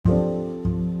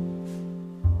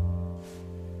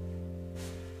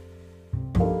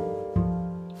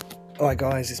Alright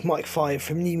guys, it's Mike 5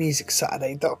 from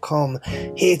NewMusicSaturday.com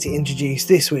here to introduce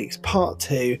this week's part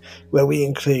 2, where we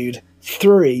include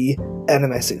 3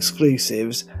 NMS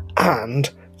exclusives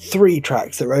and 3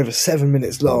 tracks that are over 7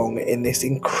 minutes long in this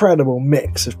incredible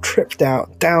mix of tripped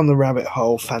out, down the rabbit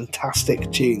hole,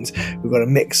 fantastic tunes. We've got a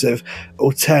mix of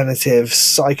alternative,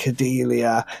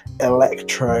 psychedelia,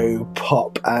 electro,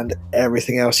 pop, and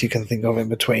everything else you can think of in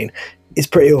between. It's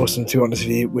pretty awesome, to be honest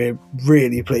with you. We're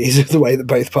really pleased with the way that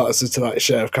both parts of tonight's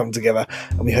show have come together,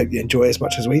 and we hope you enjoy as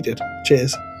much as we did.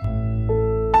 Cheers.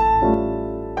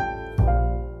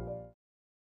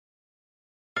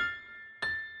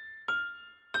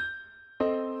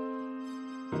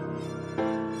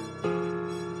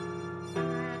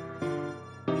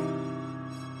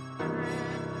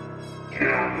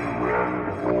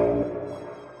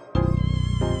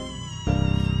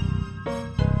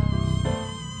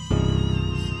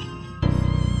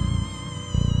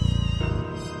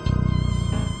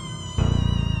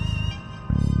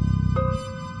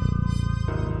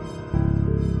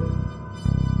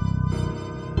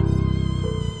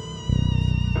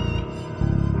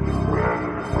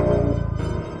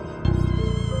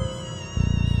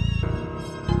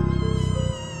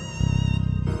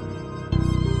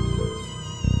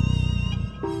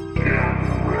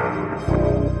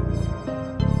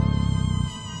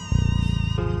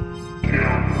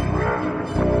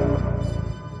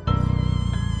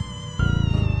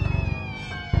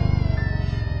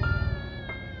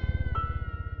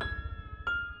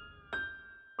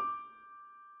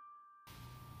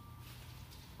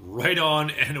 Right on,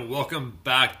 and welcome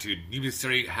back to New Music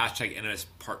Story, hashtag NMS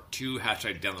Part 2,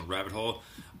 hashtag Down the Rabbit Hole.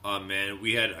 Man,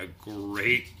 we had a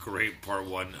great Part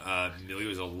 1. It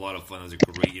was a lot of fun. It was a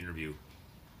great interview.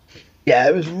 Yeah,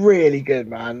 it was really good,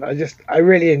 man. I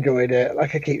really enjoyed it.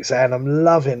 Like I keep saying, I'm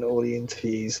loving all the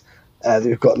interviews that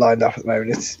we've got lined up at the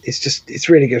moment. It's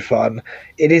really good fun.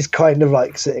 It is kind of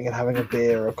like sitting and having a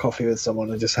beer or a coffee with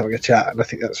someone and just having a chat, and I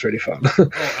think that's really fun. Oh,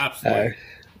 absolutely.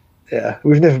 Yeah,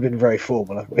 we've never been very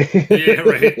formal, have we? Yeah,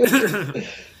 right.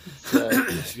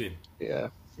 Yeah.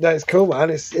 No, it's cool, man.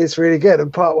 It's really good.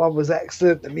 And part 1 was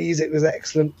excellent. The music was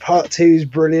excellent. Part 2 is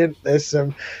brilliant. There's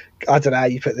some, I don't know how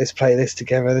you put this playlist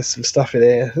together. There's some stuff in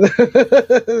here. Well,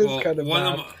 kind of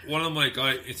one of my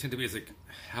guys, it seemed to me, it's like,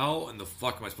 how in the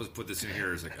fuck am I supposed to put this in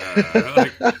here? It's like,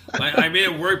 I made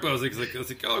it work, but I was like,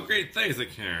 oh, great, thanks.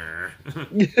 Like,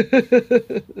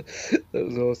 that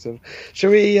was awesome.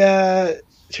 Should we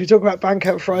talk about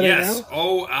Bandcamp Friday now? Yes.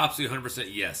 Oh, absolutely, 100%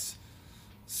 yes.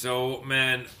 So,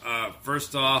 man,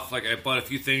 first off, like, I bought a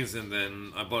few things, and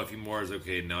then I bought a few more. I was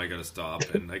okay, now I gotta stop.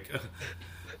 And, like,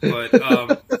 but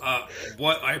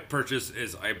what I purchased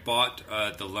is I bought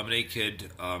the Lemonade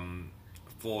Kid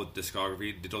full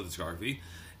discography, digital discography.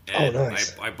 And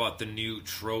nice. I bought the new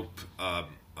Trope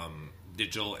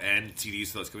digital and CD,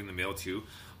 so that's coming in the mail, too.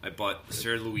 I bought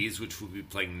Sarah Louise, which will be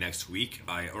playing next week.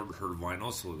 I ordered her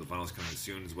vinyl, so the vinyl's coming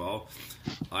soon as well.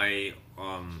 I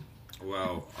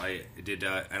did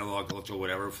Analog Electro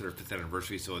whatever for their 5th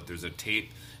anniversary, so there's a tape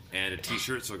and a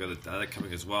t-shirt, so I got that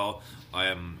coming as well. I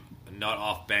am not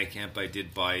off Bandcamp, but I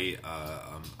did buy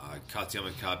a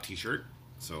Katsuyama Cobb t-shirt.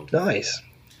 So nice.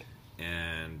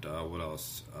 And what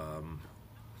else?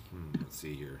 Let's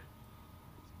see here.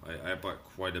 I bought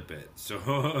quite a bit, so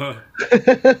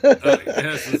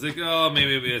it's like, oh,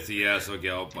 maybe it's a yes. Okay,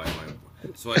 I'll buy my.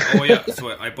 So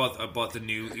I bought the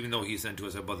new. Even though he sent to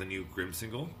us, I bought the new Grimm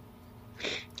single.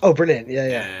 Oh, brilliant!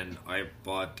 Yeah. And I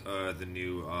bought the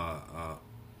new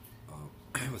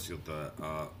what's it called, the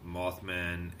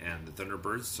Mothman and the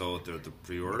Thunderbirds. So they're the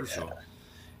pre-order. Yeah. So.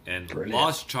 And brilliant.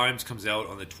 Lost Chimes comes out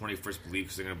on the 21st, I believe,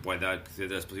 because I'm going to buy that, because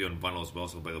that's supposed to be on vinyl as well,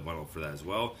 so I'll buy the vinyl for that as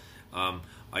well.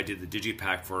 I did the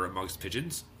digipack for Amongst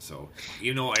Pigeons, so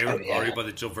even though I already bought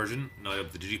the digital version, now I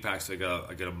have the digipack, so I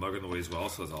got a mug on the way as well,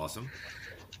 so that's awesome.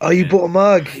 Oh, you bought a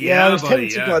mug? Yeah, I was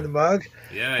tempted by the mug.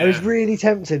 Yeah, I was really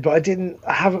tempted, but I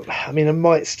haven't. I mean, I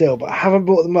might still, but I haven't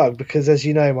bought the mug because, as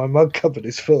you know, my mug cupboard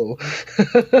is full.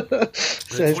 So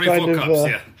it's kind of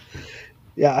cups,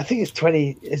 yeah, I think it's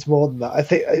 20. It's more than that. I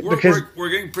think we're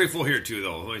getting pretty full here too,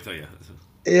 though. Let me tell you.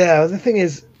 Yeah, the thing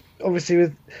is,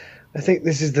 obviously, I think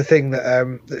this is the thing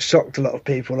that shocked a lot of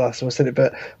people last time I said it.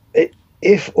 But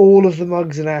if all of the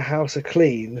mugs in our house are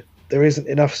clean, there isn't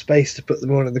enough space to put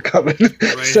them all in the cupboard.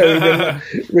 Right. So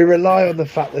we rely on the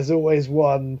fact there's always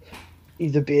one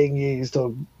either being used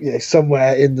or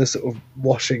somewhere in the sort of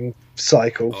washing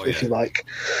cycle, if you like.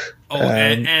 Oh,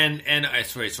 and I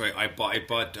sorry, I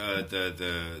bought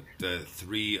the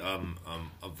 3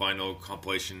 vinyl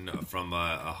compilation from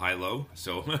a High Low.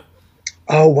 So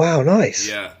Oh wow, nice.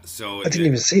 Yeah, so I didn't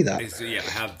even see that. So yeah, I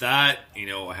have that.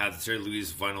 I have the Sarah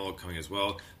Louise vinyl coming as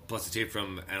well. Plus the tape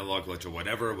from Analog Electro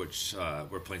Whatever, which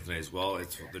we're playing tonight as well.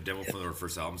 It's the demo from their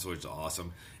first album, so it's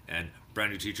awesome. And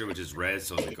Brand New Teacher, which is red,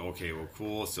 so it's like, okay, well,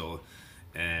 cool. So,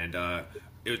 and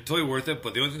it was totally worth it.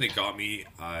 But the only thing that got me,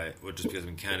 just because I'm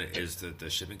in Canada, is the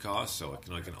shipping cost. So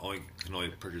I can only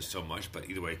purchase so much. But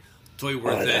either way, totally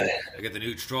worth it. I got the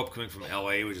new Trope coming from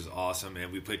LA, which is awesome,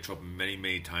 and we played Trope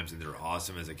many times, and they're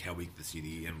awesome. As I can't wait for the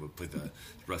CD, and we'll play the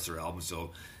rest of their album.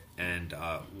 So, and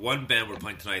one band we're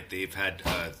playing tonight, they've had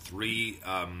 3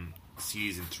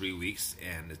 CDs in 3 weeks,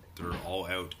 and they're all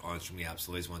out on streaming apps.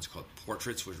 The latest one's called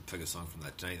Portraits, which we're playing a song from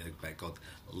that tonight. A band called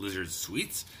Lizard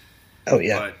Sweets. Oh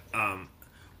yeah. But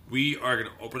we are going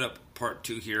to open up part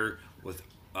 2 here with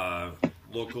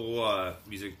local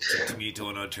music to me,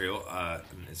 Dillon, Ontario.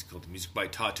 And it's called Music by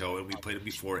Tato, and we played it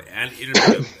before and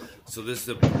interview. So this is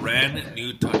a brand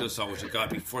new Tato song, which I got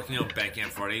before coming out on Bandcamp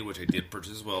Friday, which I did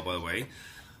purchase as well, by the way.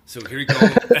 So here we go.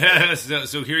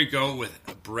 so here we go with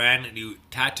a brand new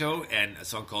Tato and a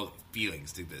song called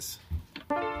Feelings. Dig this.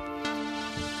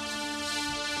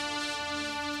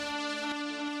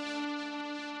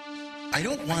 I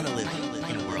don't want to live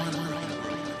in a world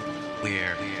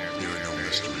where there are no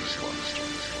mysteries.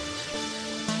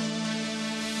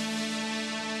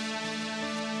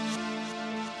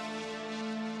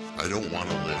 I don't want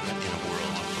to live in a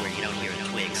world where you don't hear a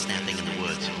twig snapping in the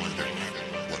woods and wonder,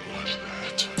 what was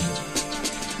that?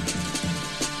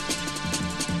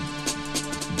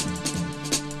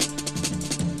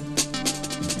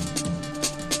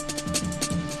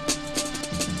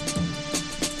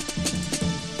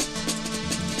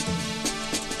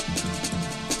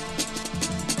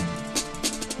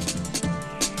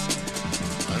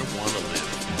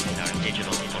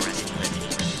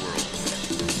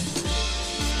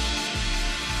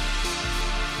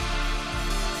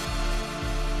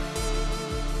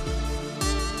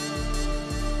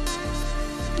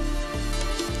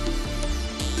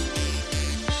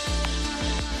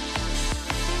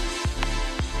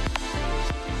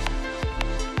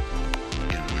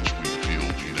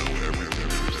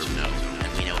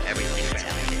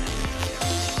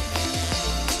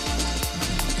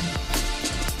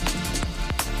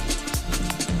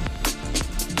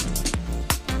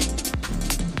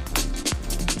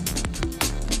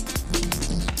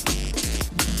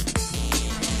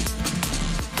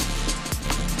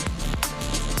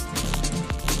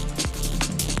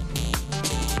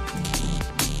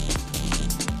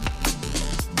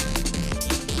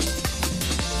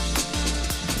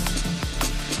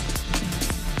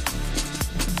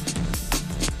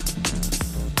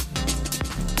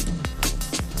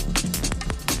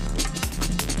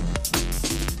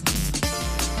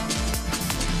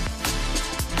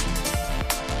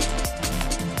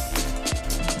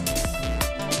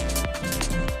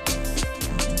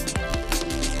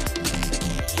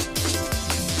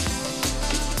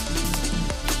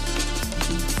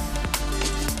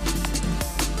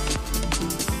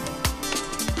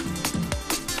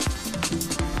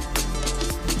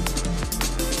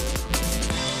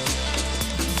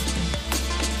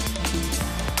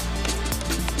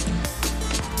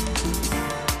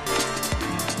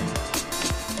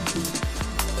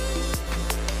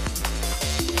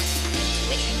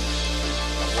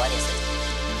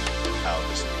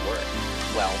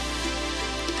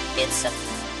 It's a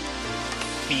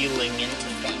feeling into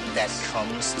things that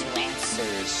comes to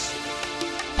answers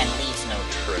and leaves no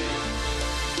trail.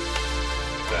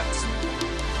 That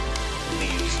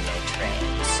leaves no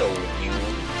trail. So you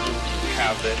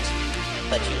have it,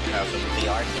 but you haven't the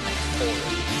argument for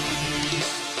it.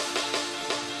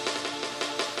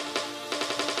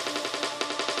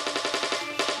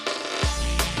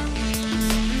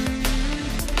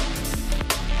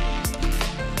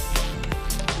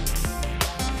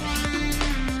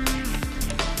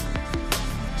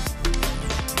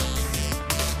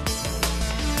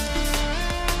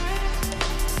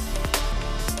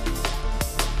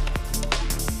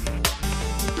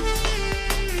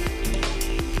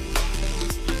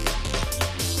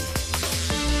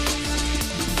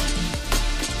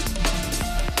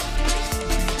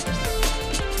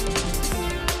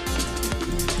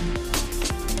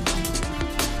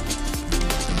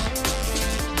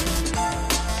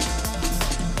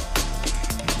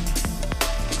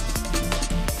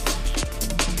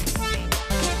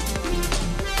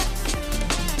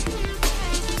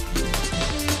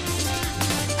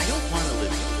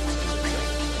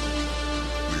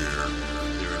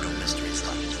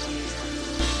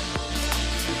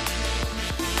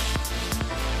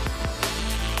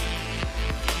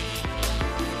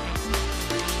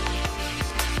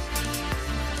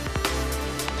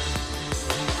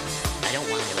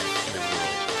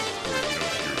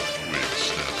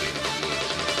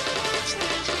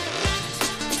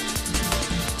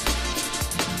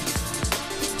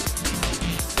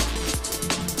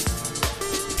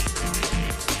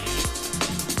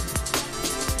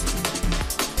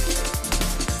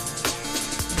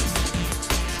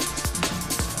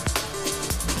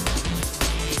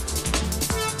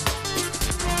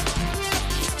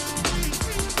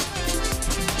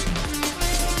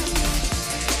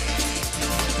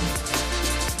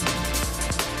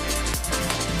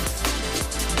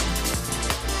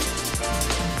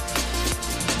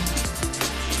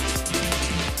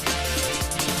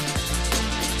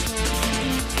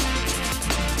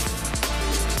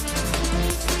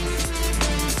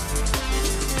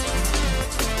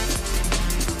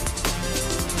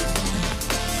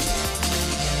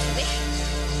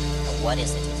 What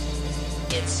is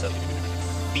it? It's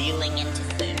feeling into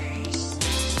things.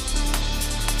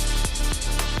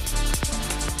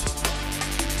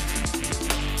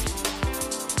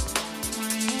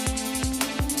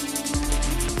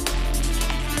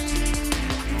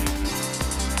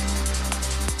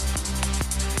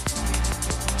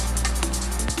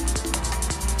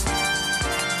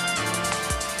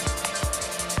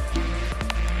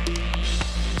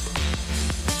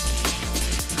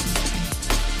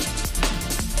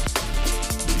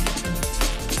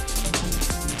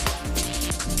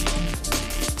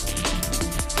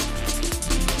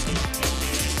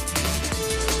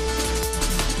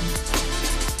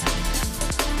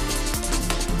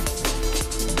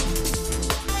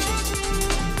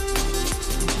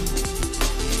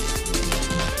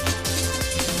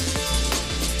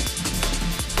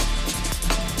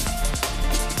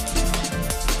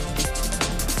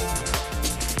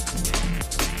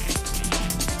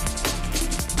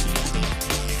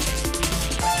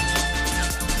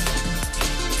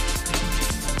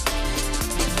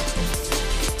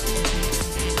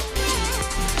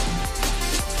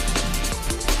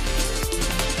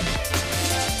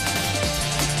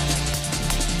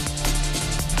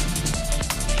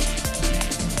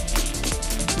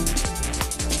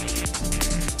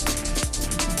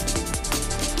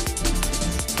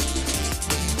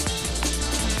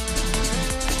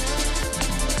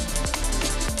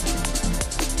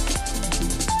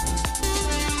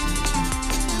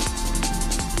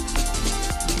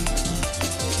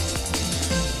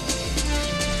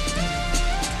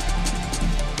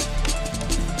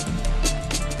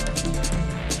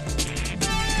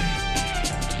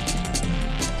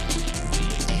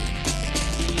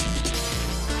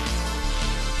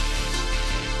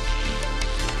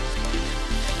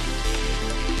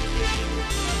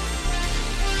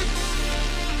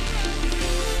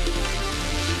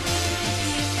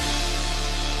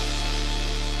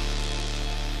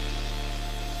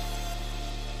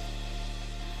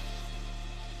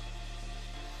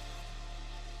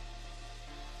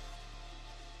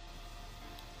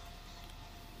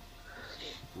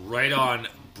 Right on.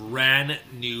 Brand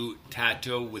new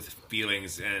Tato with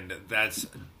Feelings, and that's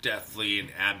definitely an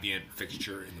ambient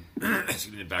fixture in the,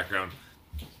 excuse me, in the background.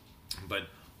 But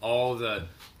all the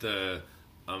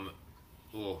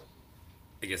well,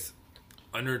 I guess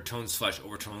undertones /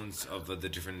 overtones of the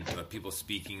different people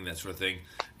speaking, that sort of thing,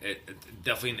 it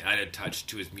definitely an added touch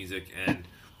to his music. And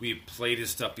we played his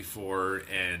stuff before,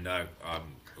 and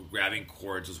Grabbing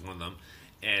Chords was one of them.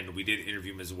 And we did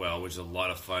interview him as well, which is a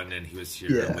lot of fun. And he was here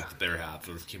with the better half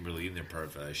of Kimberly, and they're part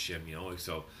of Shim, you know.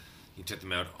 So you check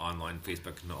them out online,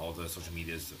 Facebook, and all the social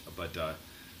medias. But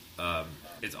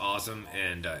it's awesome,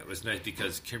 and it was nice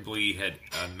because Kimberly had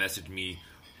messaged me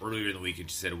earlier in the week, and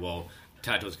she said, "Well,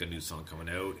 Tato's got a new song coming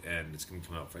out, and it's going to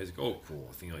come out Friday." I was like, "Oh, cool!"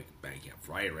 I think like Bandcamp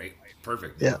Friday, right?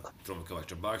 Perfect. Yeah. Throw him a couple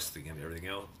extra bucks, they give him everything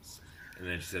else, and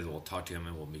then she says, "We'll talk to him,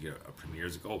 and we'll make it a premiere." I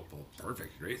was like, "Oh, well,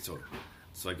 perfect, great."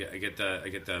 So I get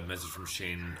the message from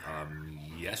Shane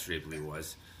yesterday, I believe it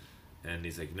was, and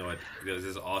he's like, "You know what? He goes,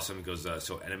 this is awesome." He goes,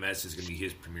 "So NMS is going to be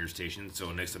his premiere station.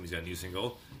 So next time he's got a new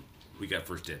single, we got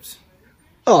first dibs."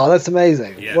 Oh, that's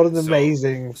amazing! Yeah, what an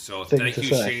amazing so thing thank to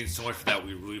you, say. Shane, so much for that.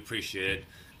 We really appreciate it,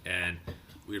 and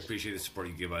we appreciate the support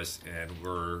you give us, and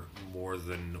we're more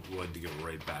than willing to give it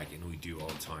right back, and we do all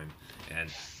the time. And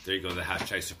there you go, the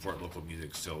hashtag support local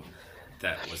music. So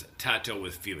that was Tato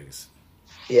with Feelings.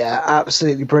 Yeah,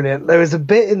 absolutely brilliant. There was a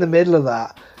bit in the middle of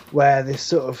that where this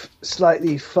sort of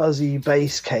slightly fuzzy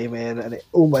bass came in, and it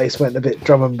almost went a bit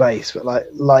drum and bass, but like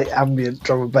light ambient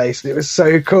drum and bass. And it was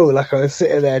so cool. Like I was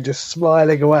sitting there just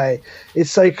smiling away.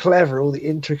 It's so clever, all the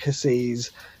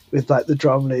intricacies with like the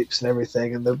drum loops and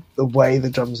everything, and the way the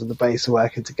drums and the bass are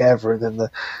working together, and then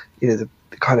the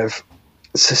kind of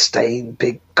sustained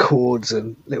big chords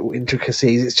and little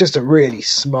intricacies. It's just a really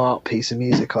smart piece of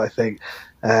music, I think.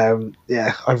 I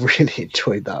really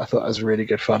enjoyed that. I thought it was really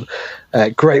good fun.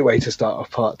 Great way to start off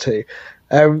part 2.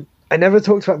 I never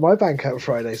talked about my Bandcamp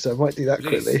Friday, so I might do that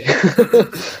quickly.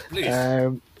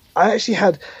 Please. I actually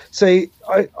had,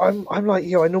 I'm like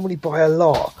you, I normally buy a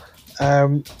lot.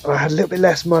 I had a little bit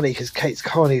less money because Kate's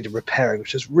car needed repairing,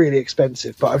 which was really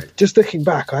expensive. But I'm just looking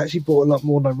back, I actually bought a lot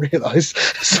more than I realised.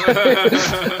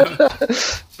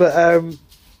 But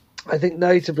I think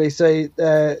notably,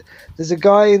 there's a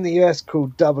guy in the US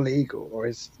called Double Eagle,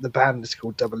 or the band is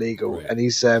called Double Eagle, right. and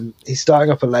he's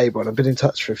starting up a label, and I've been in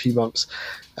touch for a few months.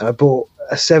 and I bought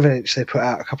a 7-inch they put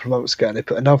out a couple of months ago, and they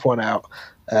put another one out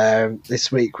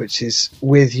this week, which is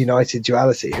with United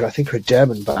Duality, who I think are a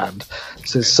German band.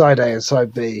 So there's side A and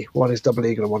side B. One is Double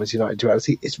Eagle and one is United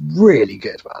Duality. It's really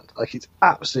good, man. Like, it's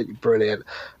absolutely brilliant.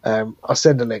 I'll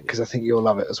send a link because I think you'll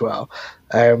love it as well.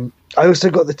 I also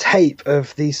got the tape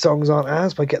of These Songs Aren't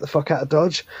Ours by Get the Fuck Out of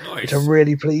Dodge, which I'm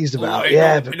really pleased about.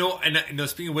 I know.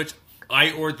 Speaking of which,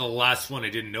 I ordered the last one. I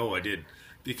didn't know I did.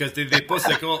 Because they post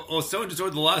like, someone just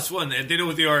ordered the last one, and they know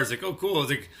what they are. It's like, oh, cool. I was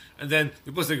like, and then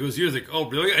they post like, it was yours. Like, oh,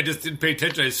 really? I just didn't pay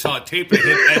attention. I saw a tape.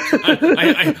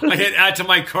 I hit add to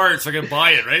my cart so I can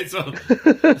buy it, right? So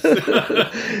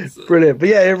brilliant. But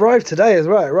yeah, it arrived today as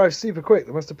well. It arrived super quick.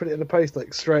 They must have put it in the post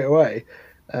like straight away.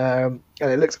 And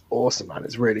it looks awesome, man.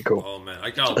 It's really cool. Oh man, I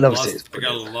got a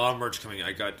lot of merch coming.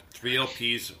 I got 3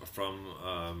 LPs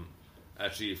from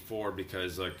actually 4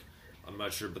 because like. I'm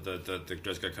not sure, but the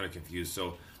dress got kind of confused.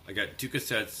 So I got 2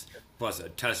 cassettes plus a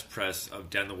test press of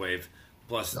Down the Wave,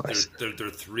 plus nice. there are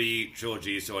 3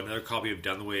 trilogies. So another copy of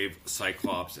Down the Wave,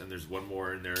 Cyclops, and there's one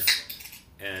more in there.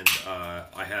 And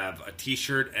I have a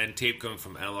T-shirt and tape going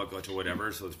from Analog to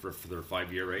whatever. So it's for their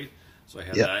 5-year, right? So I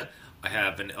have that. I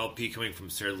have an LP coming from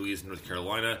Sarah Louise in North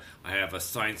Carolina. I have a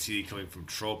signed CD coming from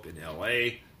Trope in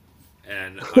LA.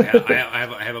 And I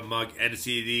have a mug and a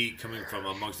CD coming from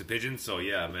Amongst the Pigeons. So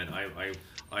yeah, man,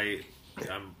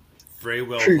 I'm very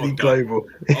well truly global.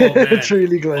 Oh, man.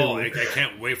 Truly global. Oh, I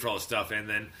can't wait for all this stuff.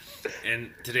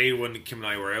 And today when Kim and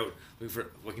I were out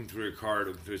looking through a card,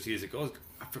 looking through a CD, it's like, oh,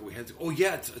 I forgot we had. Oh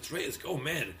yeah, it's right. It's like, oh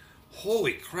man,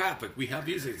 holy crap! Like we have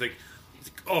these. It's like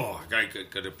oh, I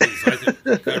gotta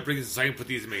bring these aside and put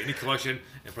these in my indie collection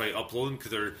and probably upload them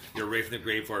because you're right from the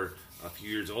grave for a few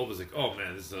years old. It was like, oh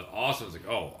man, this is awesome. It's like,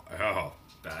 oh,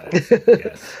 badass.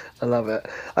 Yes. I love it.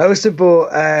 I also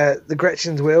bought the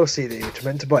Gretchen's Wheel CD, which I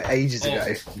meant to buy ages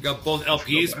ago. You got both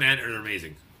LPs, man, and they're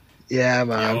amazing. Yeah,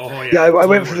 man. I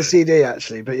went for the CD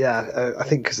actually, but yeah, I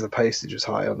think because the postage was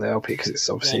high on the LP because it's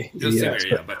obviously US.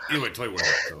 But anyway, tell you what.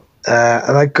 So.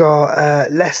 And I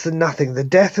got Less Than Nothing. The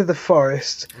Death of the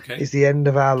Forest is the End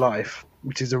of Our Life,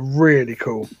 which is a really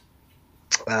cool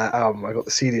album. I got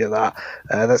the CD of that.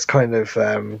 That's kind of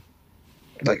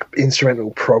like instrumental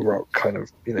prog rock kind of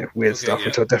weird stuff,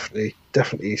 which I'll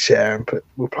definitely share and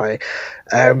we'll play.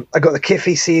 I got the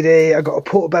Kiffy CD. I got a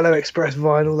Portobello Express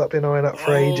vinyl that I've been eyeing up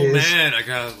for ages. Oh man, I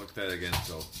gotta look at that again.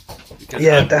 So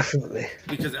definitely.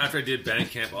 Because after I did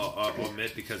Bandcamp, I'll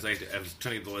admit, because I was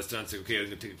trying to get the list done, so okay, I'm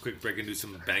gonna take a quick break and do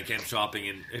some Bandcamp shopping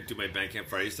and do my Bandcamp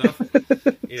Friday stuff.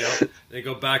 They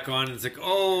go back on and it's like,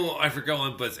 oh, I forgot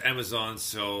one, but it's Amazon,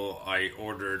 so I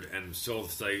ordered, and I'm still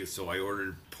excited, so I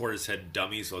ordered Portishead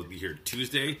Dummy, so I'll be here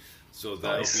Tuesday. So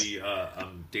that'll be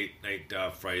date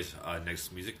night Friday's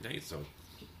next music night. So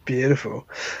beautiful.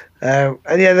 And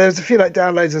there's a few like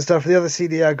downloads and stuff. The other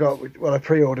CD I got, I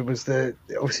pre-ordered, was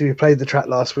obviously we played the track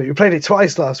last week. We played it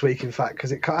twice last week, in fact,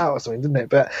 because it cut out or something, didn't it?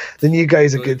 But the New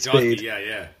Goes at Good Speed.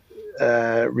 Yeah.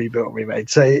 Rebuilt and remade.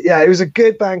 So yeah, it was a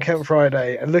good Bandcamp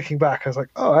Friday, and looking back I was like,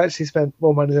 oh, I actually spent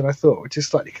more money than I thought, which is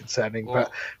slightly concerning, but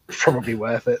probably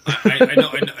worth it. I know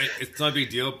it's not a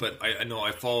big deal, but I know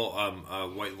I follow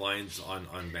White Lines on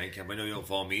Bandcamp. I know you don't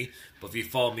follow me, but if you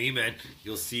follow me, man,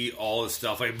 you'll see all the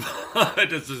stuff I bought.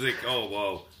 It's just like, oh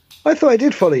whoa, I thought I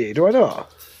did follow you, do I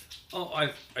not? Oh,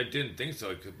 I didn't think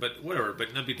so, but whatever.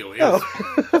 But not a big deal. Well,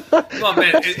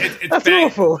 man, it's that's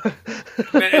awful. Man,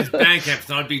 it's Bandcamp. It's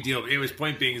not a big deal. Anyways,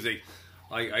 point being is like,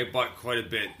 I bought quite a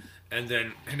bit, and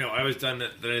then I was done.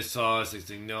 Then I saw, I was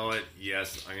like,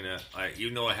 yes, I'm gonna.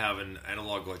 Even though I have an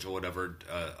Analog Glitch or whatever,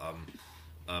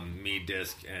 me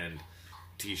disc and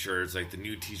T-shirts. Like the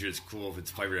new T-shirt is cool if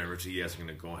it's 5-year anniversary. Yes, I'm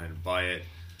gonna go ahead and buy it,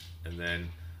 and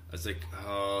then. I was like,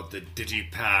 oh, the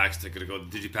Digipacks. They're going to go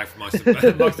Digipack from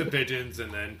Amongst the Pigeons.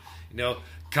 And then,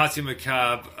 Cassie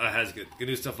Macabre has good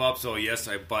new stuff up. So, yes,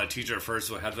 I bought a T-shirt first,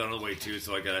 so I have that on the way, too.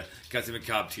 So, I got a Cassie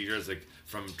Macabre T-shirt. It's like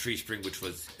from Tree Spring, which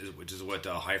is what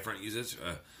High Front uses.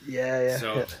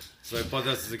 So I bought that.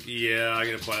 I was like, yeah, I'm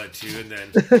going to buy that, too. And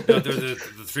then there's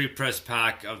the 3-press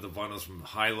pack of the vinyls from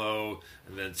Hilo.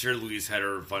 And then Sarah Louise had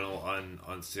her vinyl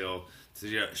on sale. So,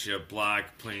 she had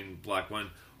plain black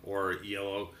one, or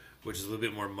yellow, which is a little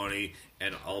bit more money,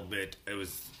 and I'll admit it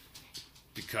was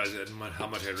because of how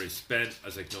much I already spent. I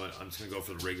was like, no, I'm just gonna go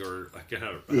for the regular.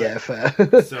 Yeah,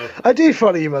 fair. So I do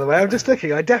follow you, by the way. I'm just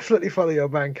looking. I definitely follow your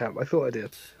Bandcamp. I thought I did.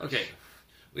 Okay.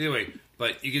 Anyway,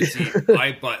 but you can see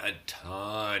I bought a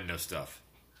ton of stuff.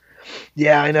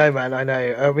 Yeah, I know, man. I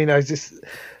know. I mean, it's just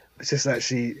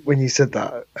actually, when you said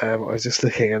that, I was just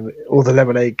looking, and all the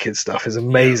Lemonade Kid stuff is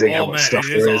amazing. How much stuff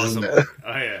there is, awesome. isn't it?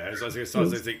 Oh yeah, I was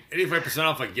like 85%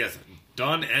 off. Like, yes,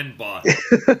 Done and bought.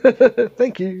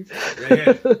 Thank you.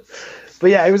 Yeah. But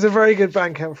yeah, it was a very good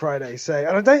Bandcamp Friday. So,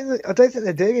 and I don't think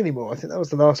they're doing anymore. I think that was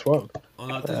the last one. Oh,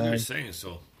 that's what you're saying.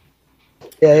 So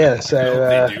Yeah. So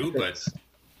I hope they do, but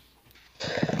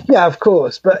yeah, of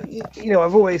course. But you know,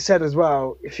 I've always said as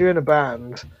well, if you're in a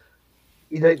band,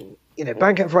 you don't. You know,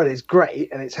 Bandcamp Friday is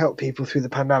great, and it's helped people through the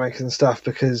pandemic and stuff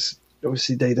because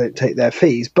obviously they don't take their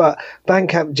fees. But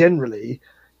Bandcamp generally,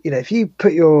 you know, if you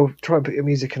try and put your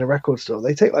music in a record store,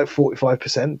 they take like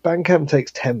 45%. Bandcamp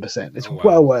takes 10%. It's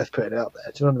well worth putting it out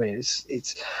there. Do you know what I mean?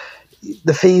 It's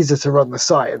the fees are to run the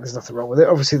site, and there's nothing wrong with it.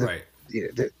 Obviously,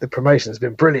 the promotion has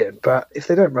been brilliant, but if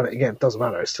they don't run it again, it doesn't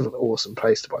matter. It's still an awesome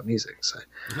place to buy music. So,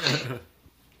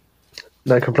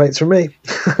 no complaints from me.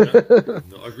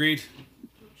 No, agreed.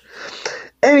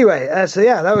 Anyway, so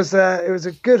yeah, that was it was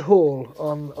a good haul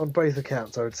on both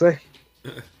accounts, I would say.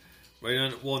 Right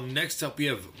on. Well, next up we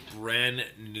have brand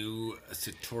new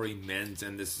Satori Men's,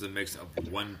 and this is a mix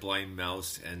of One Blind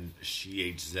Mouse and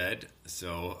SheHZ.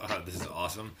 So this is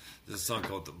awesome. This is a song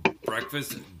called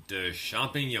Breakfast de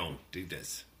Champignon. Dig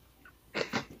this.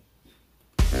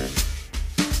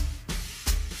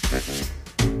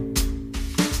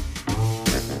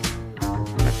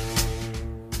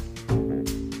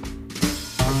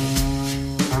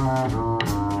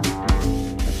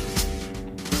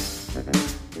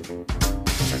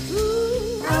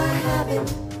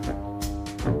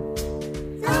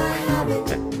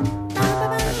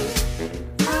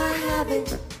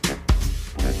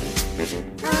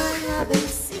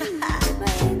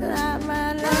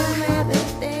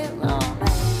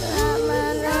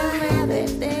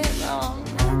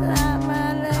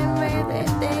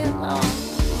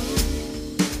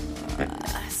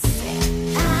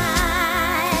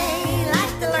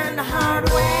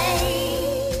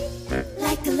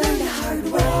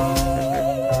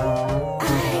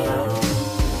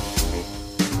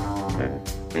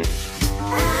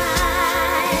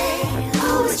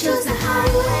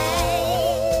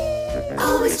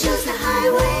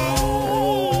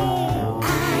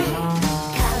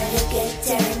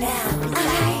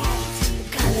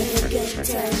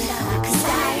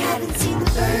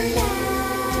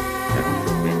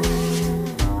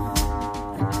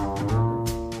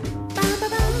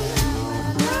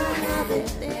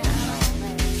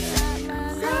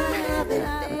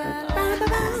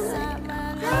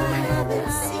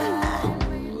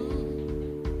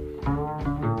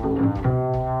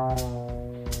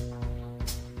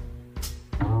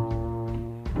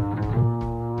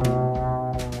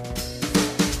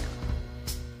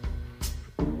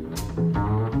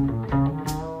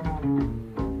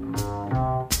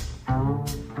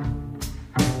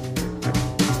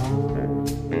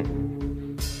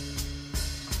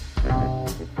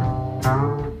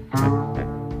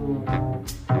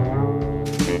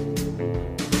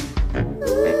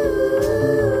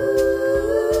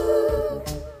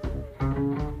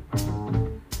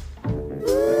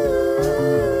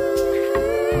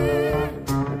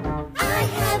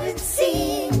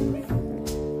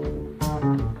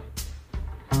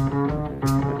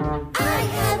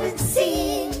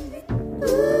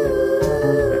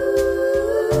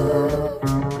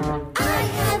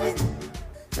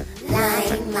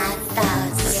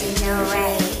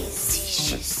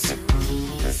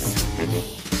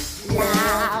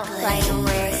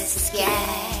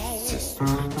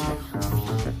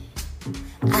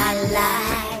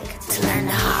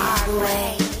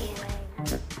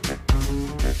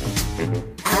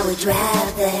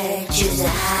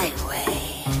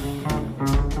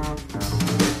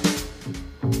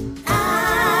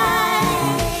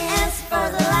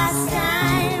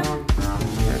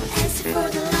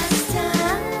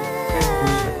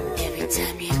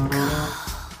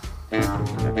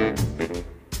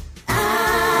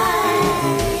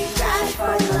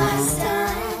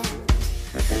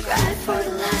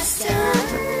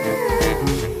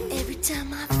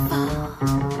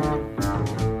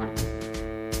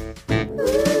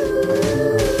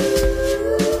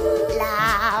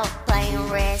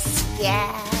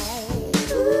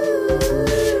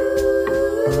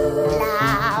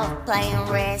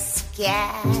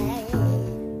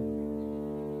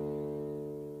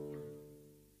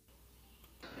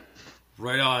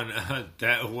 Right on.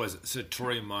 That was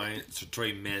Satori Men's,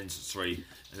 and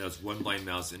that was One Blind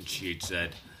Mouse and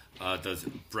SheHZ. Does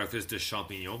Breakfast de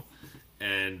Champignon.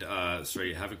 And,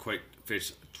 haven't quite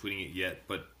finished tweeting it yet,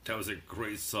 but that was a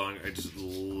great song. I just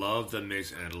love the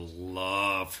mix, and I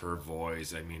love her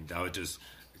voice. I mean, that was just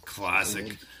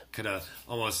classic, kind of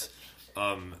almost,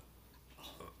 I'm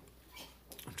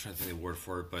trying to think of the word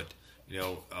for it, but, you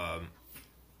know,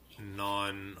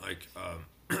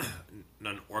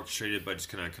 not orchestrated, but just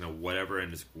kind of whatever,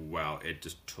 and just wow, it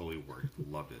just totally worked.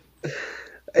 Loved it.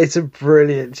 It's a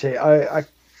brilliant tune. I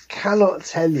cannot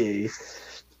tell you.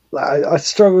 Like, I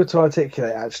struggle to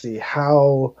articulate actually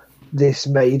how this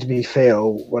made me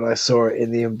feel when I saw it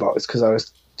in the inbox, because I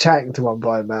was chatting to One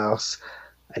Blind Mouse,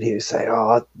 and he was saying,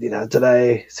 "Oh,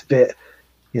 today it's a bit."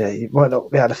 You might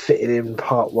not be able to fit it in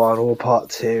part 1 or part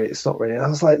 2. It's not really. And I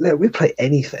was like, look, we play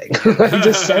anything.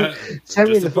 Just send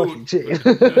me the fucking tune.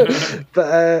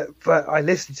 But I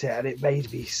listened to it and it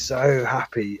made me so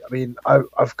happy. I mean,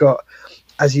 I've got,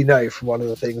 as you know, from one of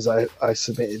the things I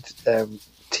submitted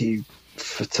to you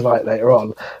for tonight later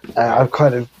on, I'm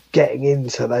kind of getting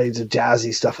into loads of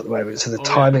jazzy stuff at the moment. So the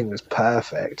timing was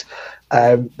perfect.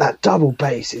 That double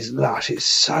bass is lush. It's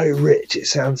so rich. It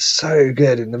sounds so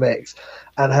good in the mix.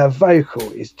 And her vocal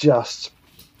is just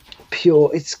pure.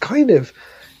 It's kind of,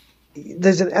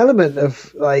 there's an element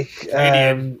of like,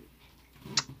 Canadian.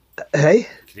 Hey?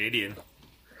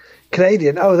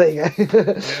 Canadian. Oh, there you go.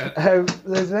 Yeah.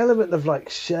 There's an element of like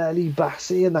Shirley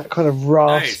Bassey and that kind of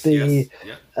raspy, nice.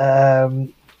 Yes. Yeah.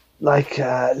 Like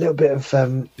a little bit of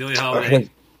Billie Holiday.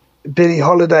 Billie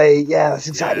Holiday. Yeah, that's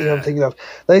exactly what I'm thinking of.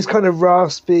 Those kind of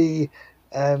raspy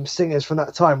singers from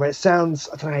that time where it sounds,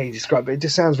 I don't know how you describe it, it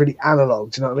just sounds really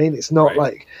analog. Do you know what I mean? It's not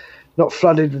like, not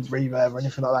flooded with reverb or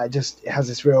anything like that. It has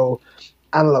this real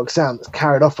analog sound that's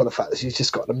carried off by the fact that she's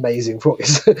just got an amazing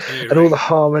voice. And all the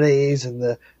harmonies and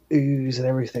the oohs and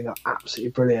everything are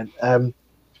absolutely brilliant. I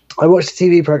watched a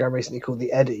TV program recently called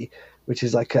The Eddy, which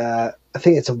is like I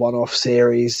think it's a one-off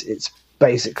series. It's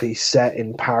basically set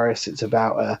in Paris. It's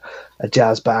about a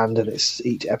jazz band, and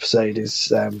each episode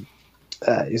is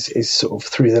sort of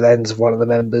through the lens of one of the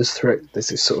members. Through it, there's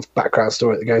this sort of background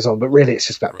story that goes on, but really it's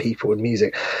just about people and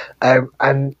music.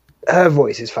 And her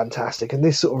voice is fantastic, and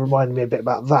this sort of reminded me a bit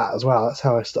about that as well. That's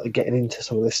how I started getting into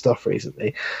some of this stuff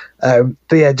recently. But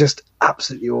yeah, just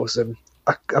absolutely awesome.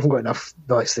 I haven't got enough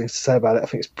nice things to say about it. I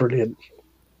think it's brilliant.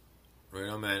 Right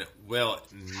on, man. Well,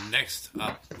 next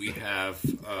up we have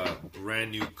a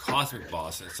brand new Cosmic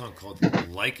Boss, a song called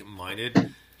Like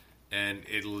Minded. And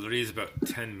it literally is about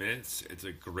 10 minutes. It's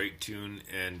a great tune,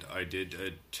 and I did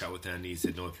chat with Andy. He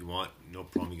said, "No, if you want, no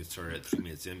problem. You can start at 3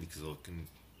 minutes in because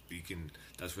you can.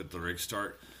 That's where the lyrics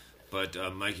start." But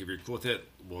Mike, if you're cool with it,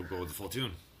 we'll go with the full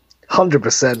tune.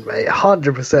 100%, mate.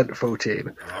 100% full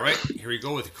tune. All right, here we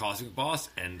go with Cosmic Boss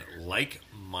and Like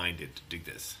Minded. Dig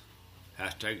this.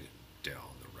 Hashtag down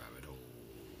the rabbit hole.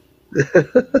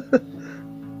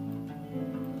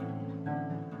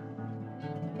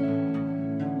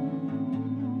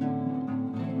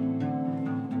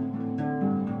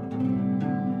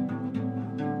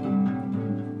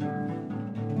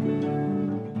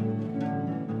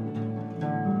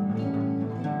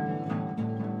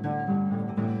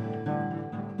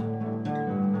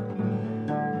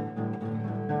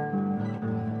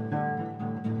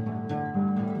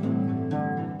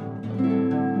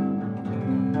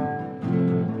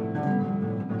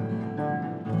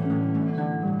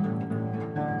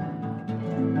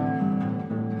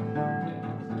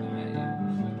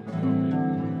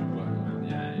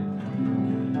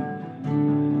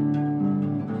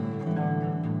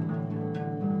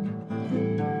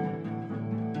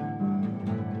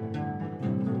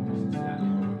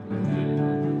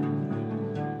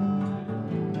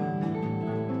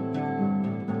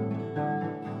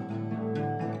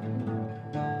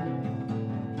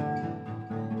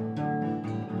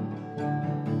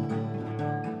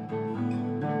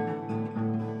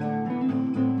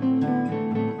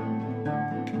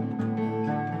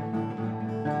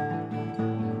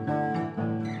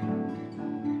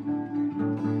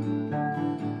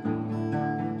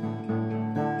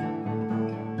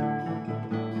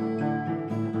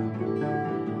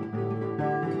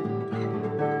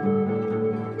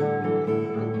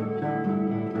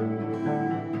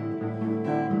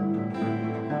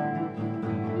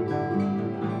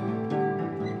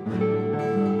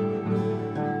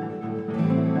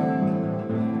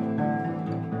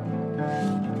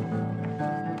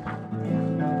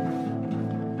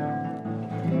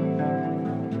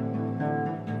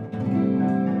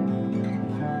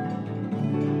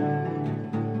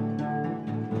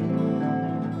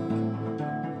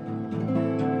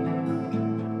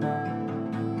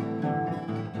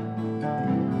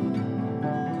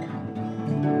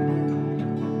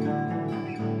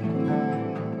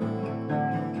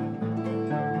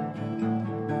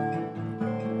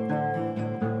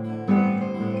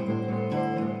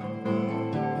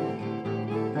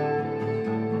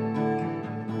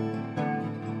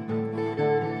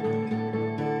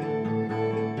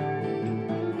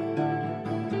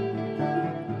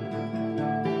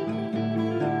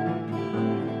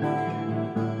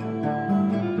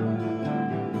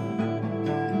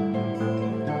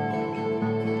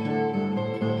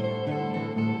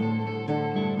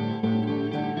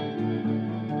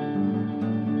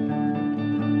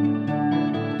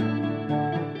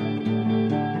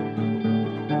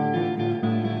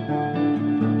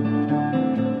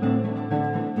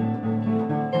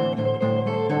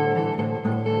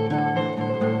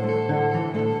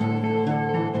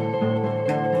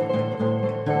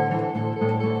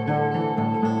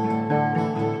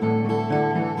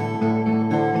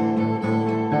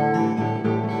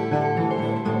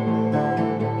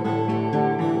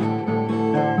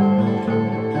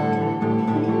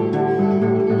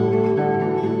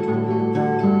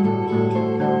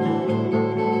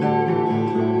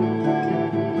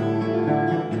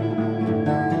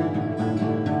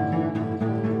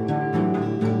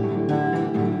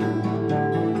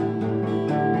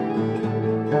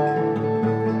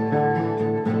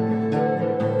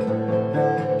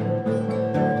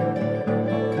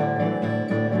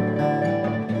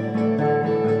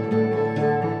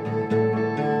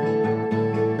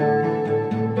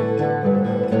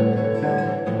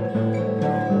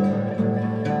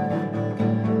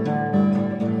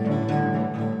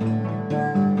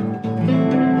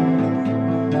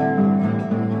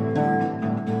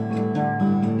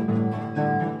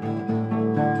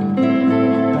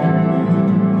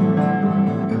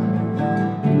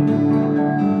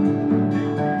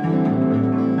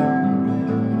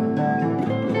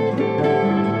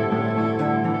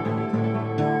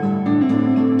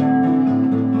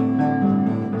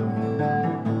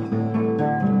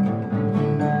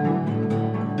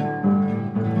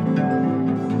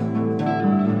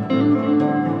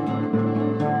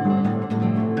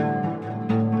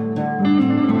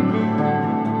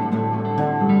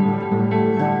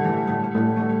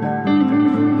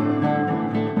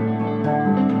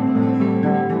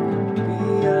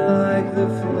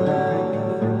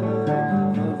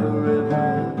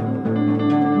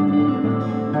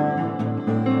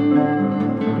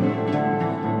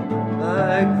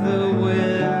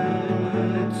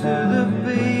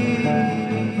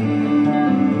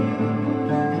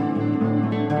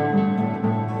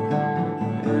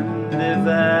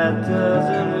 that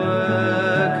doesn't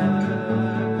work.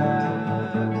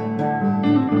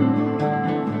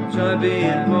 Try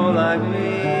being more like me.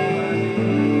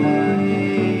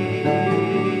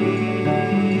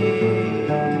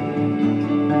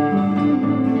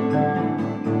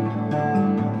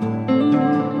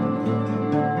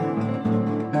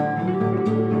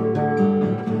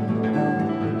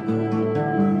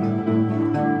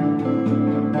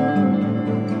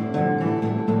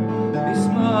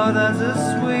 As a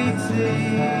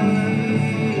sweetie,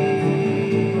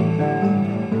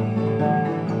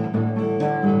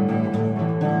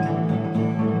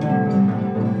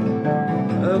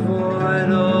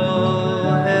 avoid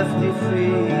all hefty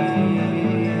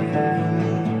fees.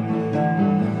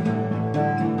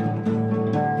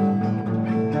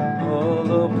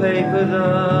 Although paper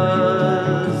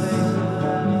does,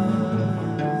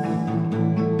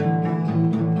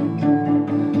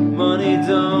 money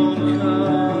don't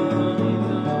come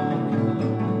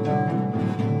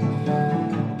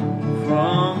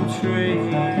from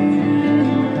trees.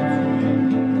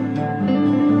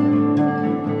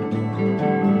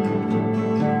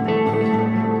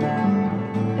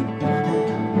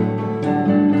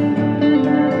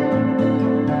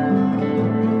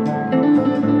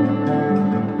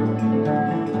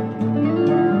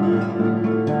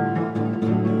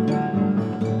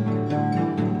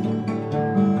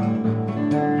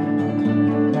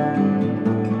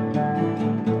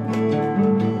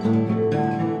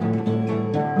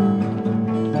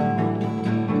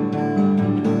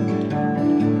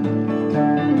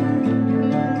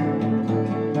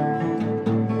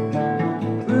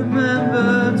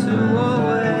 Remember to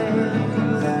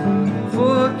always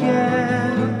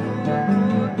forget.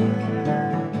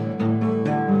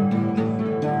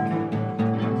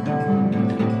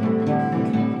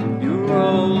 Your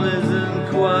role isn't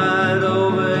quite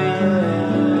over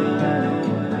yet.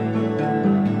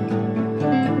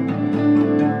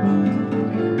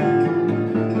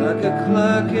 Like a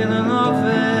clerk in an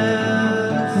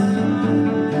office,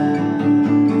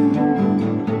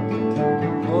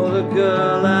 or the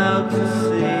girl out to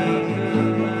sea.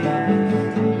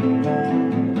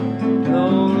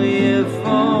 Lonely if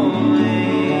only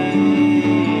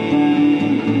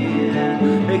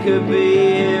they could be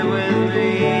here with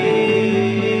me.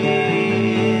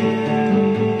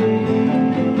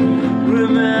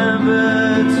 Remember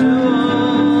to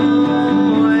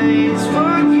always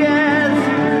forget.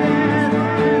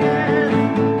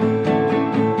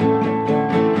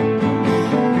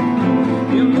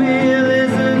 Your meal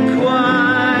isn't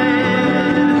quite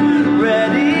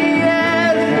ready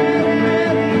yet.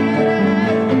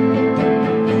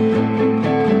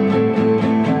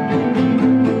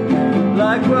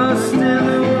 Like rust in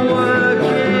the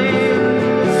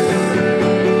workings,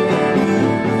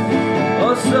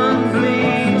 or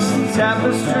sun-bleached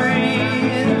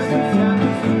tapestries.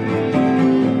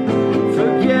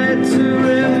 Forget to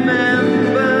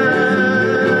remember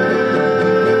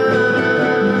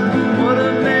what a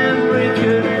memory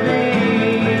could be.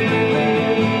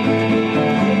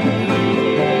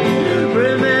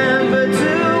 Remember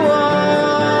to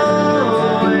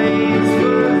always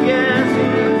forget.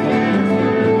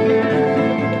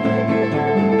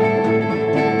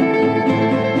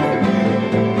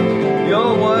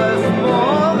 You're worth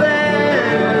more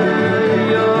than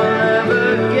you'll ever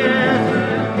get.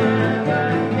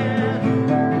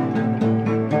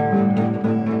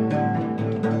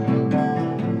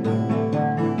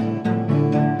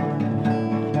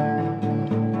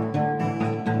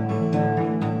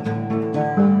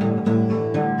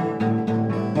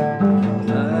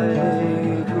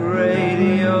 Like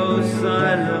radio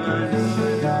silence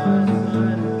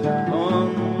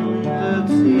on the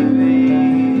TV,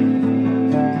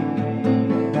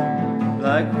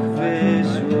 like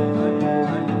visual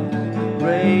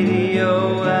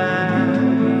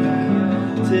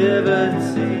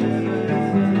radioactivity.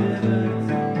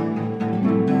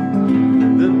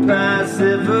 The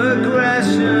passive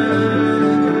aggressions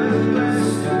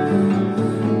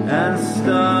and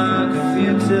stark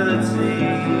futility.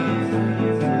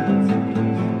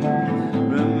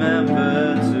 Remember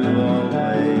to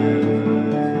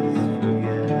always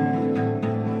forget.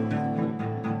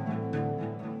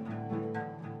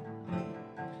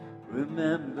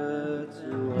 Remember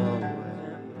to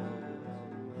always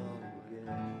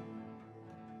forget.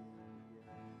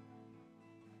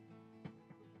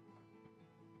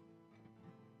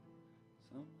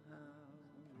 Somehow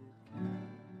it can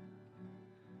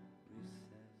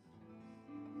reset.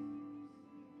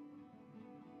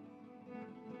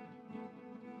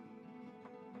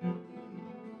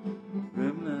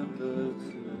 Remember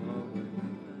to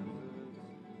always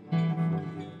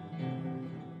forget.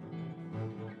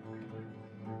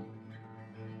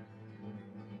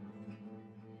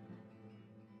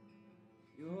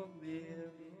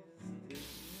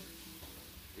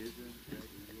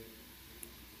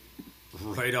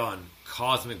 Right on.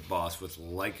 Cosmic Boss with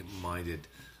Like Minded.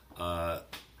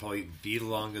 Probably the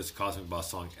longest Cosmic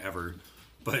Boss song ever,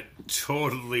 but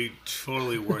totally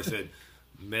worth it.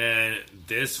 Man,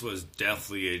 this was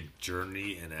definitely a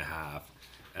journey and a half.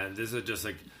 And this is just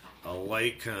like a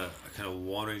light kind of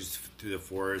wandering through the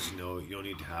forest. You know, you don't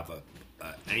need to have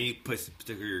any place in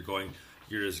particular you're going.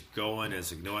 You're just going, and it's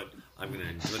like, you know what? I'm going to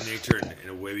enjoy nature, and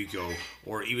away we go.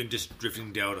 Or even just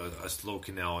drifting down a slow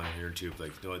canal in here too.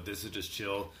 Like, you know what? This is just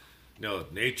chill. No,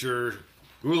 nature,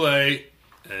 goulet,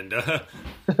 and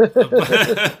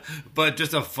but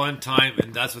just a fun time,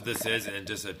 and that's what this is, and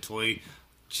just a totally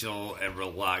chill and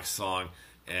relaxed song.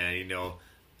 And you know,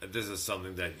 this is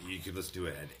something that you can listen to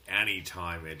it at any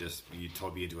time, and just you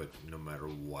totally be into it no matter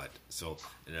what. So,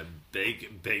 and a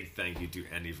big thank you to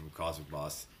Andy from Cosmic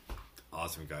Boss.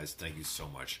 Awesome, guys. Thank you so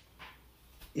much.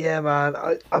 Yeah, man.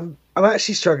 I'm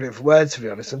actually struggling for words, to be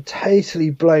honest. I'm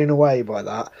totally blown away by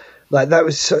that. Like, that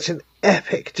was such an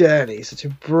epic journey, such a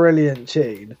brilliant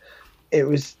tune. It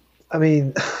was, I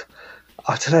mean,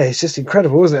 I don't know, it's just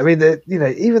incredible, wasn't it? I mean, you know,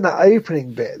 even that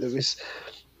opening bit that was,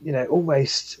 you know,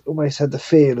 almost had the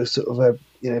feel of sort of a,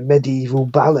 you know, medieval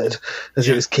ballad as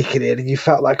it was kicking in, and you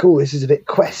felt like, oh, this is a bit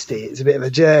questy, it's a bit of a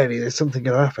journey, there's something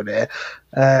going to happen here.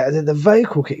 And then the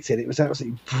vocal kicked in, it was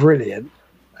absolutely brilliant.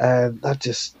 That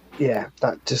just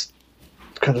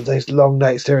kind of those long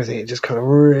notes to everything, it just kind of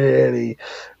really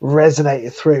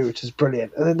resonated through, which is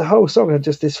brilliant. And then the whole song had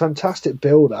just this fantastic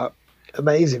build up,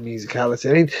 amazing musicality.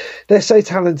 I mean, they're so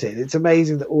talented. It's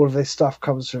amazing that all of this stuff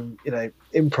comes from, you know,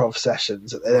 improv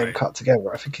sessions that they then cut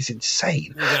together. I think it's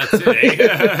insane. That's it,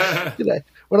 eh? You know,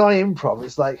 when I improv,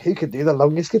 it's like, who can do the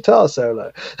longest guitar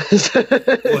solo? Who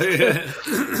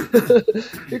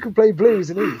can play blues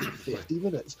in E for 50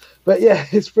 minutes? But yeah,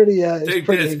 it's pretty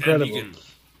incredible.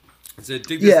 Dig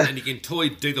this, and you can totally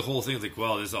dig the whole thing. It's like,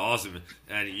 wow, this is awesome,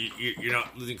 and you're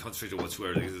not losing concentration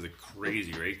whatsoever. This is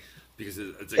crazy, right? Because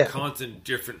it's a constant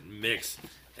different mix,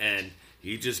 and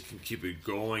he just can keep it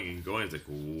going and going. It's like,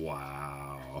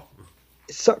 wow.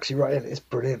 It sucks you right in. It's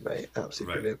brilliant, mate.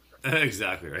 Absolutely brilliant.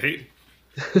 Exactly, right?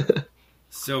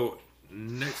 So,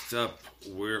 next up,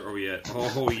 where are we at?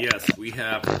 Oh, yes, we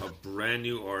have a brand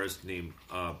new artist named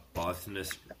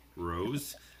Botanist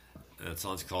Rose. And that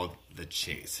song's called The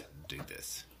Chase. Dig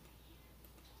this.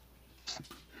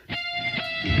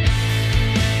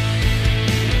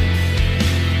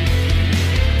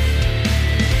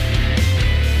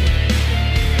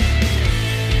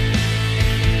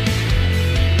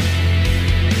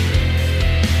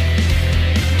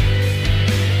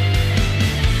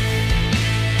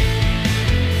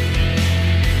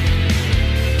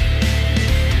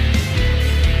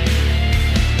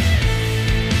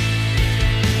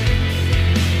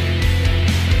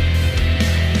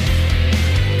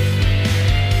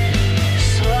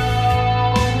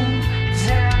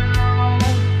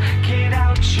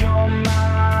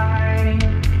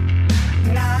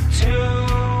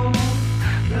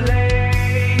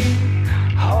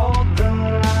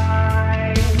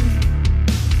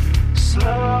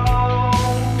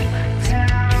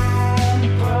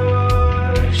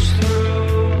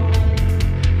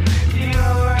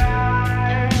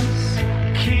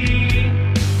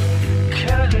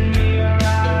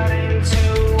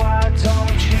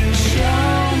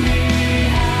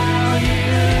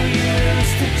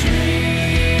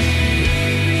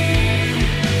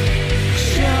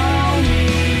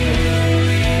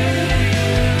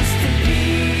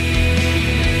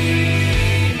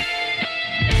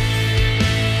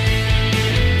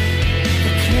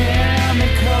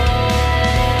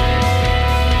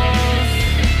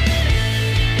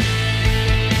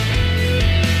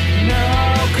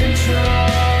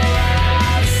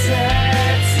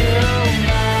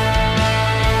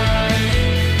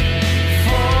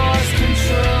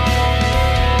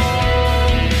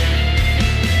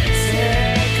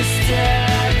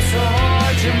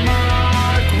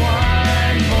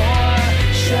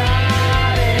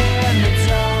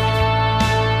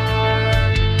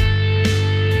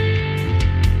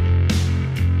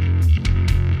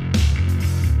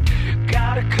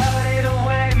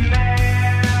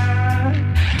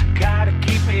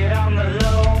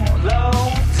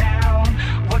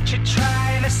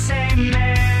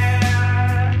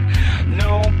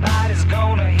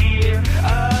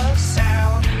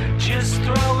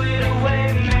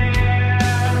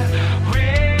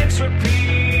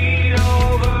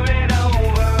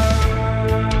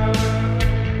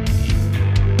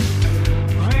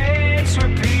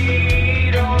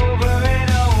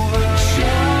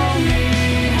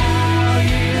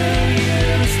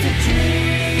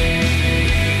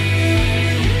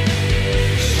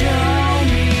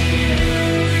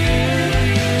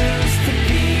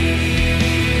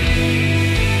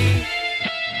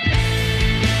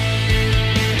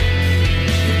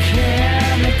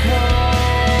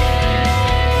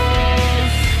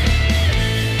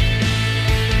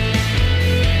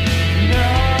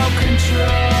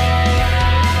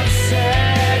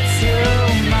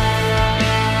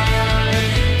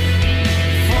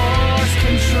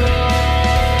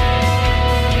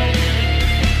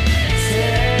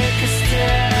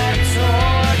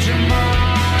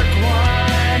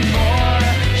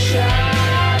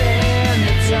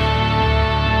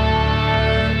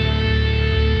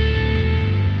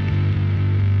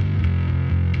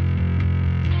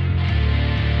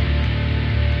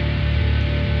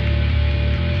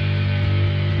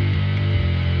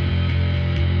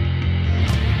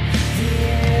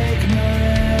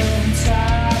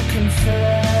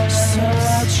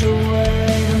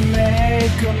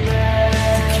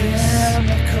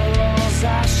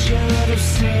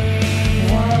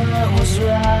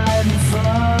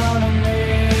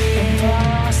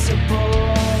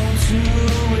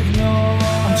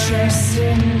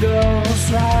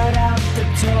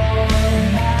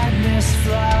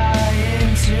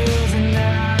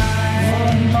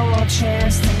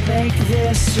 chance to make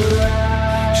this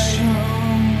right. Show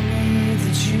me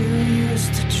that you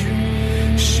used to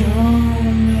dream. Show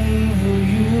me who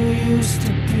you used to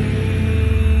be.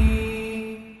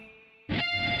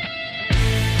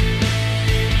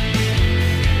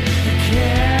 The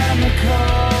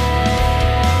chemicals,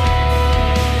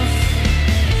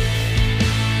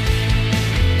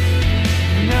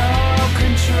 no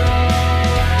control,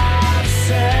 I've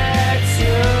said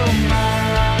too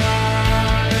much.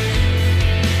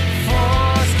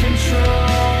 Force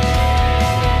control,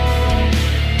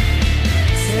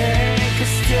 take a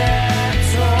step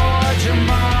towards your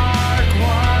mark.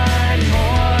 One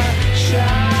more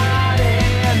shot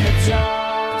in the dark.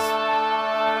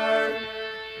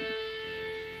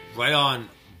 Right on.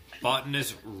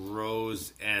 Botanist,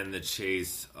 Rose, and the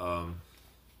Chase.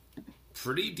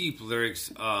 Pretty deep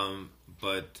lyrics,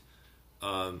 but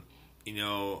you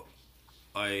know,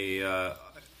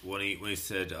 when he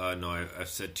said no, I've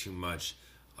said too much,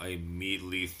 I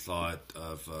immediately thought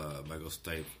of Michael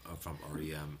Stipe from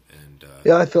REM and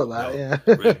Yeah, I thought that. Yeah.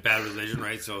 Bad Religion,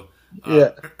 right? So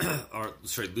Yeah. or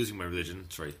sorry, Losing My Religion,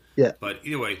 sorry. Yeah. But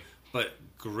either way,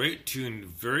 great tune,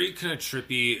 very kind of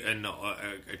trippy and a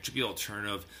trippy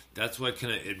alternative. That's why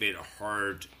it made it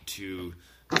hard to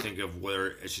think of whether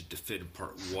it should fit in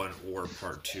part 1 or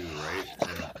part 2, right?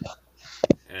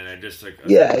 And I just like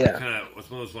Yeah. kind of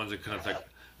was one of those ones that kind of like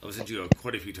I listened to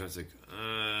quite a few times. Like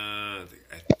I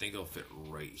think it'll fit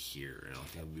right here, and I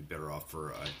think it'll be better off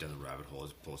for Down the Rabbit Hole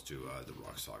as opposed to the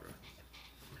Rock Saga.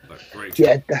 But great.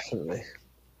 Yeah, definitely.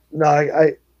 No,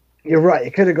 I you're right.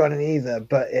 It could have gone in either,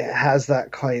 but it has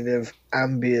that kind of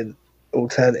ambient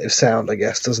alternative sound, I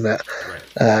guess, doesn't it? Right.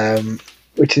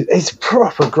 Which is it's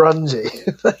proper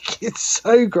grungy. Like it's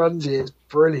so grungy, it's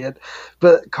brilliant.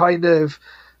 But kind of,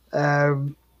 I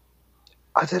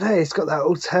don't know. It's got that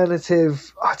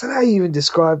alternative. I don't know how you even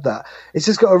describe that. It's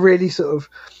just got a really sort of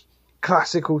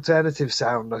classic alternative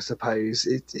sound, I suppose.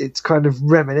 It's kind of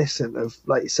reminiscent of,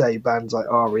 like you say, bands like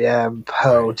REM,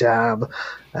 Pearl Jam.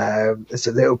 There's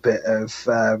a little bit of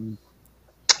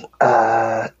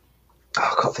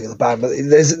I can't think of the band, but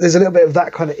there's a little bit of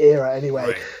that kind of era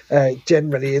anyway,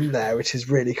 generally in there, which is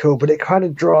really cool. But it kind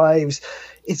of drives.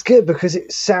 It's good because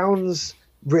it sounds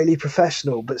really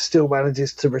professional, but still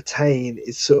manages to retain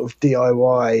its sort of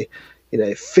DIY. You know,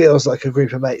 it feels like a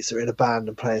group of mates that are in a band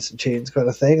and playing some tunes, kind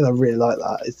of thing. And I really like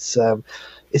that.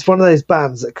 It's one of those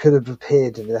bands that could have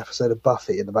appeared in an episode of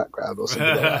Buffy in the background or something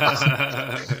like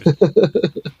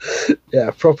that.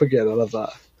 Yeah, proper good. I love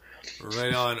that.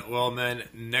 Right on. Well, man,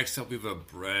 next up we have a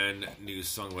brand new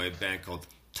song by a band called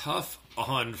Tough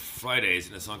on Fridays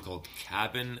and a song called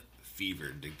Cabin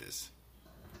Fever. Dig this.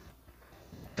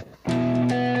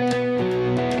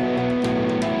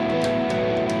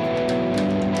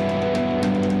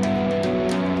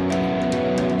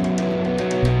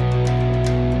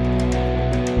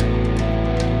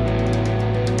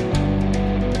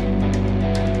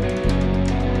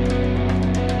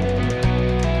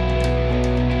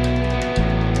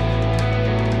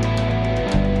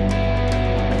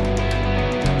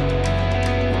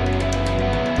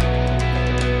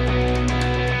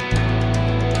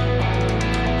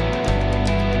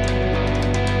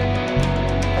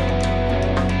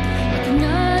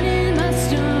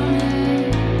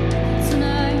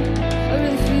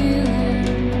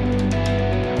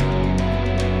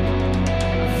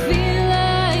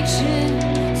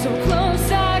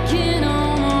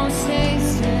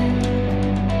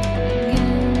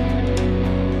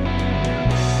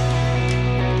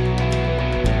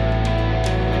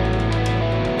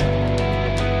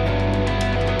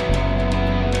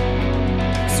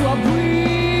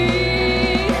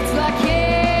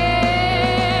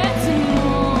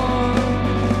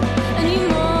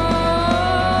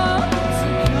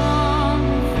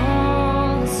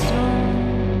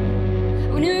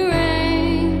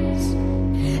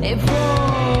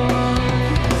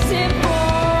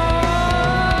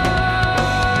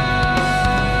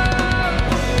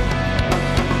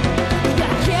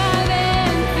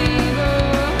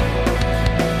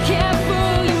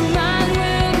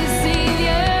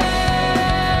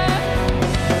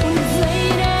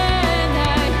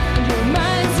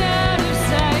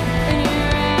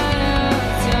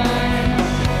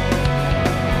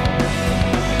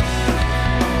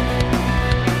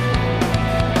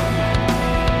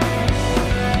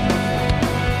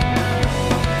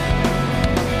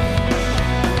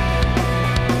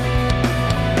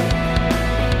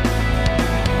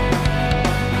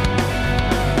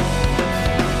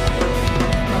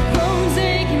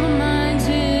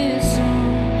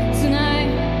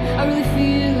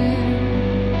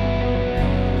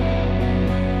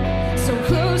 So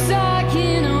close.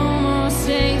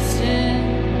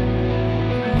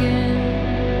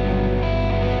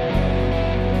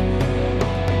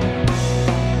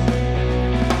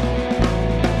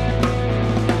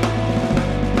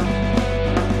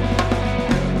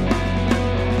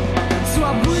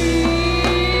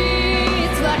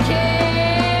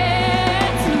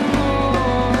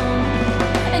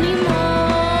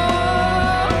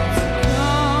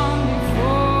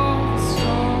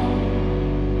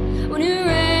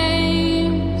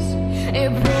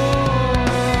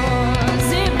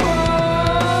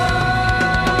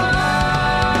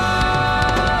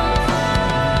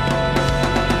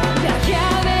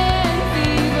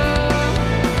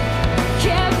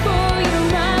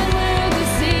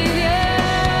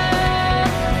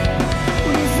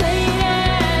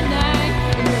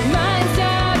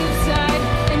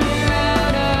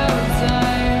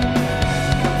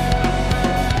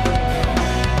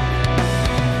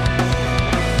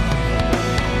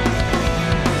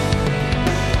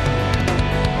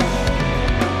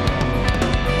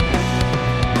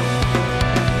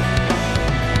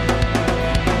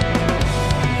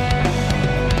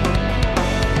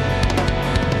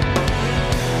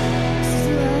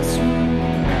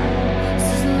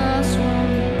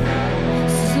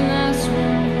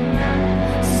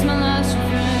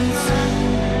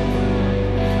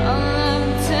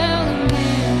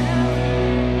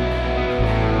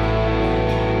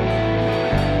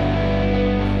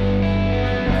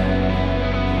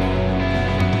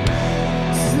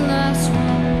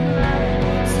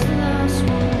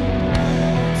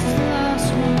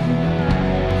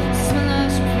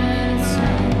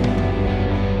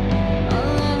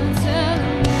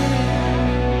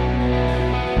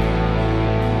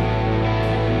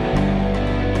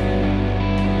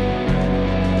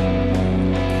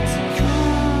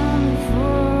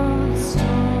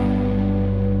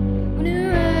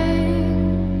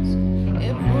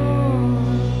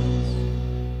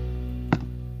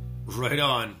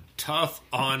 on. Tough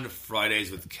on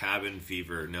Fridays with Cabin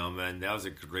Fever. No, man, that was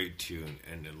a great tune,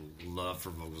 and love for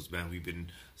vocals, man. We've been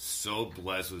so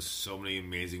blessed with so many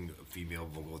amazing female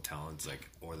vocal talents, like,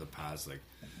 over the past, like,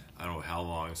 I don't know how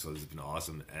long, so it's been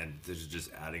awesome, and this is just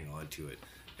adding on to it.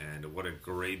 And what a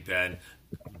great band.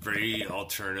 Very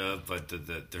alternative, but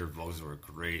their vocals were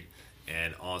great.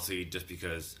 And honestly, just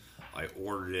because I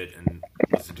ordered it and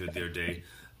listened to it the other day,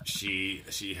 she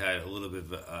had a little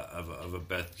bit of a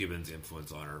Beth Gibbons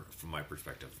influence on her, from my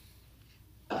perspective.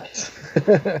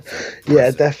 Yeah,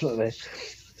 definitely.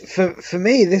 For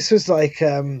me, this was like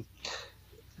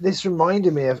this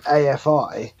reminded me of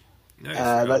AFI.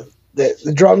 Nice, like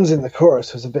the drums in the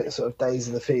chorus was a bit sort of Days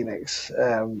of the Phoenix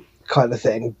kind of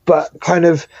thing, but kind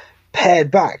of pared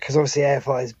back, because obviously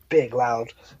AFI is big,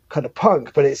 loud kind of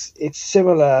punk, but it's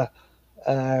similar.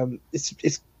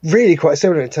 It's really quite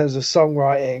similar in terms of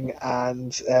songwriting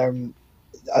and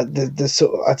the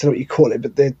sort of, I don't know what you call it,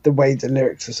 but the way the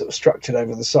lyrics are sort of structured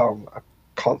over the song. I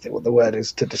can't think what the word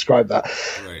is to describe that.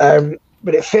 Right.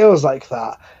 But it feels like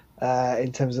that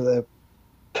in terms of the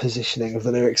positioning of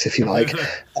the lyrics, if you like.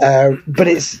 But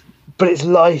it's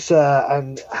lighter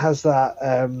and has that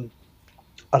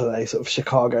I don't know, sort of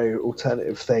Chicago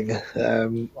alternative thing. I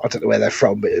don't know where they're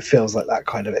from, but it feels like that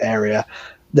kind of area.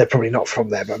 They're probably not from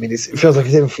there, but I mean, it feels like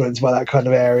it's influenced by that kind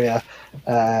of area,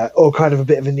 or kind of a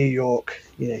bit of a New York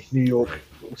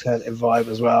alternative vibe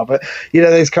as well. But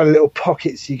those kind of little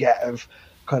pockets you get of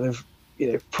kind of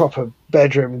proper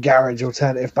bedroom garage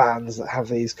alternative bands that have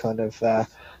these kind of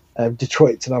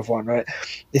Detroit's another one, right?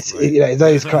 It's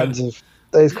those kinds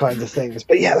of things.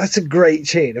 But yeah, that's a great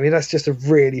tune. I mean, that's just a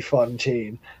really fun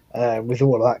tune with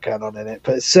all of that going on in it.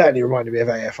 But it certainly reminded me of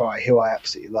AFI, who I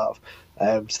absolutely love.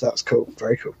 So that's cool.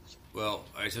 Very cool. Well,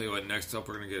 I tell you what, next up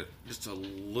we're going to get just a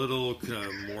little kind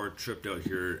of more tripped out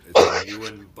here. It's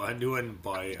a new one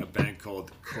by a band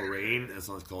called Corain. This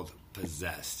one's called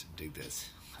Possessed. Dig this.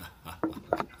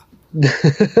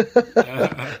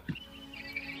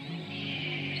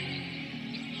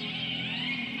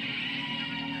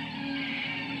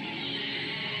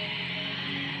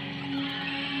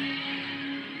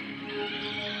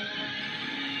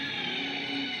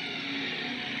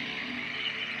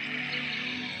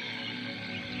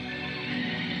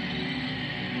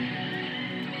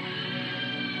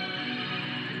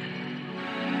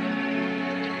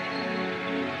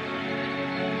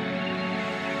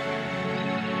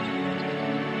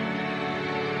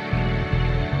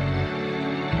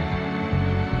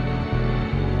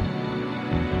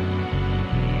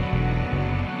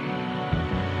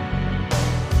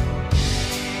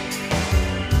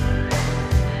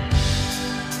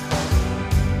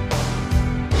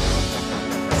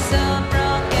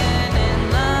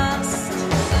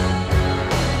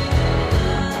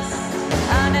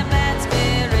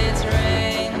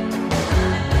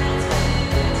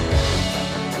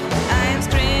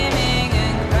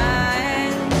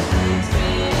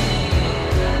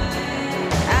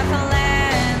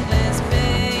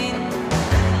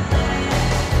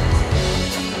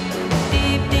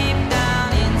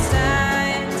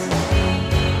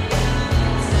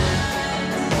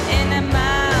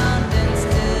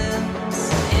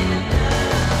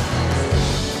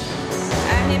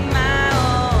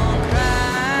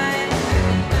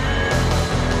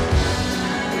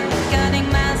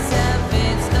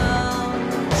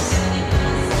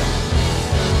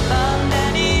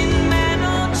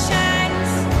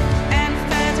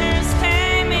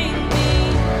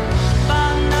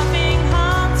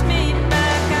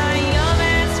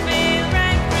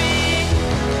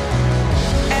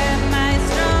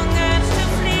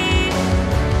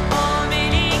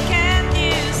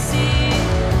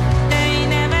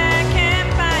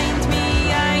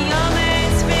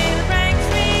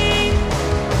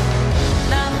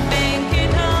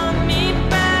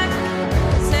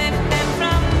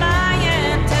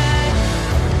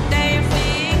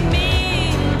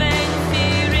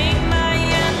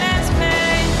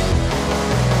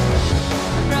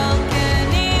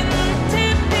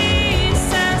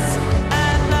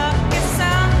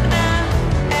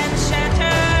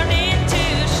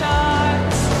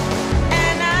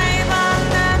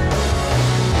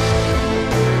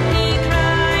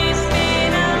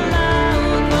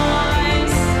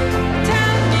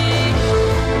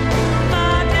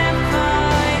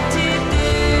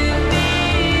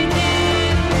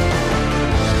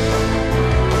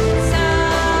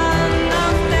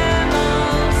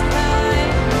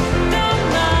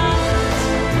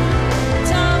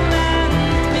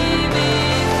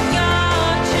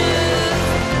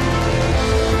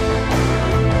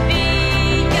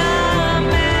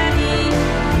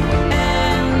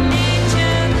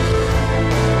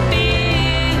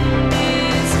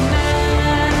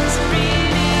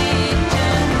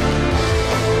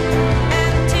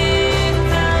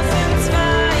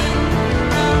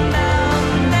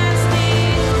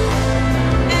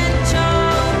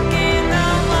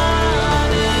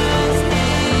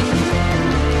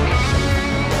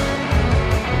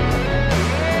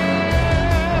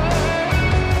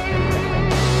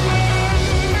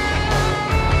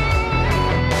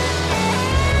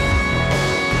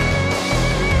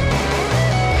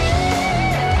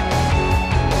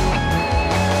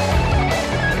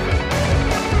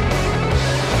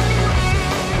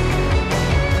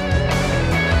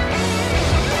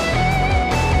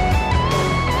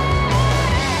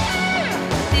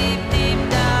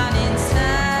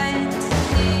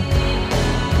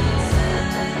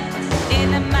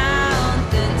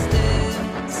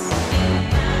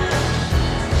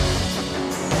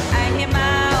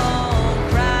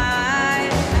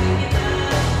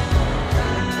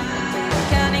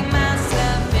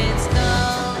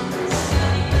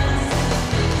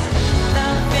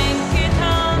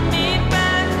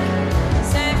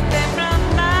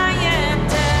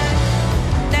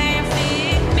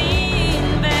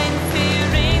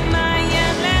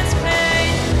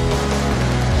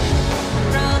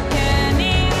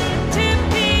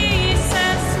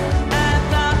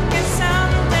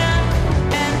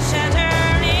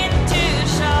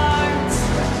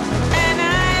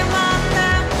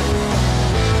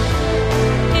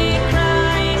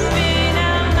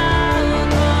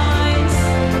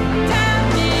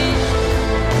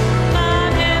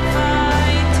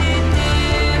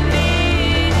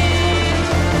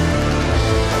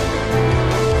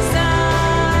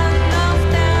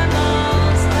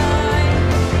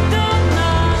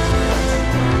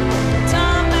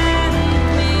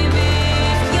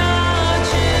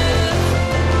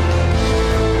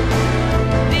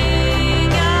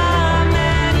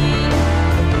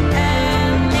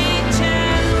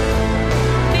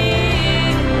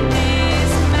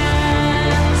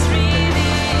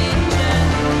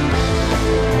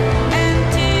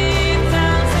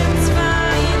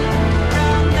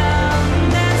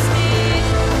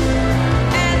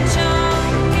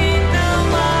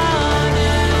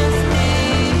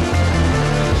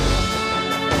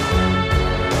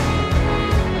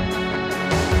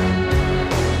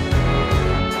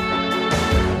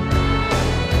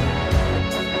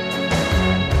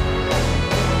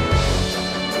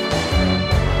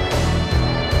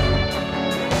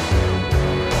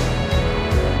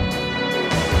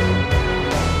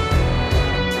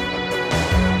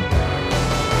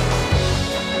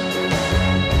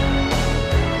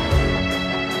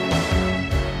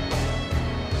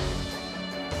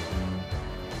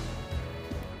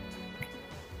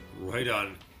 Right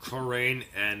on. Corraine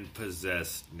and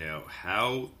Possessed. Now,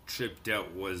 how tripped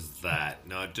out was that?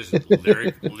 Not just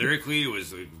lyrically, it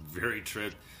was like very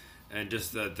tripped, and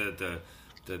just the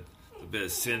bit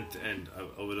of synth and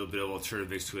a little bit of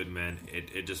alternative mix to it, man.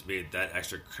 It just made that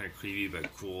extra kind of creepy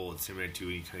but cool and similar to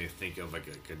you kind of think of like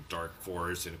a dark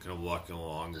forest and kind of walking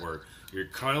along where you're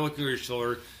kind of looking over your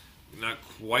shoulder, not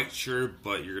quite sure,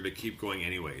 but you're going to keep going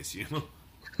anyways, you know?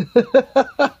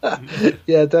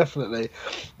 Yeah, definitely.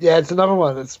 Yeah, it's another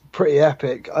one that's pretty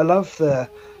epic. I love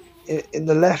in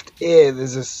the left ear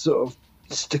there's a sort of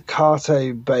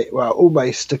staccato bass, well,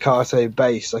 almost staccato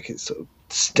bass, like it's sort of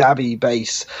stabby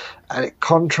bass, and it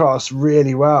contrasts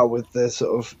really well with the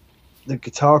sort of the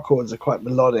guitar chords are quite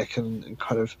melodic and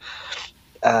kind of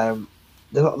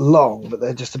they're not long, but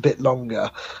they're just a bit longer,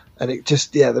 and it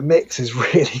just the mix is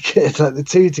really good. Like the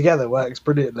two together works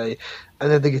brilliantly, and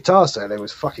then the guitar solo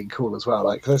was fucking cool as well.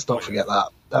 Like let's not forget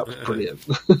that was brilliant.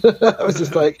 I was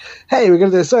just like, hey, we're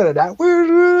gonna do a solo now.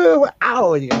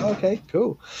 Ow, and you go, okay,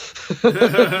 cool.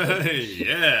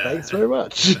 Yeah, thanks very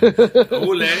much.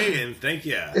 Ole, and thank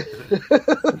you.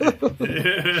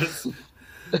 Yes.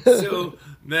 So,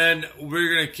 man,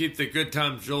 we're going to keep the good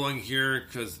times rolling here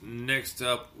because next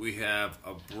up we have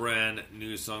a brand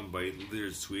new song by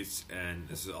Lizard Sweets, and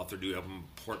this is off their new album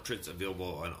Portraits,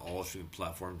 available on all streaming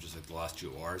platforms just like the last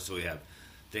two are. So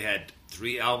they had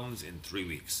 3 albums in 3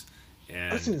 weeks.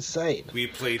 And that's insane. We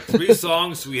played 3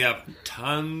 songs. We have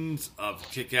tons of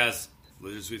kick-ass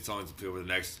Lizard Sweet songs to play over the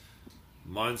next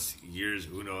months, years,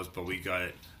 who knows, but we got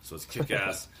it. So it's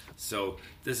kick-ass. So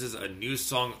this is a new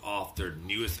song off their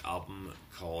newest album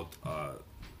called I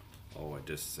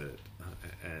just said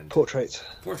and Portraits,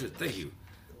 thank you.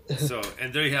 So,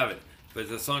 and there you have it. But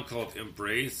it's a song called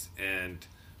Embrace, and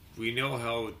we know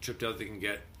how tripped out they can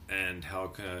get and how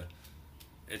kind of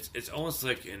it's almost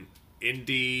like an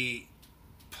indie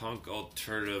punk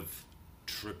alternative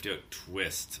tripped out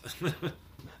twist.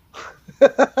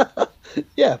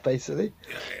 Yeah, basically.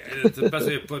 Yeah, it's the best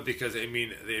way to put it because I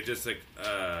mean they're just like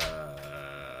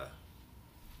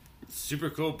super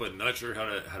cool, but not sure how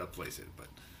to place it.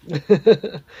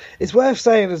 But it's worth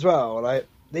saying as well, like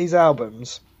these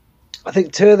albums, I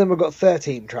think 2 of them have got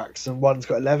 13 tracks and one's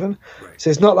got 11. Right. So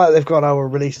it's not like they've gone, we'll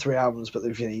release 3 albums, but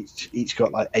they've each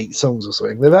got like 8 songs or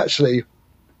something. They've actually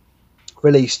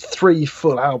released 3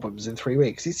 full albums in 3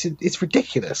 weeks. It's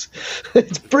ridiculous.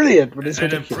 It's brilliant, but it's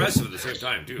and ridiculous. impressive at the same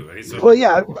time too. Right? So, Well,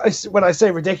 yeah. When I say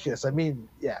ridiculous, I mean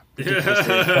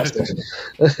ridiculously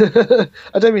impressive.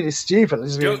 I don't mean it's stupid. I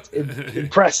just mean it's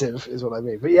impressive is what I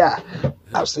mean. But yeah,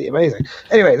 absolutely amazing.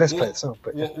 Anyway, let's play the song.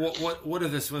 But, yeah. What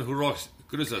if this one who rocks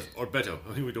good as us or better?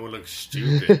 I think we don't look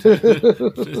stupid.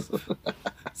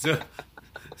 so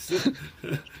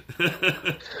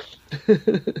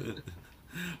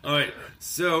all right,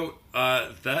 so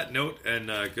that note and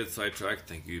good sidetrack.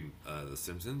 Thank you, The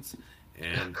Simpsons.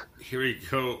 And here we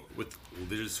go with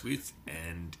Lizard Sweets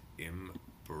and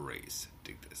Embrace.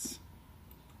 Dig this.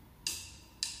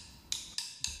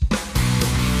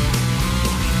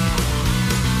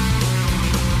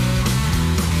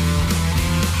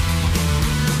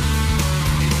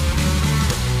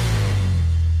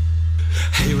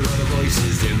 Hear a lot of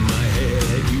voices in my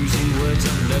head, using words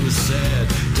I've never said.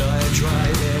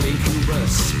 Diatribe and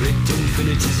incubus, split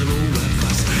infinities of all that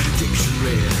fuss.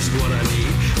 Dictionary is what I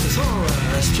need. This horror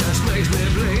just makes me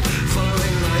bleed.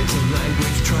 Following lines of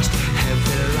language trust,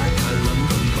 heavy like a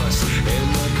London bus. In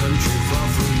a country far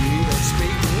from me, they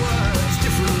speak words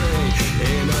differently.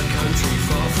 In a country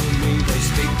far from me, they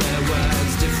speak their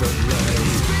words differently.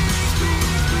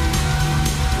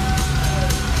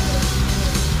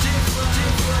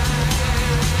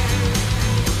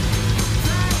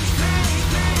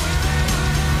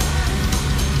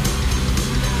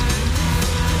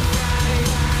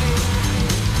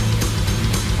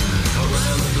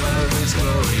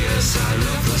 Glorious, I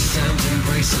love the sound,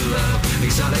 embrace the love.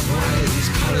 Exotic waves,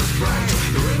 colors bright.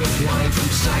 The rivers wind from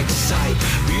side to side.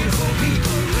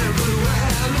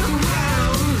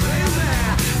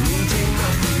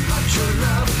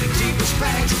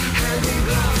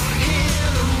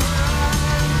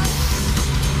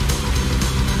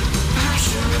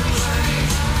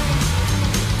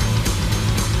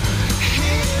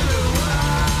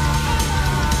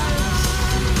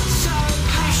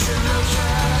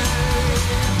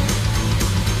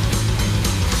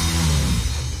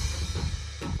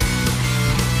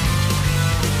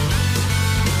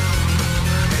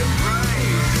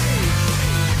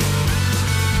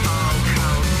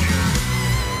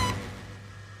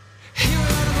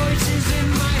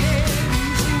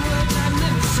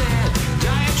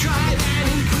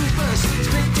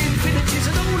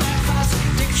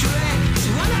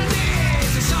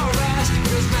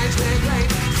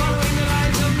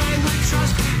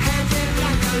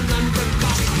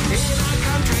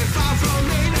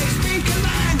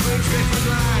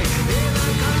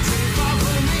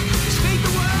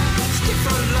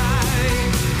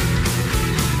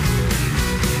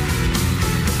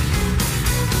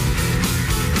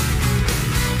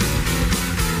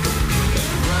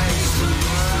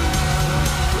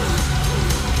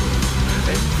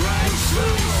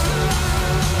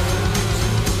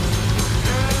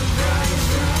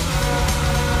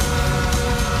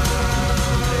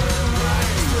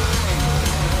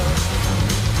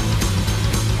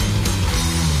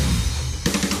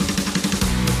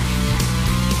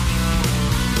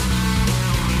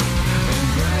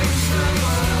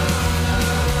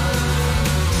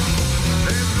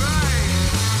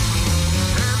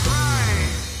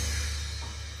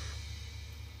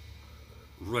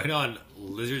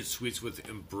 featured Sweets with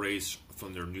Embrace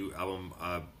from their new album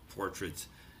Portraits,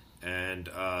 and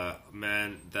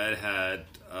man, that had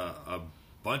a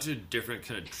bunch of different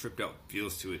kind of tripped out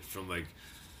feels to it, from like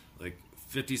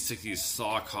 50s, 60s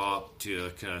sock hop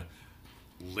to kind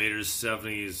of later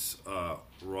 70s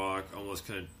rock, almost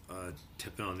kind of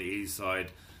tipping on the 80s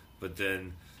side, but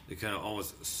then the kind of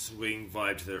almost swing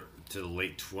vibe to the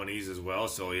late 20s as well.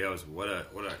 So yeah, what a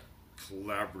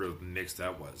collaborative mix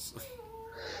that was.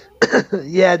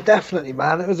 Yeah, definitely,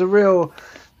 man. It was a real,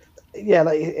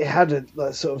 like it had a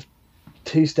like sort of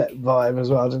two-step vibe as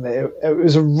well, didn't it? It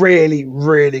was a really,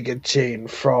 really good tune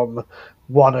from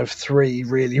one of three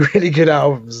really, really good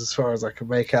albums, as far as I can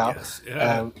make out. Yes,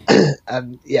 yeah.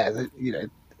 And yeah,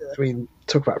 I mean,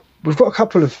 talk about, we've got a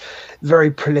couple of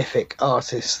very prolific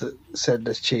artists that send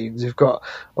us tunes. We've got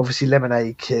obviously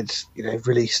Lemonade Kid,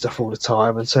 release stuff all the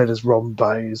time, and so does Ron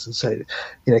Bowes, and so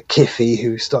Kiffy,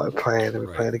 who started playing and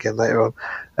we're playing again later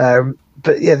on.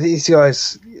 But yeah, these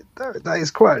guys, that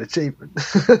is quite an achievement.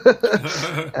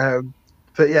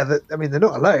 But yeah, they're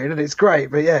not alone, and it's great.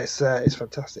 But yeah, it's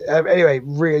fantastic. Anyway,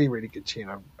 really, really good tune.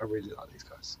 I really like these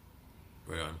guys.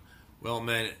 Right on. Well,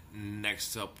 man,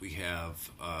 next up we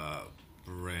have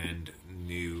brand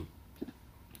new.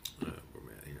 Where am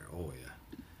I here? Oh yeah,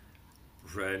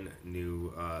 brand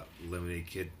new Lemonade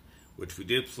Kid, which we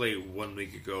did play 1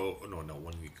 week ago. Oh, no,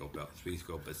 1 week ago, about 3 weeks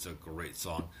ago. But it's a great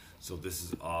song. So this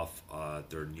is off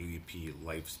their new EP,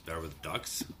 Life's Better with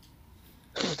Ducks,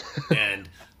 and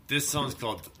this song's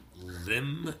called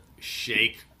Limb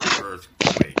Shake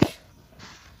Earthquake.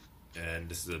 And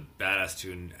this is a badass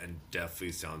tune and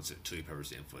definitely sounds Chili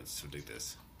Peppers influence, so dig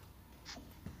this.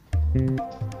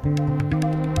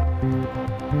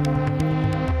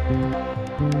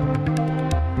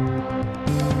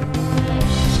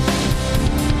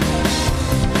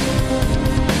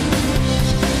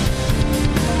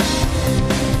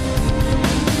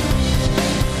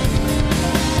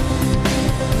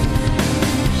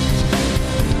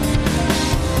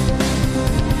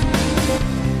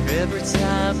 Every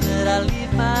time that I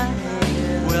leave my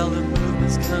head, well, the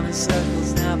movements come in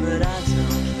circles now, but I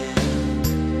don't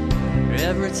care.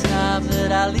 Every time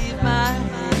that I leave my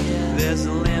head, there's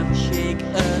a limb shake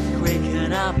earthquake,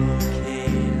 and I'm okay.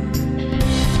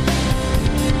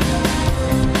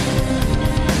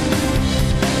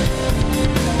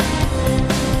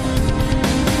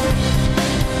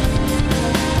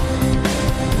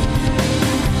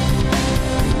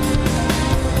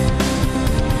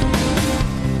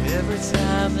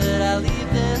 That I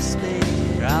leave this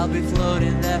space, I'll be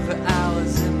floating there for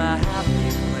hours in my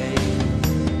happy place.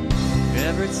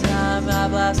 Every time I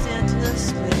blast into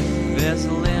space, there's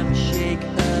a limb shake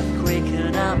earthquake,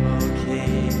 and I'm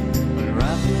okay. When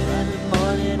rock it in the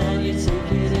morning and you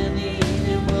take it in the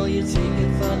evening, well, you take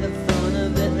it for the fun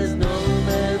of it, there's no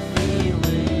better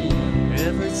feeling.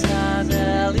 Every time that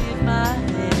I leave my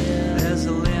head, there's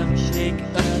a limb shake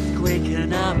earthquake,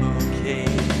 and I'm okay.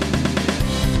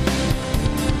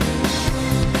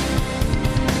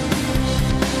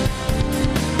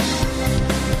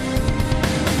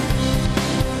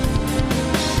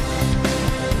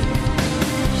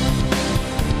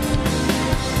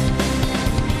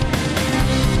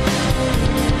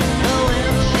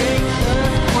 Shake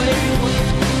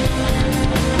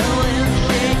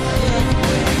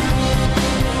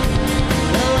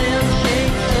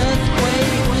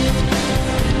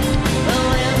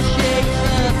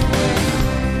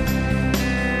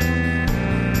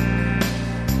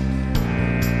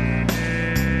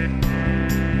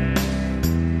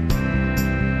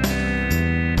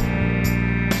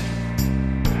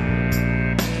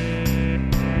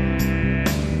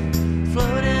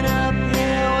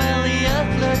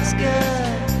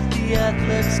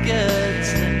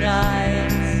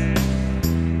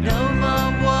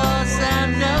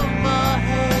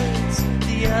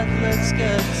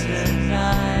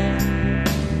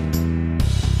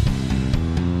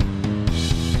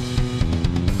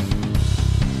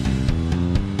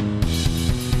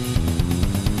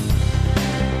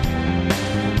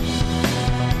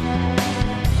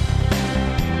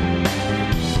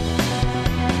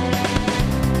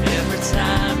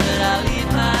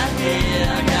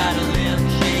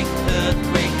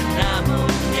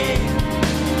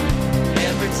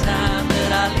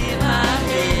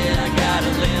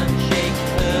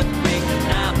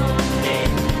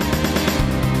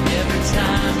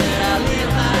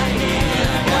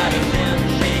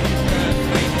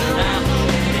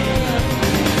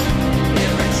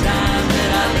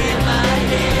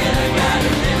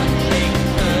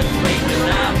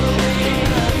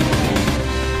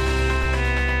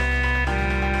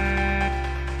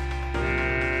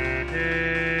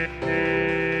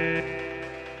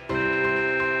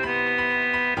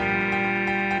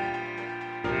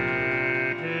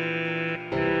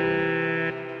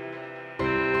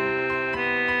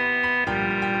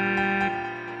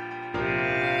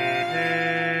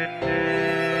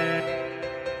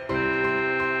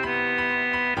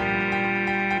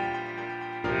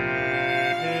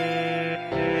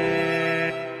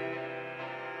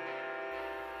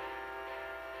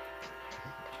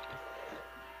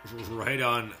Right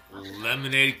on.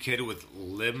 Lemonade Kid with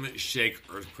Limb Shake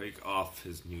Earthquake off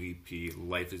his new EP,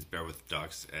 Life is Bare with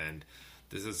Ducks. And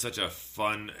this is such a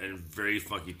fun and very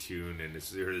funky tune. And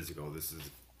here this go. This is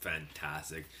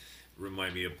fantastic.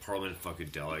 Remind me of Parliament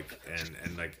Funkadelic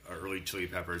and like early Chili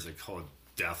Peppers. Like, oh,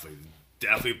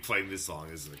 definitely playing this song.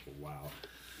 This is like, wow.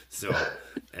 So,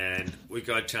 and we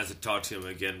got a chance to talk to him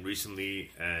again recently,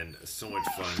 and so much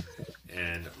fun.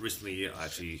 And recently,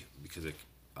 actually, because of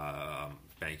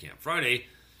Bandcamp Friday,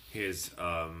 his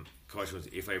question was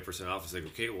 85% off. It's like,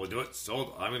 okay, we'll do it.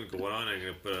 Sold. I'm going to go on. I'm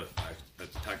going to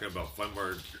put tack about 5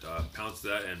 more pounds to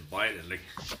that and buy it. And like,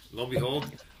 lo and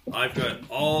behold, I've got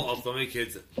all of Lemonade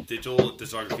Kid's digital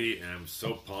discography, and I'm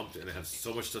so pumped, and I have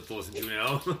so much stuff to listen to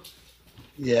now.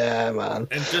 Yeah, man.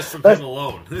 And just from him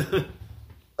alone.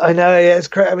 I know, yeah, it's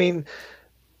great. I mean,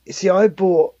 you see, I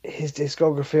bought his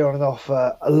discography on and off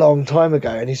a long time ago,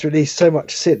 and he's released so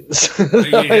much since.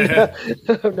 Yeah.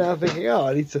 I'm now thinking,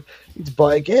 I need to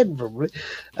buy again, probably.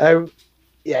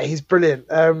 Yeah, he's brilliant.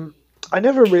 I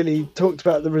never really talked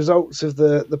about the results of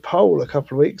the poll a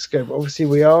couple of weeks ago, but obviously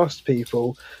we asked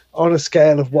people on a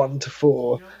scale of 1 to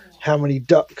 4, how many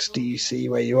ducks do you see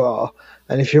where you are?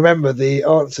 And if you remember, the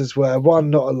answers were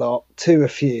 1, not a lot, 2, a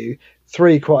few,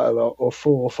 3, quite a lot, or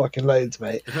 4, fucking loads,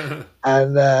 mate.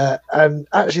 And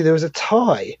actually there was a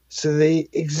tie. So the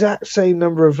exact same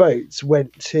number of votes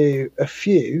went to a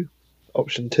few,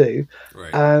 option 2,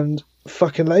 Right. and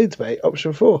fucking loads, mate,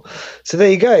 option 4. So there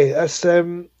you go. That's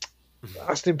an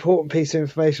important piece of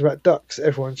information about ducks.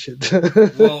 Everyone should.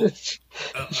 Well, should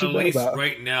at know least about.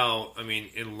 right now, I mean,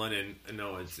 in London,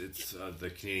 no, it's the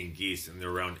Canadian geese, and they're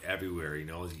around everywhere. You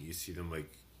know, you see them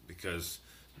like because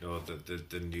you know the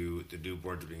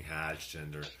newborns are being hatched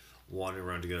and they're wandering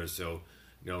around together. So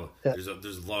you know, Yeah. there's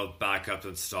a lot of backups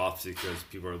and stops because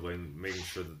people are like, making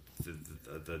sure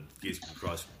that the geese can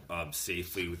cross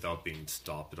safely without being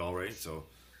stopped at all. Right, so.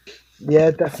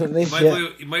 Yeah, definitely.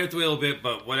 You might have to wait a little bit,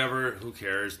 but whatever. Who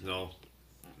cares? No.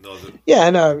 Yeah,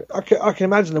 no, I can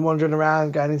imagine them wandering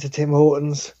around, going into Tim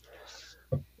Hortons,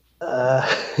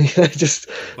 just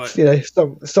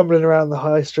stumbling around the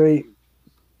high street,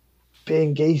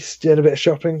 being geese, doing a bit of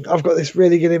shopping. I've got this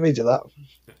really good image of that.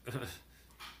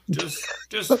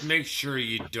 Just make sure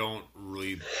you don't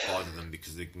really bother them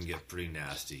because they can get pretty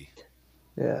nasty.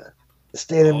 Yeah,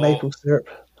 stealing maple syrup.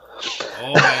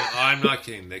 Oh man, I'm not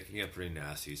kidding. They can get pretty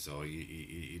nasty, so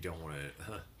you don't want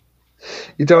to.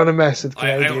 You don't want to mess with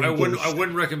Canadian I geese.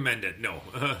 wouldn't recommend it. No.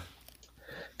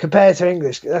 Compared to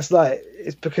English, that's like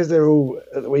it's because they're all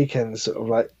at the weekends, sort of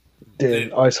like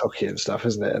doing ice hockey and stuff,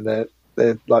 isn't it? And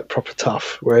they're like proper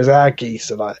tough, whereas our geese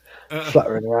are like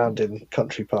fluttering around in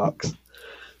country parks.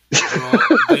 They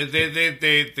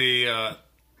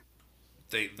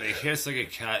hiss like a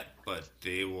cat, but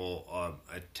they will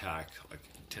attack like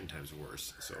 10 times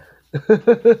worse. So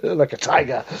like a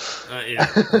tiger. Yeah.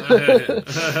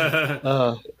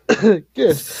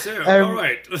 Good. So, all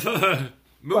right.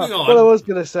 Moving on. What I was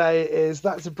going to say is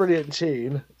that's a brilliant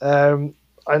tune.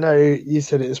 I know you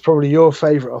said it was probably your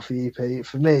favourite off the EP.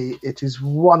 For me, it is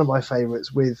one of my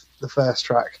favourites with the first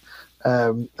track.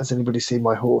 Has anybody seen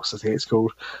My Horse? I think it's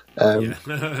called. Yeah.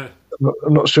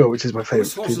 I'm not sure which is my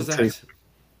favourite. Whose horse is that?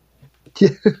 Yeah.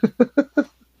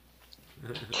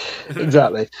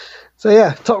 Exactly. So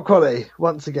yeah, top quality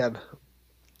once again.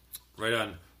 Right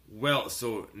on. Well,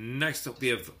 so next up we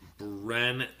have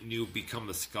brand new Become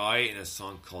the Sky and a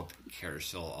song called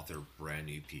Carousel off their brand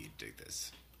new EP. Dig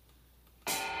this.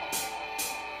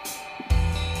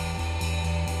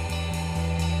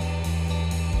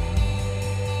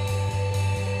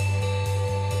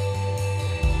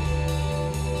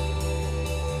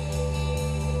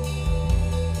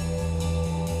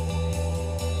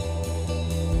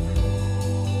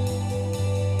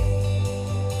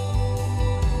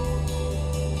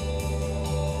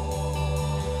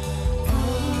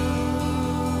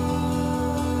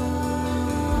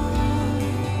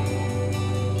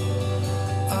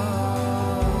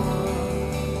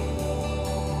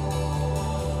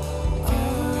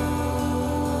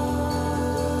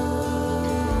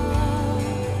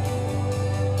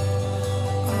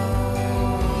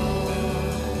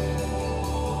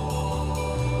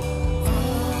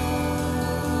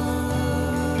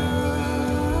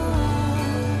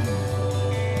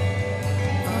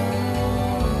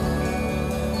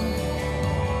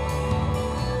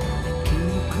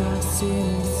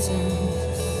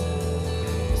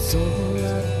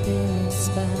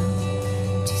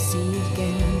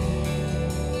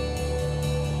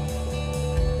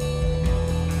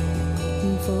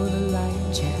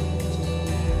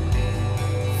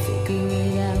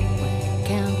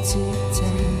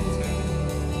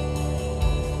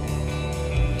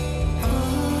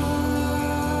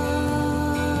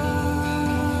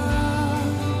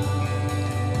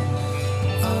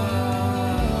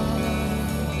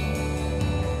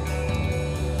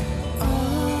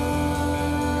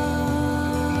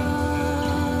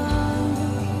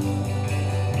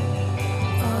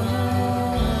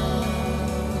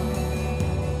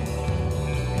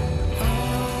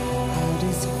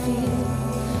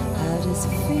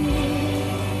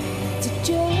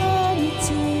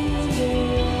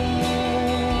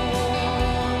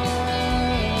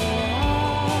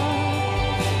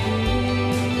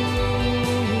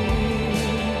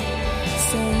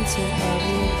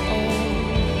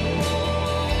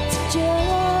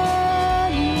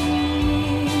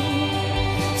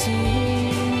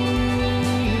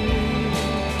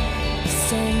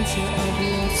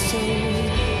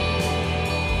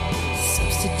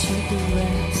 the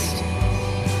rest.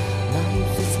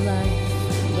 Life is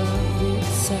life, love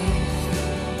itself.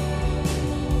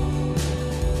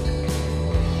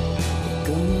 We're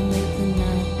gonna make the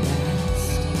night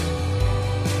last.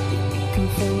 We can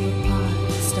fall apart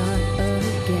and start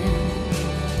again.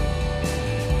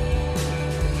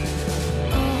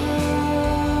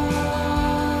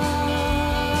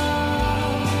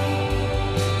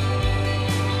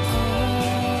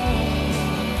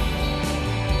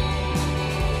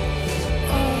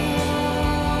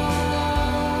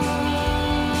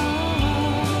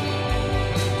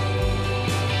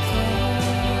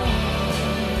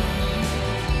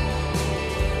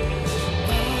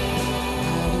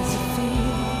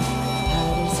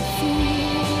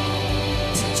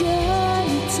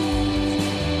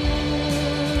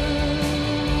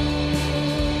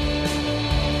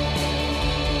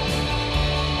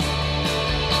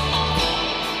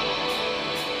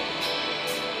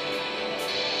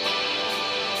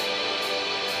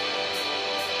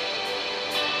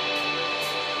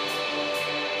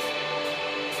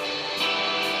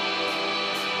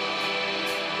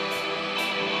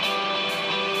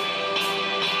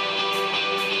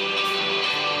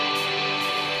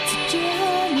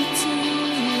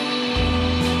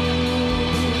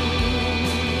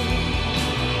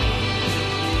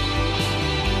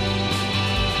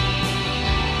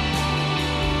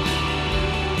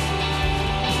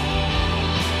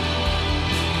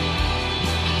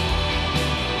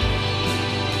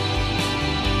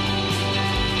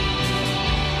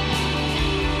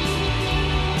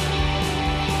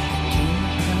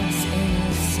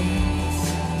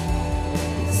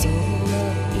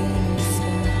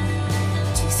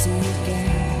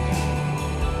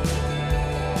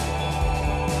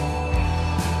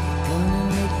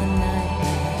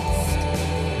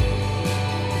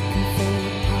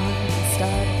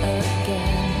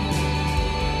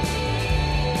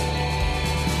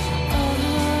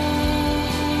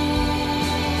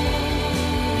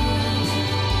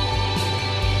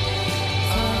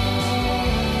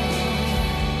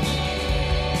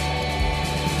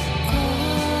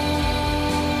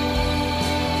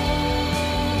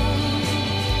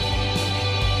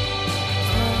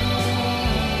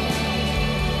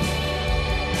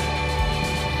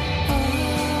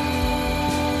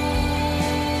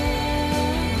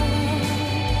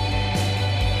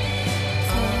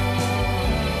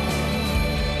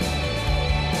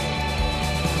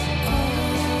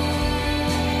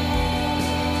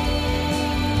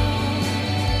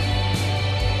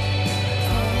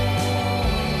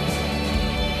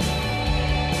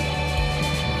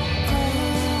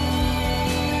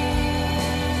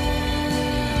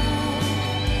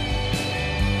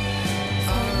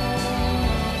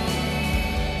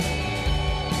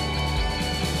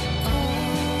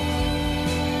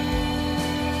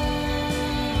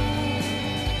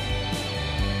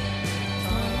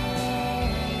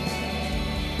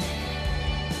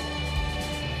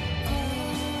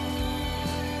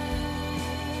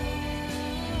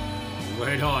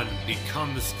 Right on,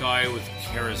 Become the Sky with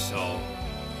Carousel.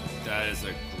 That is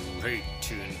a great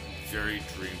tune, very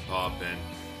dream pop, and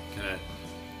kind of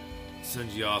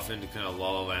sends you off into kind of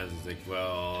La La Land. It's like,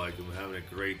 well, like, I'm having a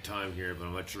great time here, but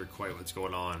I'm not sure quite what's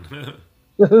going on.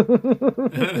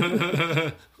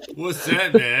 What's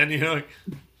that, man? You know,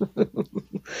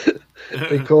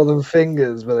 they call them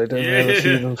fingers, but they don't ever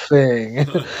see them thing.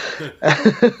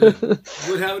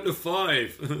 What happened to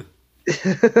 5?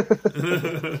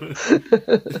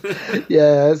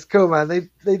 Yeah, it's cool, man.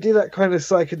 They do that kind of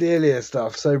psychedelia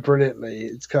stuff so brilliantly.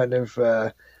 It's kind of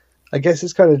I guess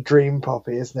it's kind of dream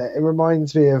poppy, isn't it? It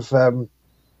reminds me of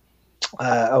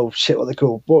oh shit, what they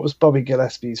call, what was Bobby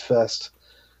Gillespie's first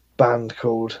band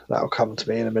called? That'll come to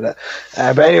me in a minute.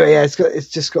 But anyway, yeah, it's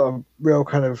just got a real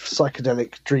kind of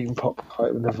psychedelic dream pop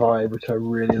kind of vibe, which I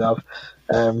really love.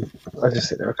 I just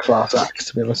think they're a class act,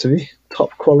 to be honest with you.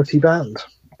 Top quality band.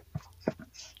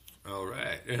 All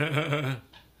right. I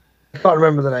can't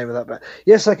remember the name of that band.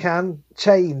 Yes, I can.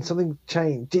 Chain.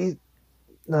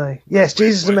 No. Yes,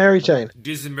 Jesus and Mary Chain.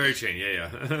 Jesus and Mary Chain,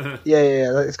 yeah.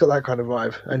 Yeah. It's got that kind of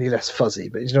vibe. Only less fuzzy,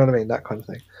 but you know what I mean? That kind of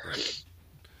thing. Right.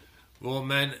 Well,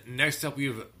 man, next up we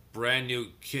have brand new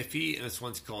Kiffy, and this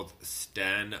one's called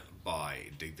Stand By.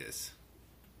 Dig this.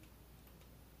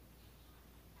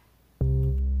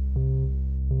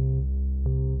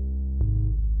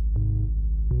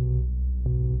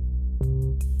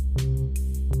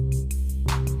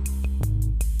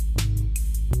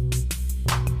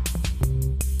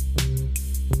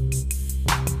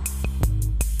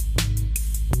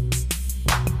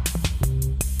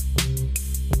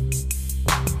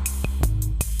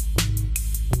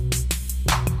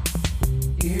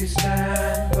 You stand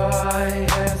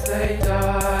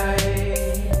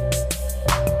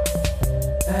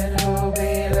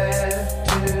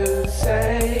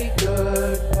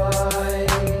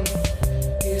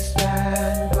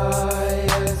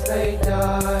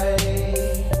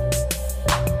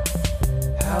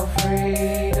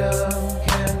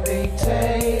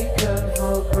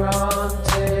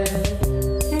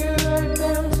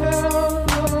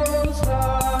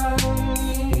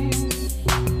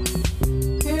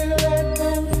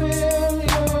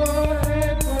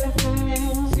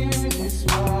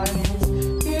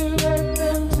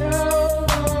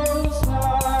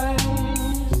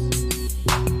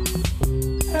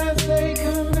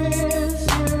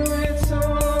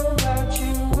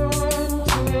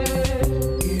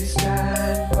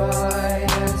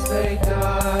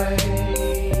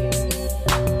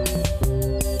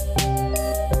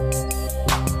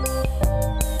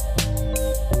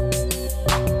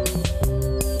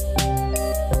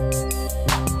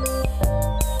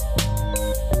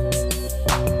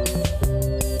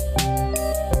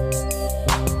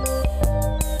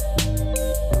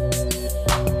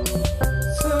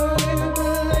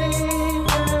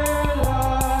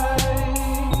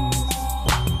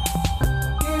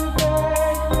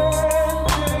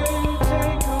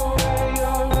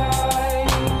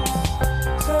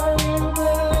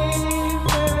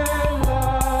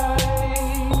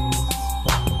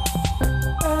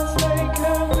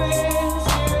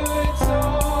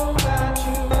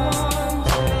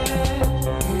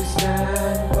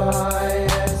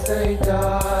they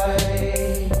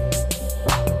die,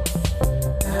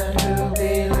 and who'll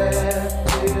be left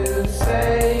to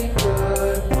say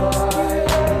goodbye?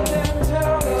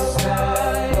 You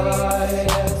stand by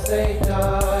as they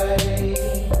die.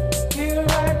 You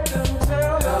let them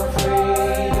tell how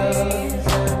freedom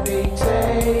can be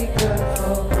taken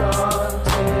for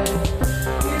granted.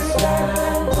 You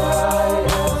stand by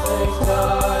as they die.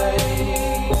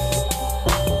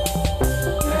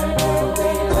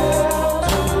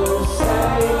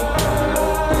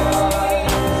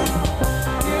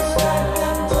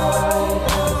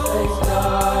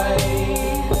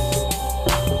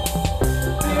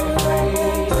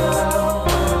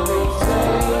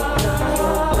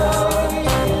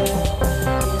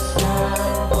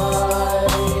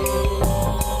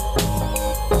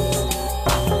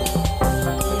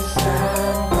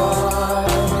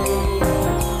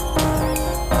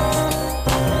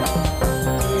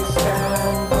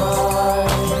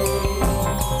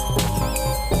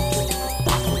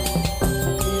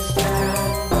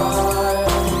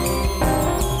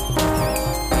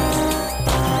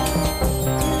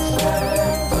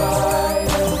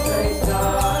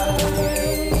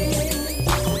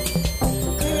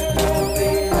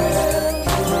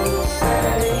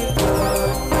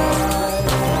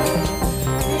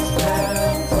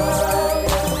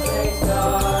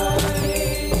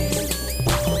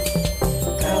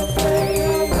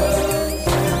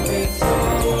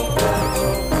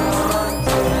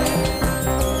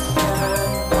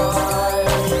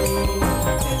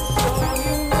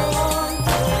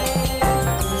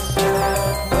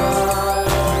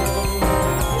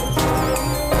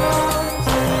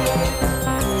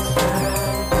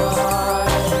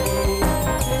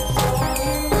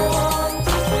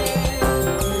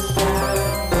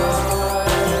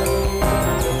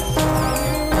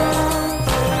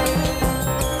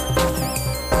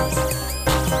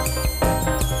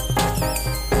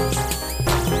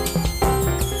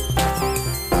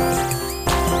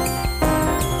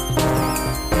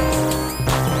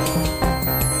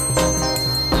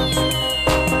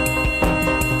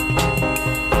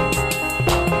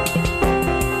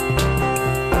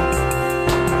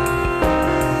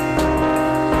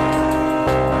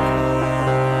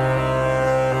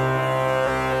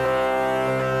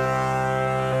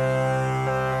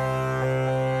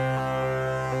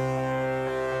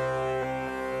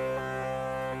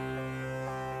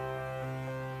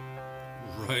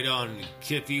 Right on,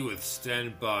 Kippy with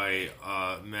Stand By.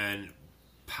 Man,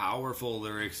 powerful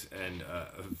lyrics and a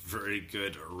very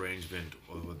good arrangement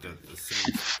with the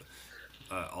same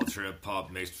alternative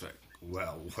pop makes like,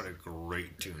 wow, what a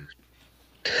great tune.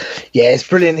 Yeah, it's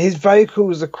brilliant. His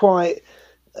vocals are quite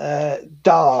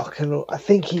dark, and I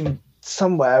think he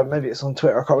somewhere, maybe it's on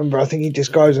Twitter, I can't remember, I think he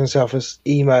describes himself as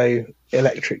emo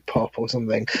electric pop or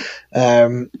something,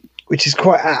 which is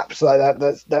quite apt. Like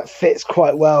that fits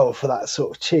quite well for that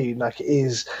sort of tune. Like it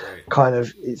is kind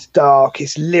of, it's dark,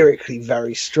 it's lyrically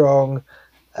very strong.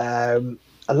 I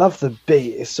love the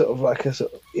beat. It's sort of like a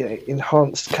sort of,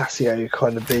 enhanced Casio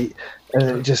kind of beat, and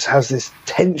it just has this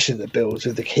tension that builds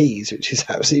with the keys, which is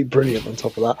absolutely brilliant on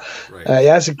top of that. Right.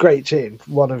 Yeah, it's a great tune,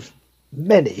 one of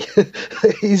many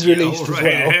he's released as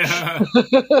well.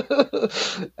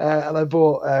 And I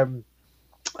bought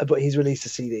he's released a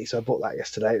CD, so I bought that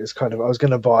yesterday. It was kind of, I was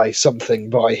going to buy something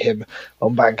by him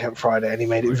on Bandcamp Friday, and he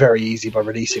made it very easy by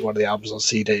releasing one of the albums on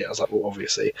CD. I was like, well,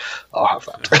 obviously I'll have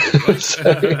that.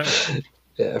 So,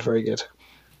 yeah, very good.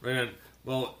 Right on.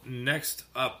 Well, next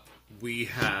up we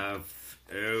have,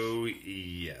 oh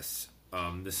yes,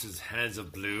 this is Hands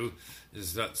of Blue. This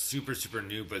is not super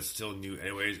new, but still new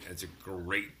anyways. It's a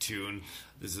great tune.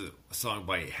 This is a song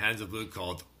by Hands of Blue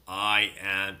called I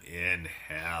Am in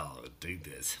Hell. Dig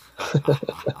this.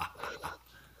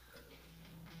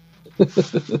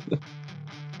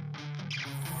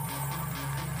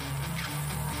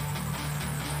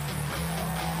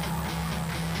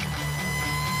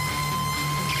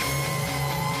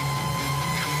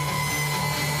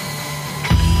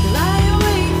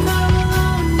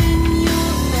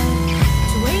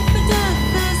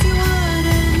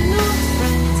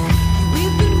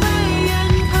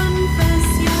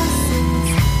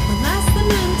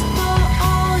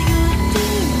 All your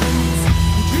demons,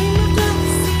 dream of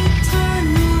death's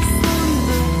eternal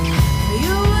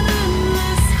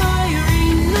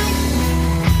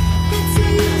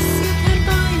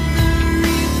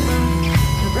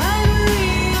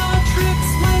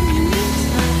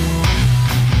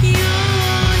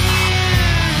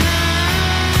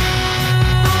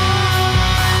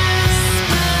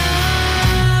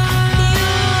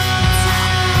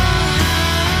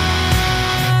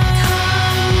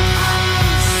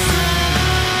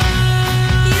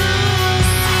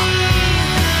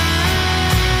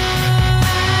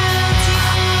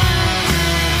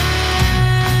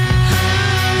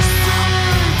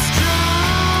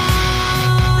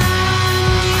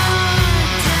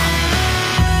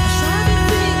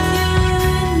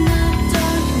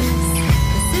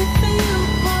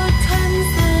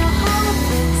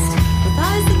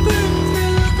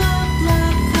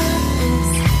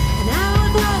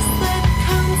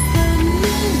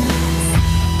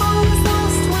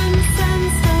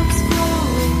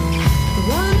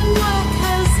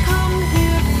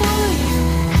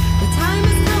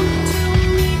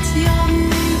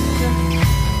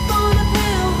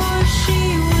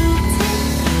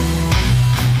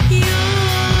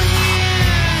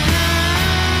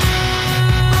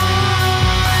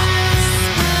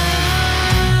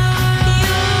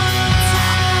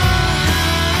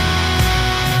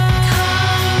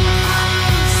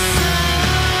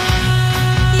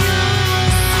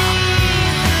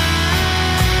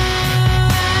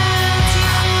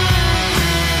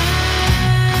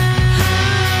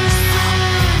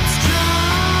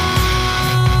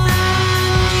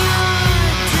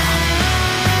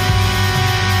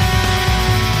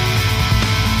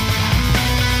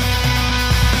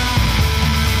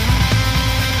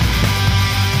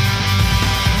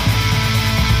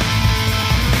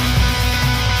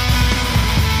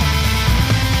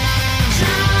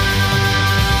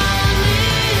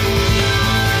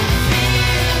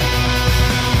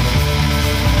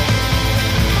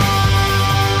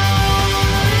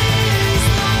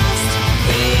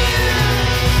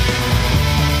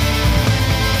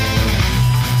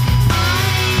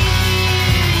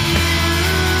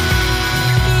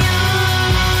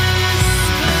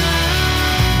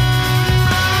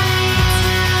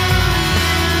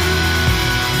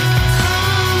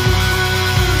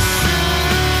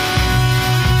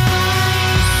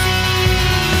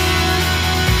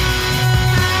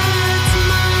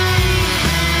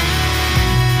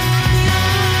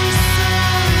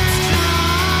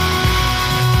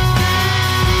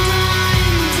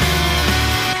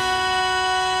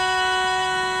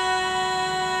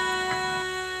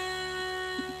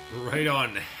Right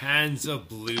on. Hands of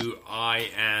Blue, I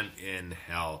Am in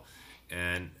Hell.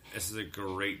 And this is a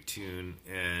great tune,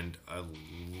 and I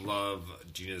love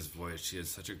Gina's voice. She has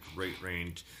such a great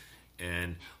range,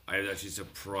 and I was actually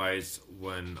surprised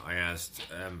when I asked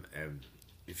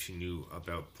if she knew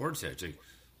about Portishead. She's like,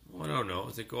 well, I don't know. I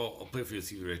was like, oh, I'll play for you to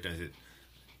see if you recognize it.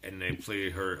 And I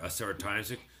played her a several times.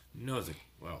 Like, no. I was like,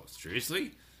 wow,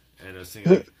 seriously? And I was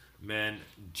thinking, like, man,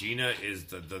 Gina is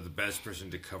the best person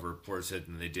to cover Portishead,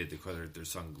 and they did. They covered their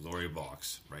song Glory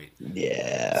Box, right?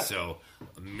 Yeah. So,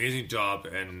 amazing job.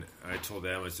 And I told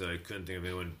them, I said I couldn't think of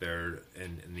anyone better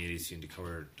in the 80s scene to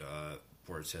cover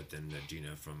Portishead than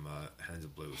Gina from Hands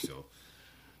of Blue. So,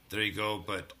 there you go.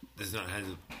 But this is not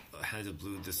Hands of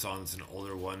Blue. This song's an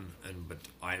older one. But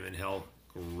I Am in Hell,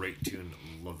 great tune.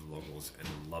 Love the vocals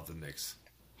and love the mix.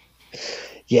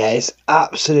 Yeah, it's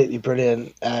absolutely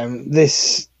brilliant.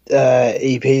 This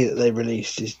EP that they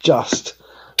released is just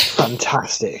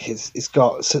fantastic. It's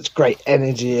got such great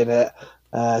energy in it,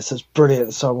 such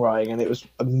brilliant songwriting, and it was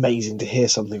amazing to hear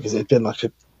something because it'd been like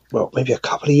maybe a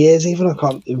couple of years even. I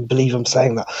can't even believe I'm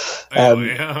saying that.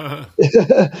 Yeah.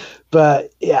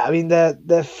 But yeah, I mean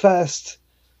their first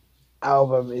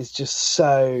album is just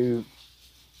so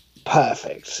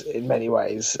perfect in many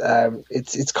ways.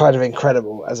 It's kind of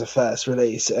incredible as a first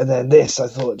release, and then this I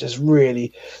thought just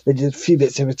really, they did a few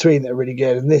bits in between that are really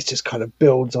good, and this just kind of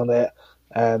builds on it.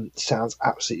 Sounds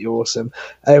absolutely awesome.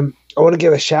 I want to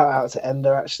give a shout out to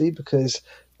Ender actually, because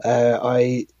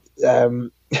I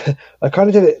I kind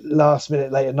of did it last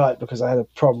minute late at night because I had a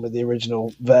problem with the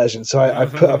original version, so I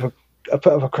put up a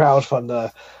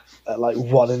crowdfunder at like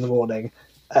 1 a.m.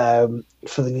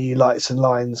 For the new Lights and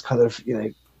Lines, kind of, you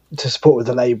know, to support with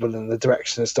the label and the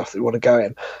direction and stuff that we want to go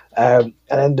in. And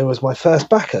Ender was my first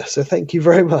backer, so thank you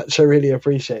very much. I really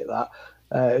appreciate that.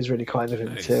 It was really kind of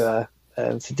him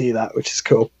to do that, which is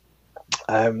cool.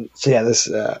 So yeah, there's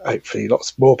hopefully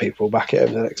lots more people back it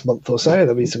over the next month or so.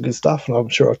 There'll be some good stuff, and I'm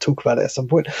sure I'll talk about it at some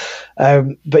point.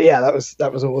 But yeah, that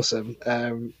was awesome,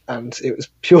 and it was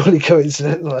purely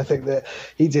coincidental. I think that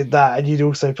he did that, and you'd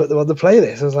also put them on the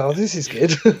playlist. I was like, oh, this is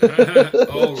good.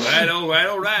 all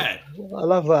right. I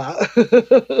love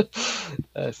that.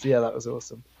 So yeah, that was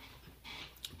awesome.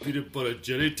 Peanut butter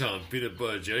jelly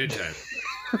time.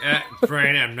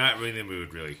 Brian, I'm not really in the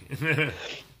mood, really.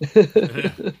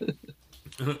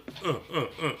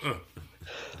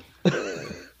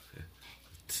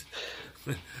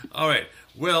 All right.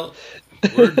 Well,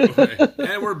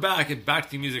 we're back to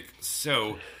the music.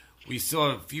 So we still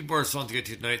have a few more songs to get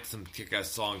to tonight. Some kick-ass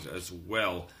songs as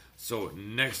well. So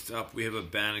next up, we have a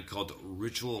band called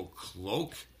Ritual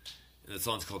Cloak, and the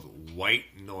song's called White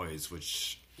Noise,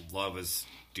 which a lot of us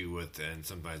do with, and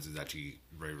sometimes it's actually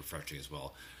very refreshing as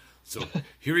well. So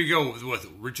here we go with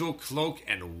Ritual Cloak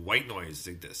and White Noise.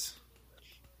 Dig this.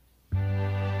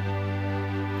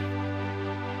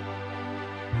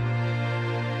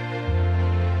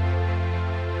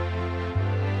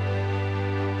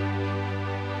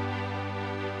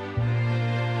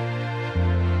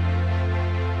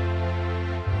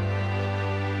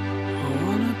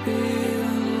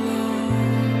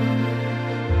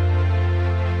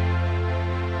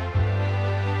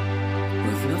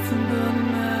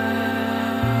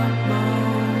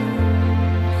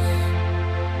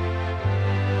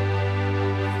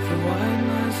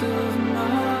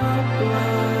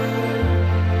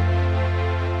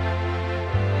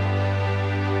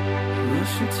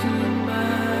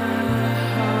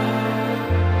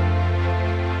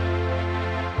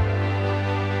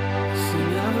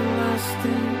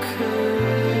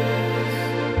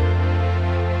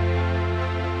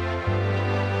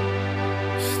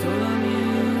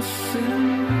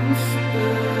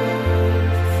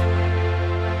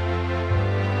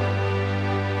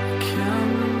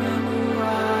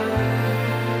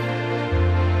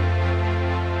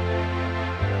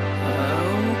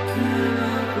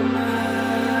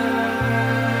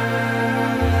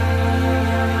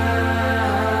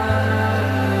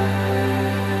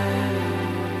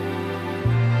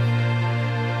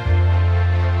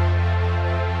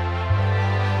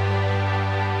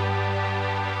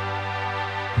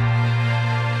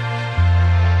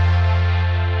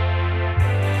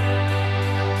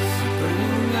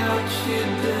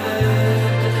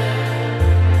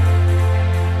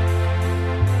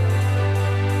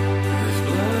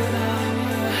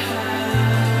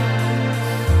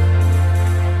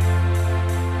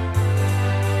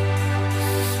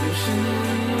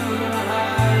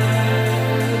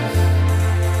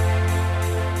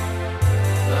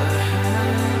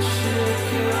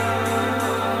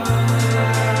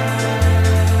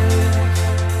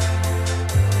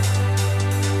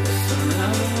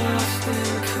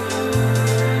 Could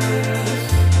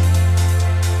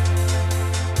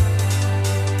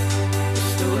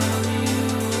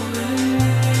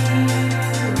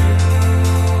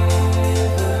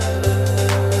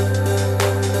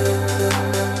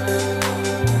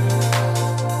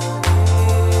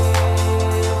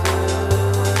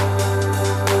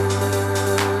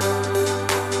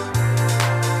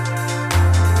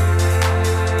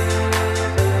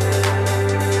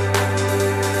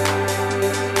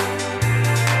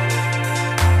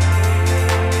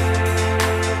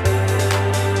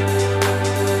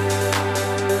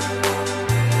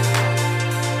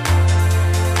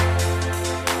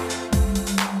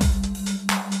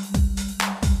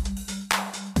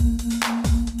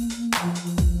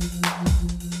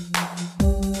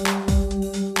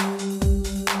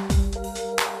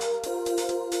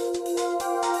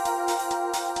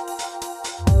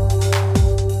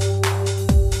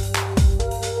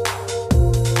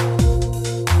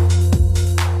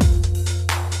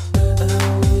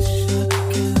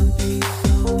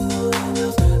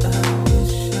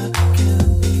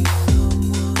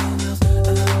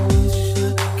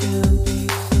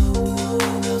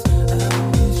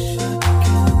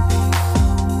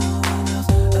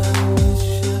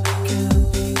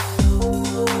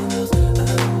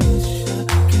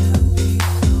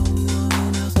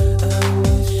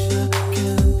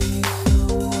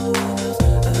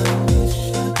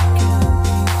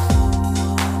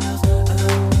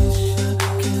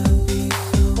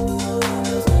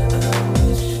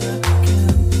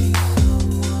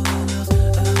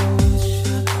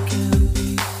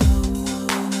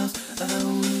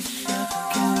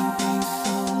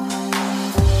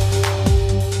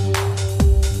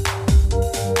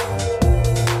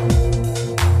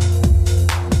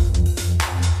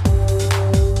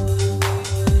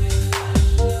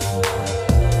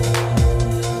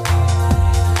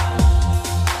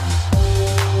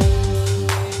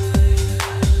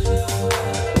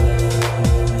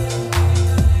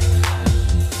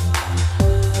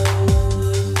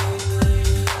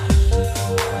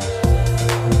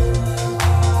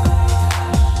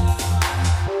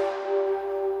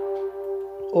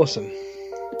Awesome.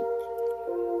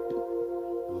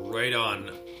 Right on.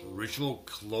 Ritual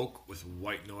Cloak with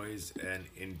White Noise, and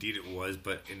indeed it was,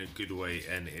 but in a good way.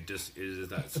 And it just is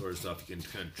that sort of stuff you can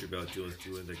kind of trip out to.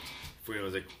 And like, for you, I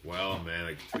was like, wow, man,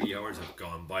 like 3 hours have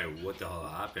gone by. What the hell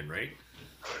happened, right?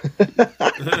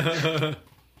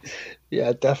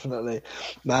 Yeah, definitely,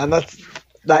 man.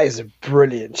 That is a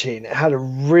brilliant tune. It had a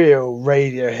real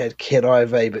Radiohead Kid A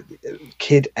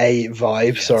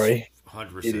vibe. Yes, Sorry,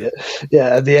 100%. idiot.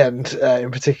 Yeah, at the end, in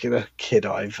particular, Kid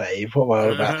I Vape. What am I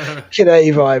on about? Kid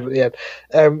A vibe at the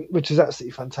end, which was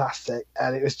absolutely fantastic,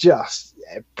 and it was just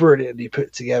brilliantly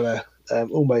put together.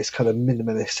 Almost kind of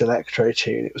minimalist electro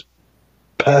tune. It was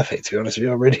perfect, to be honest with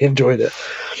you. I really enjoyed it.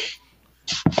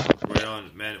 Right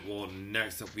on, man. Well,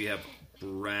 next up we have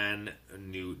brand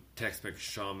new Tex-Mex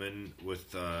Shaman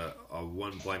with a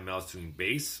One Blind Mouse doing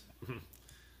bass.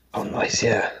 Oh, nice,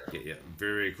 yeah. Yeah,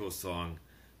 very cool song.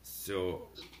 So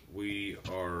we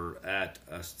are at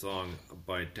a song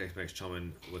by Tex-Mex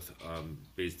Shaman with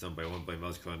bass done by One Blind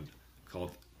Mouse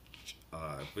called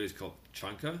I believe it's called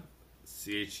Chunka,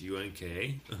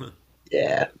 Chunka.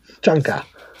 Yeah, Chunka.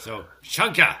 So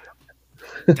Chunka,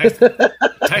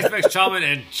 Tex-Mex Shaman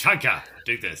and Chunka.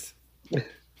 Dig this.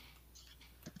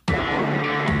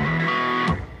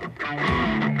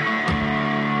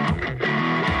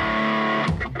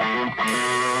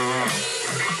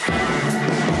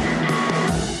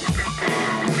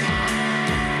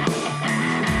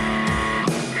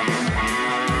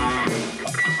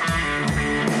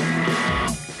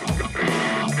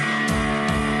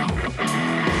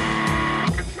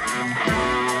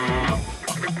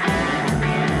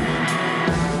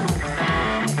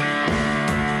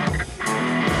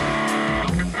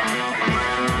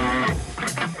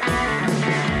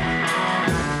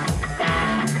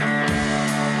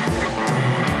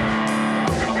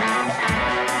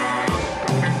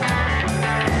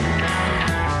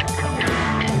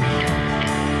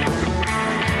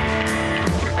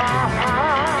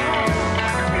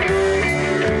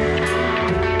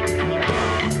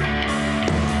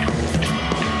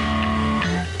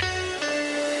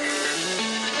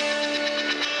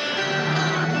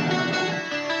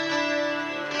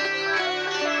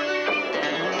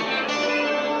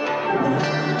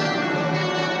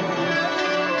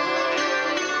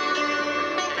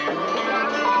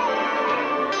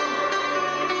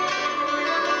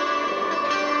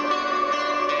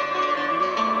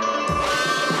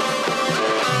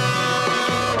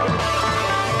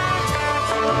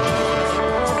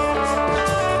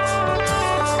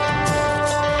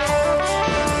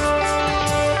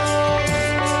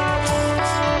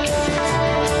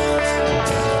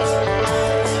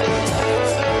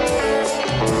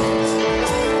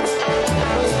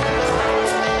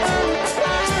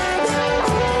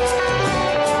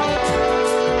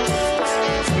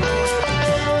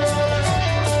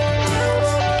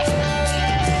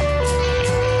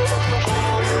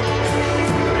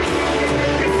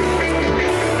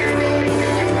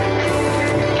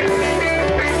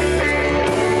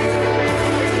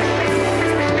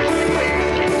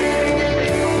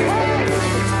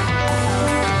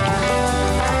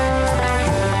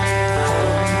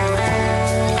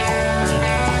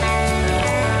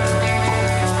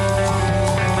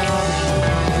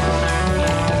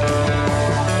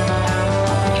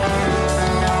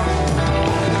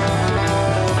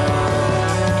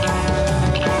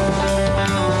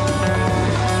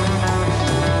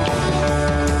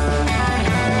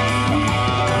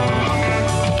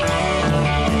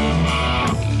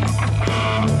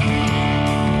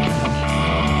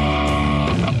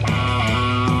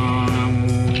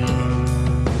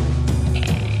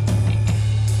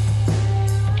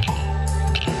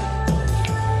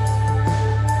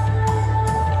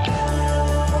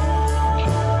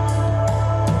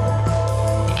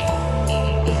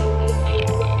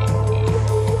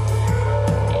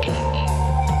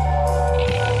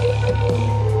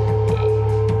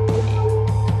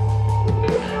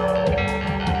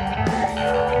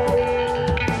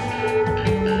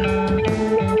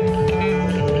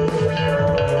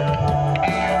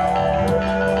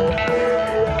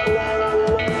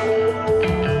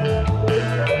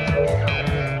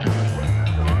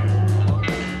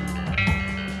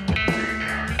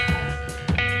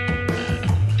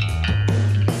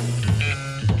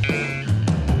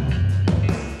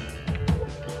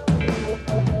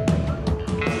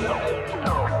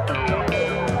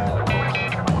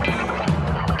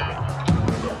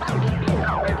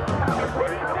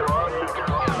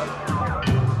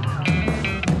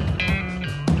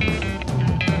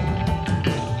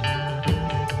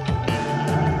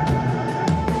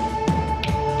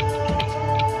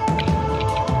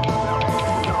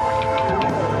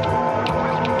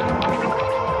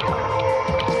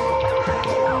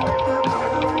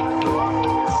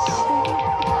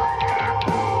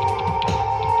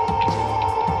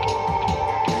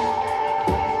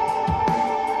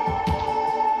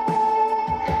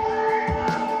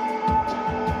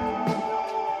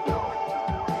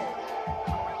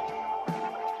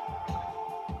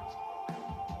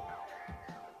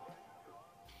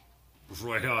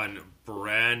 right on.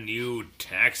 Brand new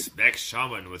Tex-Mex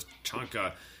Shaman with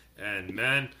Chunka. And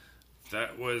man,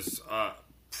 that was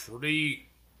pretty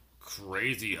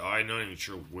crazy. I'm not even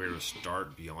sure where to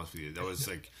start, to be honest with you. That was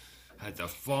like, had the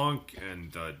funk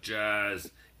and the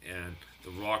jazz and the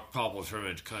rock pop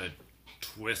alternative kind of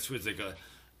twist with like a,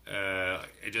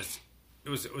 it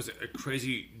was a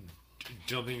crazy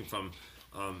jumping from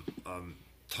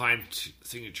time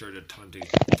signature to time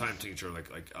signature,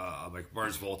 like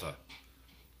Mars Volta.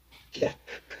 Yeah.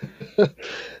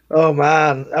 Oh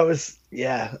man, that was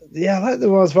I like the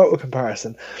Mars Volta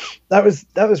comparison. That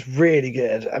was really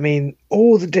good. I mean,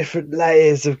 all the different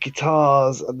layers of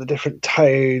guitars and the different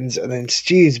tones, and then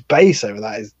Stu's bass over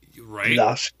that is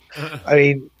lush. I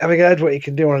mean, having heard what he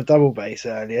can do on a double bass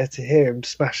earlier, to hear him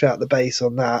smash out the bass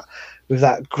on that with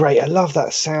that great, I love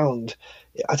that sound.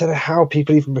 I don't know how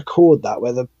people even record that,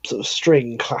 where the sort of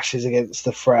string clashes against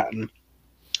the fret and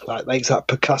like makes that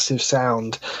percussive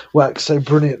sound, works so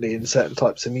brilliantly in certain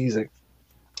types of music.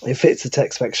 It fits the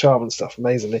Tex-Mex Shaman stuff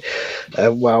amazingly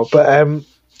well. But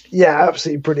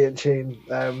absolutely brilliant tune.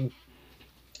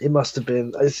 It must have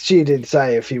been, as Stu did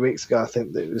say a few weeks ago, I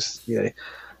think that it was,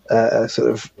 a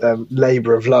sort of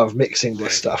labour of love mixing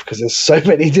this stuff, because there's so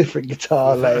many different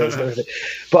guitar layers and everything.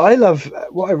 But I love,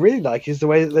 what I really like is the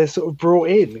way that they're sort of brought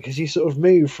in, because you sort of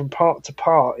move from part to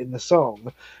part in the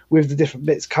song with the different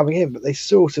bits coming in, but they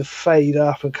sort of fade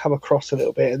up and come across a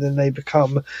little bit, and then they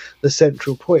become the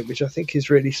central point, which I think is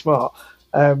really smart.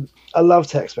 I love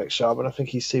Tex-Mex Shaman. I think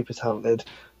he's super talented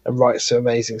and writes some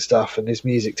amazing stuff, and his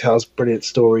music tells brilliant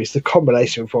stories. The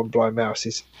combination with One Blind Mouse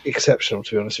is exceptional,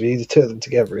 to be honest with you. The two of them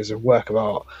together is a work of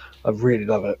art. I really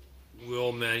love it.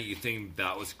 Will, man, you think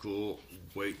that was cool?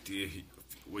 Wait till you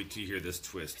hear this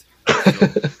twist. So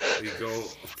we go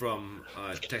from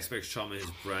Tex-Mex Shaman, his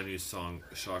brand new song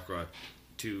Chakra,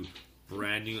 to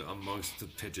brand new Amongst the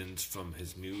Pigeons from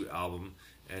his new album.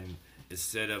 And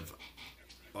instead of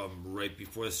Right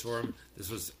Before the Storm, this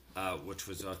was which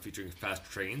was featuring Fast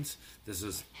Trains. This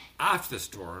is After the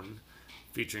Storm,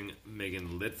 featuring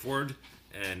Megan Lidford,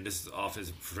 and this is off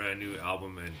his brand new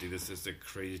album. And dude, this is a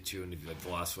crazy tune. If you like the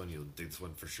last one, you'll dig this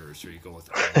one for sure. So you go with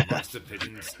Amongst the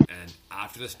Pigeons and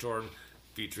After the Storm,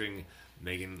 featuring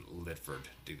Megan Lidford.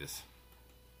 Do this.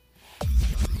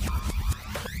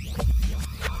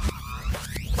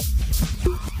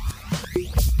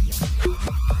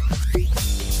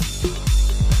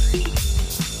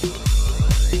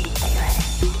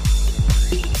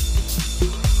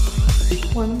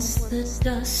 Once the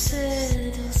dust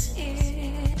settles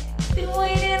in, been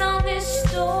waiting on this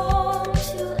storm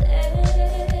to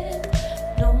end.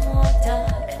 No more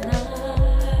dark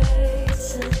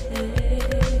nights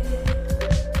ahead.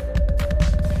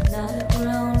 Now the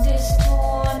ground is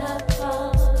torn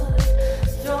apart,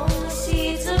 throwing the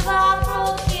seeds of our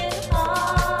broken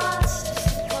hearts.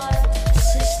 Just a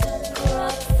system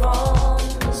corrupt from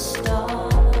the start.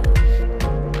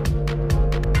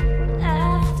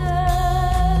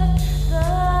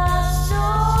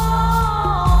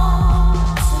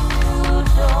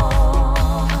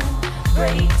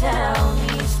 Down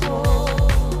these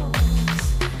walls,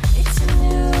 it's a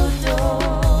new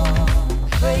dawn.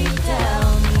 Break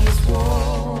down these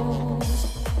walls.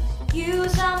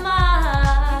 Use our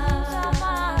minds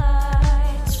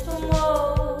for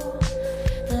more.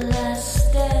 The last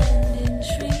standing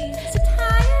tree is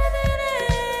higher than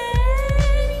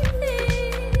anything.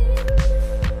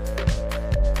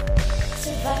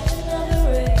 Survive another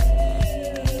rainy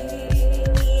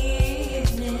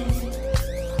evening.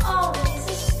 Always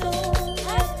a storm.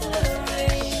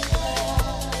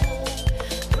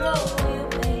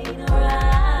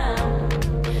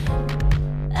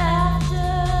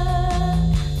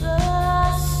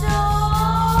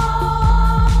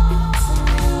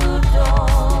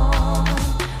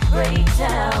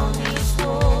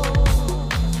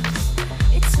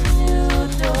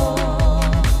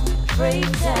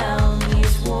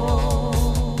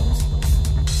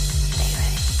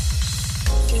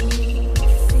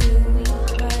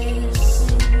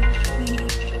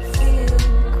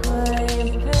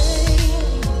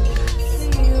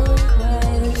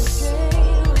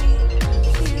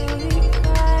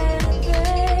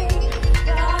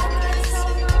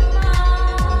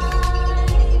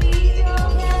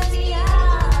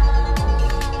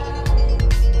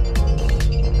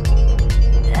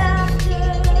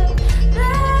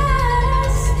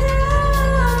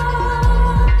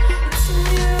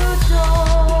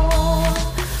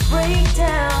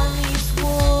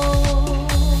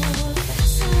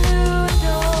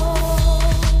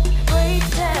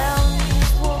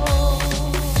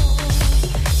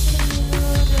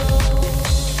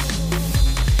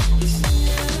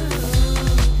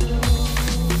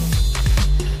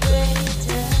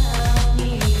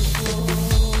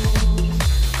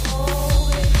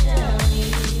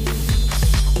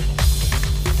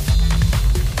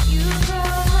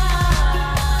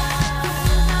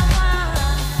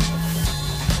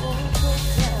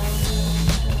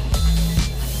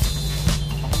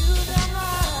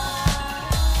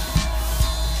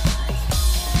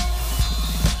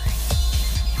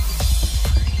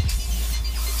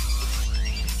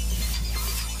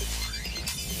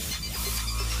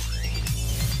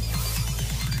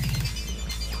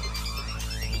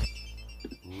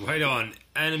 Right on.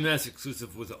 NMS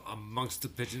exclusive with Amongst the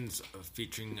Pigeons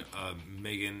featuring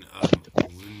Megan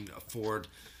Ford.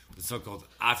 The song called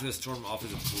After the Storm off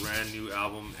is a brand new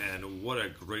album, and what a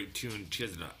great tune. She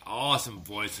has an awesome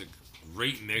voice, a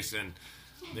great mix, and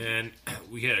man,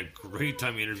 we had a great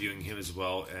time interviewing him as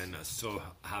well, and so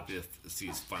happy to see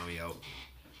he's finally out.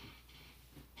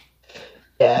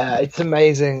 Yeah, it's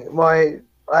amazing.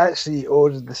 I actually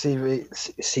ordered the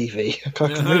CV. I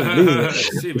can't remember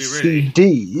the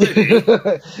CD.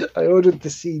 I ordered the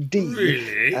CD.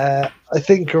 Really? I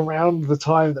think around the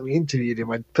time that we interviewed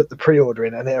him, I put the pre-order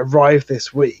in, and it arrived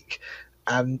this week.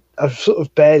 And I've sort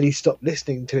of barely stopped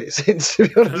listening to it since. To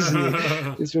be honest with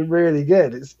you, it's been really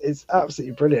good. It's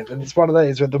absolutely brilliant, and it's one of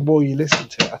those where the more you listen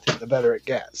to it, I think the better it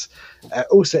gets.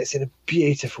 Also, it's in a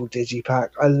beautiful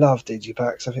digipack. I love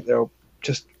digipacks. I think they're all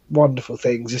just wonderful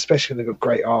things, especially when they've got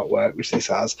great artwork, which this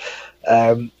has.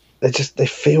 They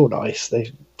feel nice,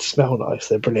 they smell nice,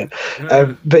 they're brilliant.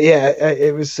 But yeah,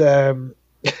 it was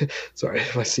sorry,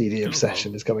 my CD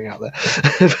obsession is coming out there.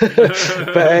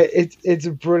 But it's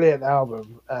a brilliant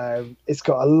album. It's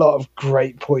got a lot of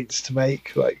great points to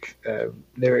make, like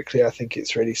lyrically I think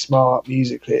it's really smart,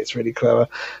 musically it's really clever,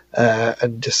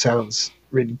 and just sounds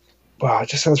really it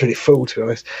just sounds really full, to be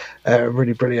honest.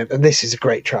 Really brilliant. And this is a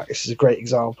great track. This is a great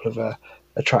example of a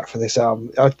track from this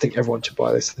album. I think everyone should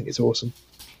buy this. I think it's awesome.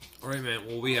 All right, man.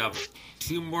 Well, we have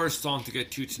 2 more songs to get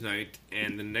to tonight.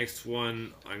 And the next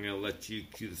one, I'm going to let you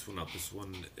cue this one up. This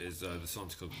one is, the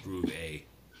song's called Groove A.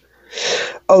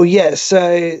 Oh, yeah.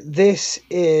 So this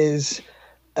is...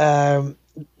 hang on,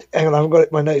 I haven't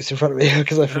got my notes in front of me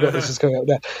because I forgot this was coming up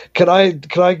there. Can I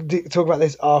talk about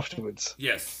this afterwards?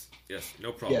 Yes,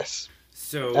 no problem. Yes.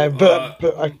 So, but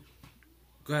I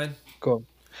go ahead. Go on.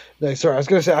 No, sorry, I was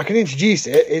going to say I can introduce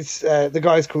it. It's the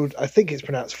guy's called, I think it's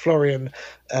pronounced Florian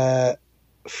Arbanez.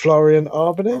 Florian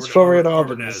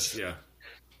Arbanez. Yeah.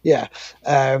 Yeah,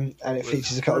 and it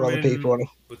features a couple of other people on it.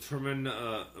 With Herman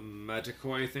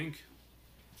Magico, I think.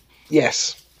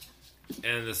 Yes.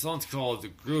 And the song's called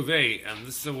Groove A, and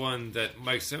this is the one that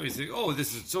Mike sent me. He's like, "Oh,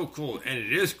 this is so cool," and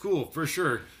it is cool for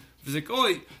sure. He's like,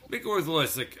 "Oh, make it worth the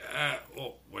list." Like,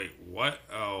 oh, wait, what?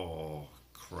 Oh,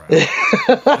 crap.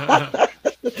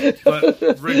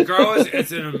 But regardless,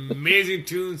 it's an amazing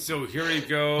tune. So here we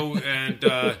go, and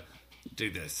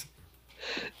dig this.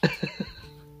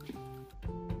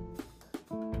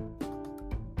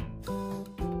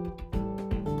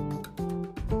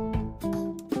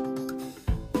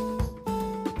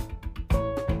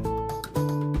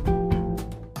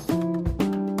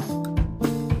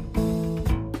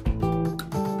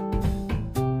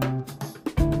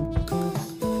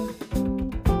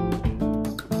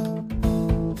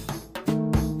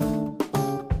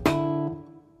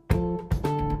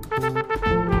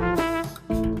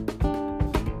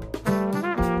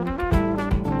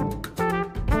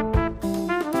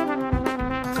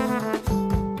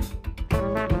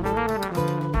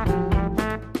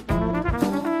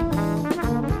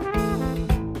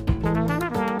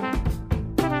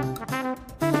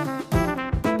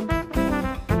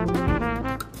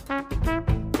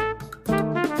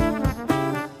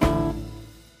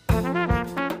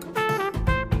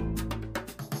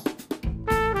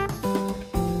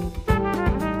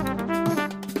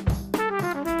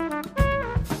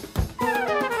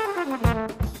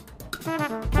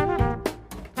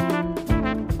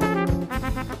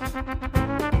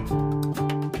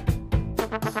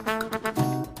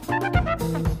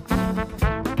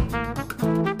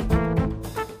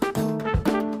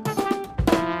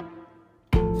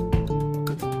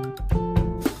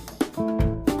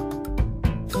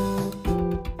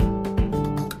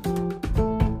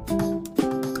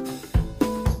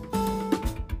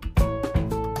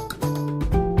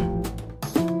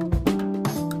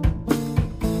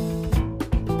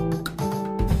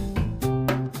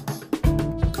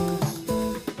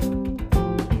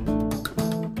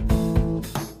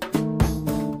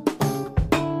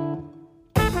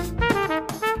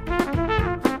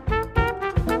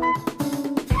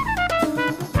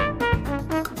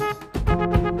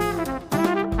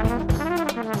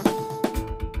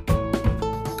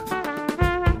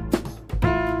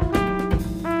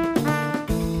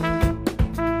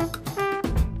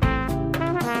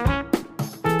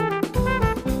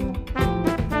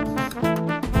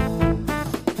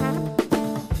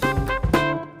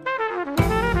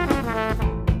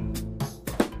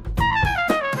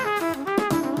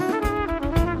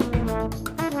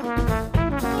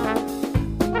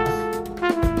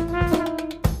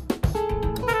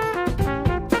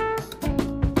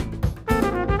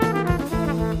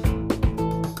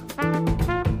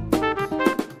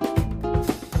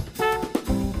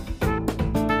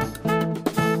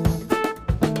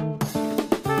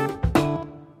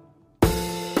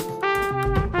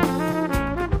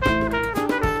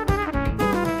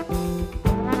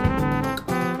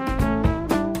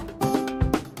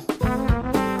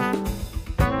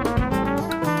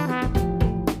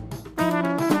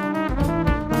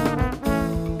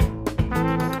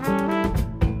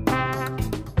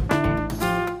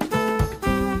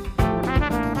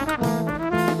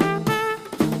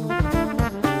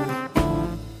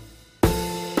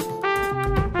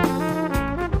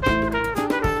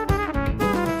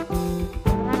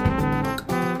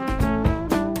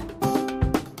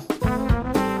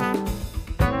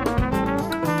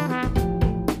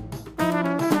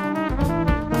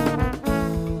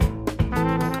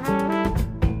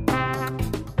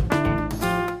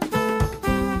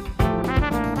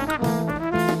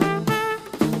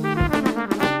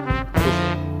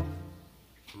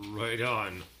 Right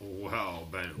on. Wow,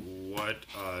 man, what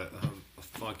a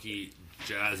funky,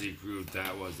 jazzy groove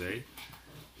that was, eh?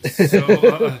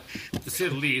 So, to say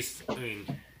the least, I mean,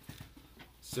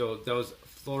 so that was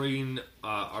Florian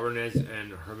Aronez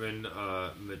and Herman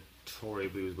Matore, I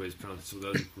believe is what it's pronounced. So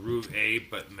that was Groove A,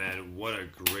 but man, what a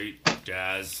great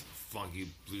jazz, funky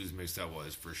blues mix that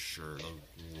was, for sure.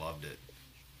 Loved it.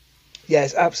 Yeah,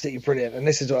 it's absolutely brilliant. And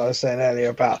this is what I was saying earlier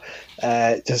about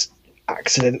just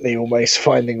accidentally almost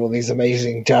finding all these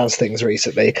amazing jazz things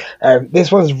recently.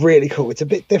 This one's really cool. It's a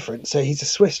bit different. So he's a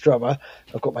Swiss drummer.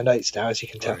 I've got my notes now, as you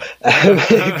can tell.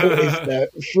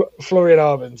 Florian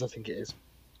Armans, I think it is.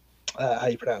 How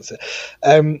you pronounce it.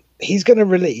 He's going to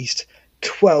release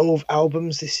 12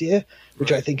 albums this year,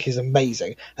 which I think is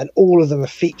amazing. And all of them are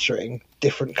featuring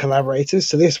different collaborators.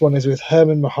 So this one is with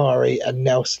Herman Mahari and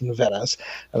Nelson Venas.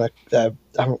 And I can't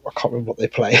remember what they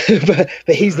play,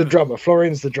 but he's the drummer.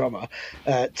 Florian's the drummer.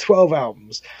 12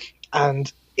 albums.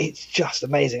 And it's just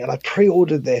amazing. And I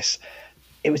pre-ordered this.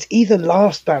 It was either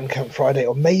last Bandcamp Friday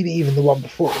or maybe even the one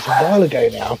before. It was a while ago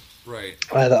now. Right.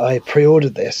 That I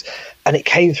pre-ordered this. And it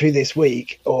came through this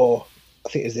week, or I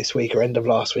think it was this week or end of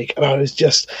last week, and I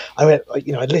went,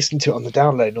 you know, I listened to it on the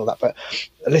download and all that, but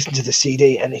I listened to the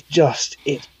CD and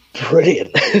it's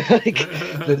brilliant. Like,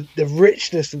 the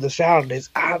richness of the sound is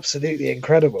absolutely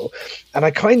incredible. And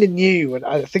I kind of knew, and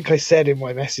I think I said in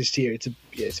my message to you,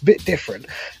 it's a bit different.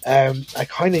 I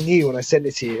kind of knew when I sent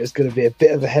it to you it was going to be a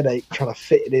bit of a headache trying to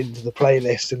fit it into the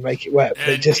playlist and make it work.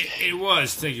 But it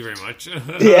was. Thank you very much.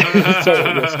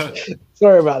 Yeah,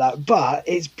 sorry about that, but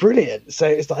it's brilliant. So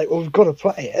it's like, well, we've got to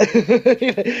play it.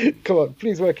 You know, come on,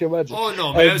 please work your magic. Oh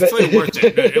no, man, it was totally worth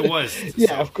it. It was.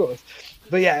 Yeah, of course.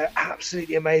 But yeah,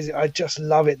 absolutely amazing. I just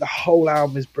love it. The whole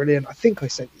album is brilliant. I think I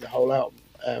sent you the whole album.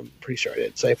 Pretty sure I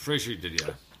did. So pretty sure you did,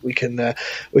 yeah. You can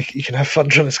have fun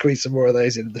trying to squeeze some more of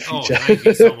those in the future. Oh, thank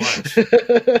you so much.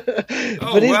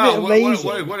 But isn't it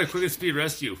amazing? What a quick speed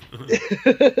rescue.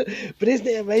 But isn't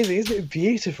it amazing? Isn't it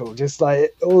beautiful? Just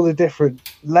like all the different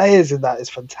layers in that is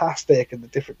fantastic, and the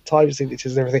different time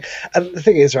signatures and everything. And the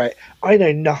thing is, right, I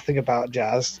know nothing about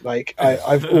jazz. Like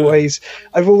I've always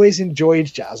enjoyed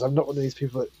jazz. I'm not one of these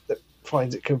people that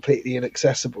finds it completely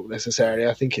inaccessible necessarily.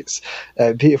 I think it's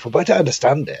beautiful, but I don't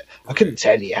understand it. I couldn't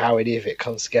tell you how any of it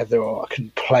comes together, or I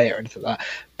couldn't play it or anything like that.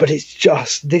 But it's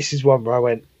just, this is one where I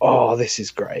went, oh, this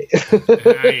is great.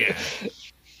 Yeah.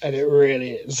 And it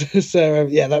really is. So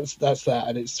yeah, that's that,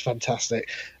 and it's fantastic.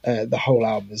 The whole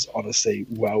album is honestly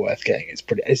well worth getting.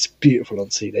 It's beautiful on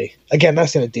CD. Again,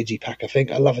 that's in a digipack. I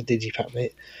think I love a digipack,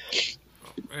 mate.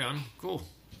 Right on, cool.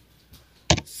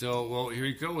 So, well, here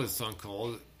we go with a song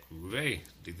called Ray.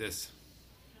 Do this.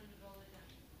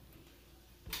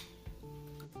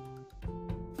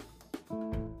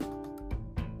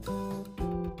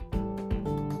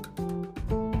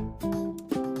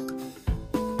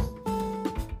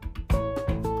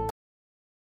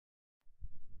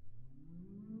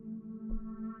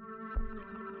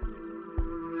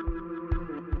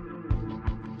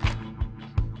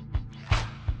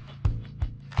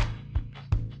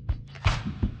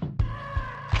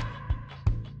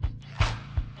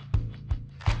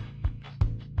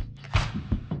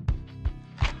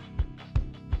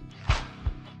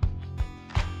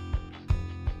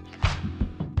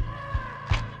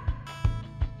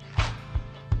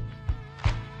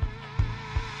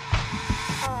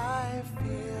 I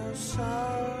feel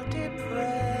so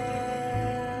depressed.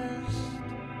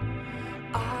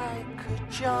 I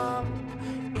could jump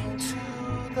into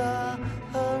the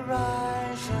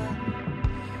horizon.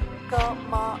 Got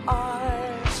my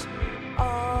eyes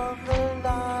on the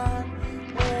line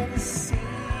where the sea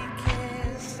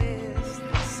kisses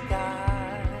the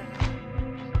sky.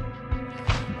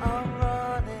 I'm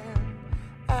running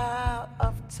out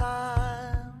of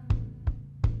time.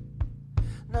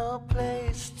 No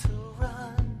place to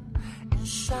run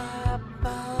inside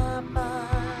my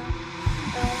mind,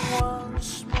 and one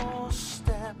small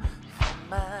step for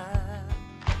man,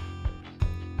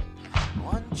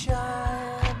 one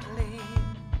giant leap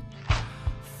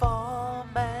for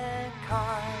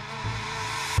mankind.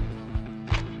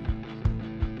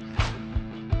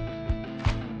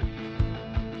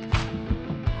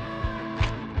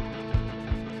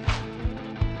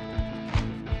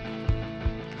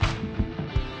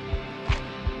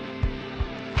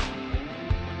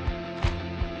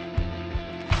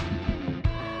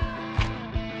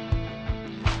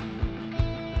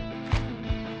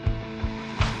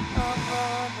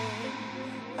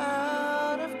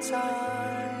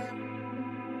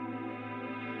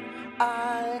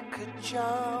 I could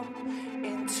jump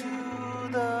into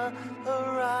the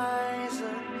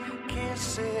horizon,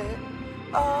 kiss it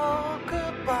all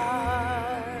goodbye.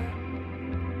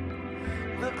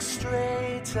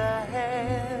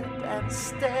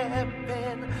 step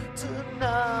into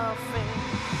nothing,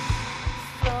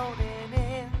 floating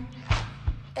in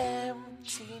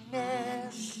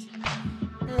emptiness.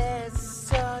 Bliss,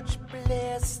 such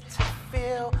bliss to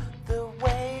feel the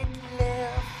weight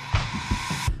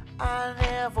lift. I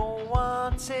never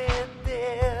wanted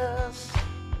this,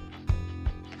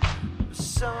 but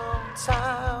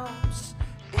sometimes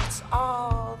it's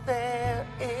all there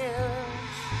is.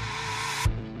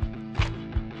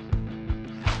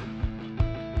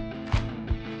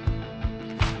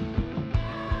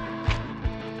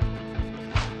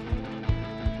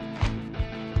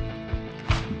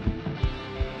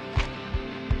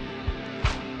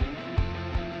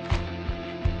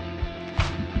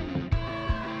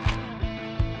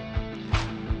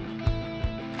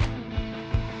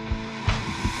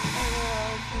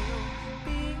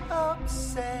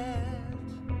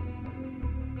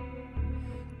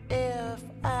 If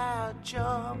I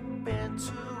jump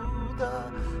into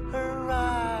the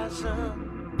horizon,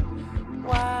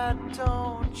 why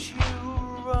don't you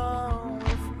run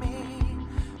with me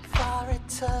for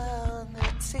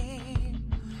eternity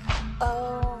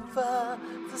over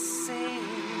the sea,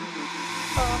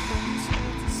 up into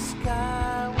the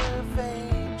sky with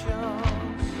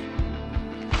angels?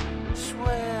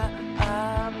 Swear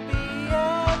I'll be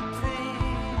at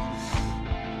peace.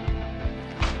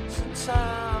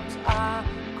 Sometimes I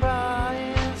cry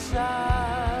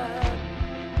inside.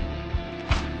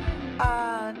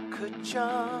 I could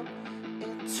jump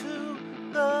into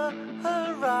the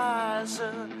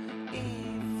horizon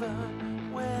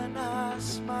even when I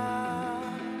smile.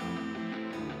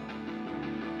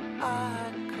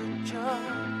 I could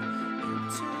jump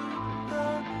into the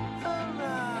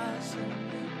horizon,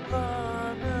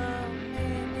 run a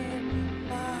minute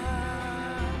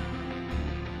now.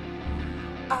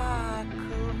 I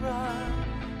could run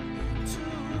into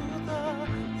the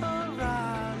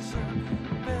horizon,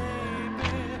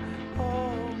 baby,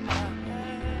 hold my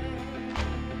hand.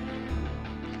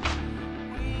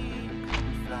 We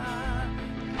could fly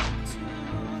into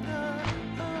the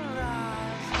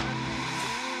horizon.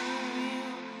 Do you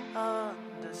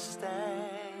understand?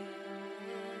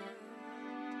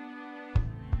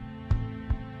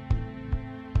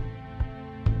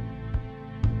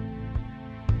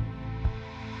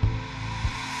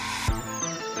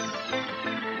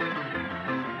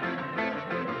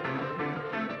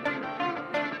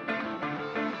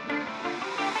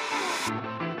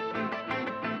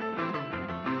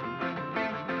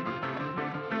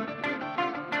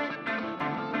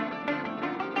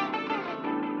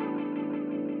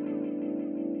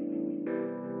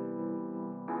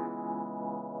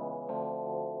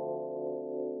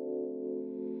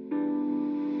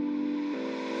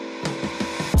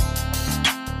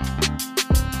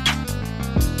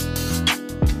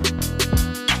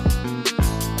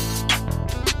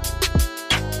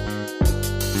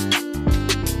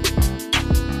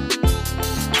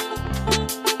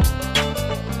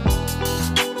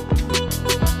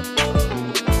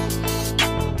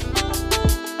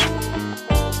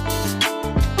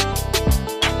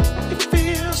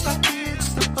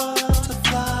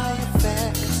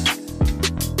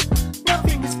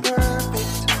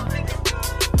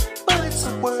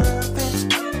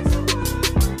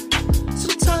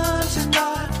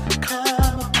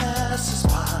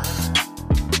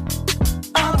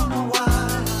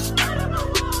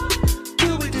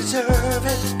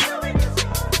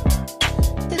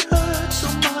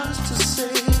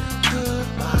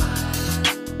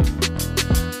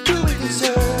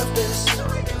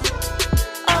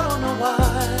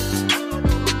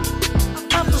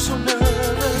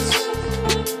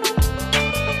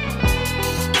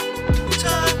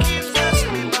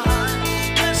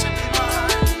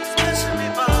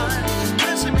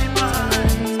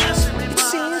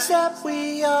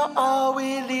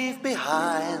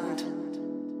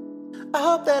 I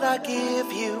hope that I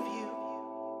give you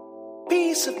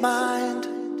peace of mind.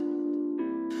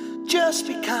 Just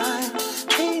be kind,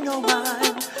 pay no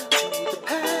mind to the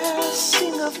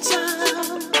passing of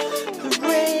time. The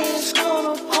rain's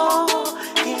gonna pour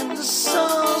and the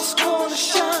sun's gonna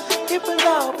shine. It will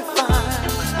all be fine.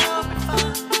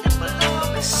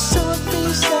 Some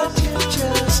things that you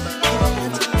just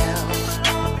can't help.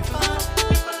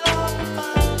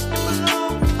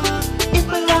 It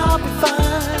will all be fine.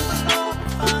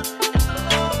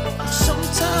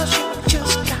 Sometimes you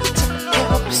just got to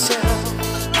help yourself.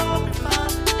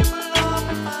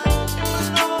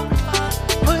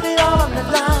 Put it all on the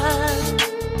line.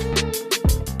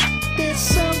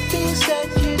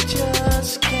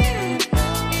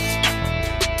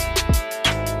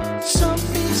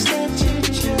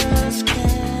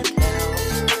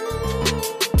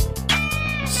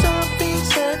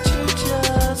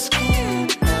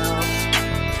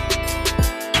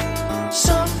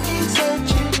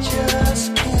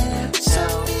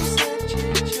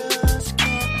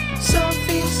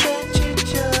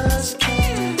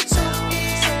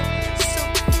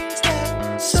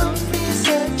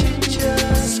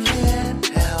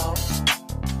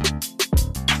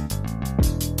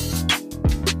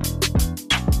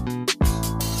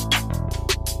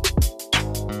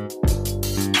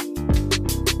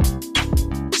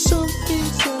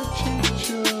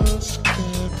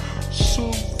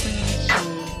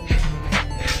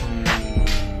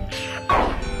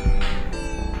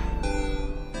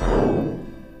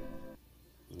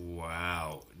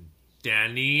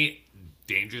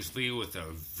 Dangerously with a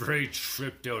very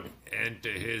tripped out end to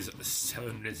his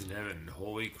 7 Minutes in Heaven.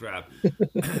 Holy crap.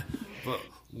 But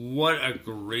what a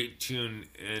great tune,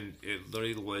 and it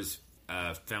literally was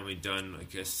family done. I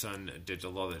guess Son did a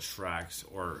lot of the tracks,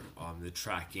 or the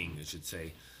tracking, I should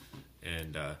say.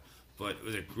 And but it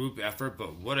was a group effort,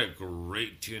 but what a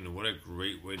great tune, and what a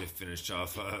great way to finish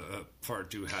off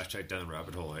part 2, hashtag Down the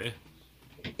Rabbit Hole, eh?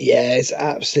 Yeah, it's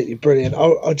absolutely brilliant.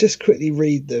 I'll just quickly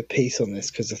read the piece on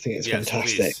this because I think it's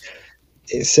fantastic. Please.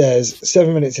 It says,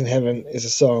 7 Minutes in Heaven is a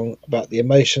song about the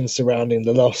emotions surrounding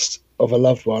the loss of a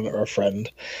loved one or a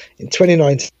friend. In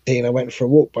 2019, I went for a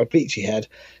walk by Beachy Head.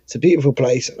 It's a beautiful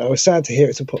place, and I was sad to hear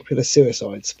it's a popular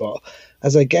suicide spot.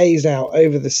 As I gazed out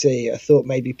over the sea, I thought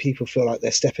maybe people feel like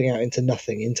they're stepping out into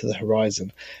nothing, into the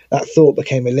horizon. That thought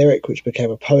became a lyric, which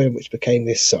became a poem, which became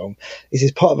this song. This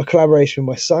is part of a collaboration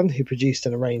with my son, who produced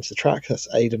and arranged the track. That's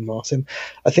Aidan Martin.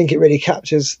 I think it really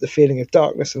captures the feeling of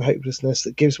darkness and hopelessness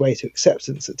that gives way to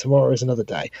acceptance that tomorrow is another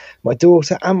day. My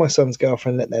daughter and my son's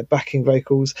girlfriend lent their backing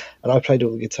vocals, and I played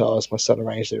all the guitars. My son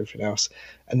arranged everything else.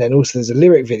 And then also there's a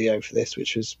lyric video for this,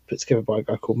 which was put together by a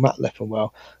guy called Matt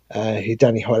Leppenwell, who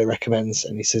Danny highly recommends,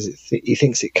 and he says he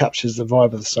thinks it captures the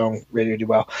vibe of the song really, really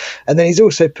well. And then he's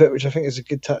also put, which I think is a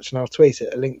good touch, and I'll tweet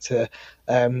it, a link to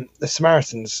the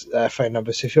Samaritans phone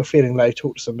number. So if you're feeling low,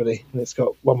 talk to somebody, and it's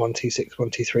got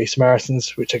 1126123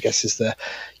 Samaritans, which I guess is the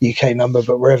UK number,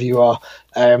 but wherever you are,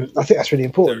 I think that's really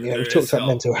important. We've talked about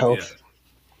mental health.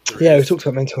 Yeah, we've talked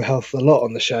about mental health a lot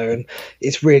on the show, and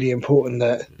it's really important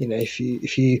that, if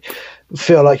you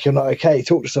feel like you're not okay,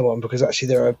 talk to someone, because actually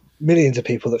there are millions of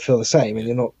people that feel the same, and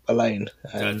you're not alone.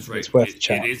 That's right. It's worth a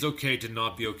chat. It is okay to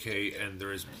not be okay, and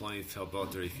there is plenty of help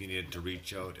out there if you need to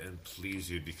reach out, and please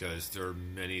do, because there are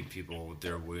many people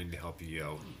there willing to help you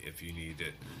out if you need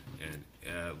it.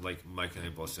 And like Mike and I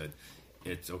both said,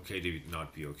 it's okay to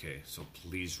not be okay. So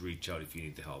please reach out if you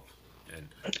need the help. And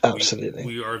absolutely,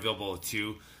 we are available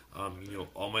too.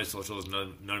 All my socials,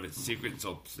 none of it's secret,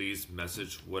 so please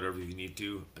message whatever you need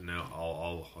to, and then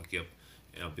I'll hook you up,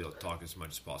 and I'll be able to talk as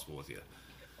much as possible with you.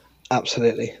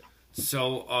 Absolutely.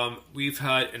 So we've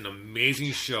had an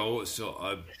amazing show. So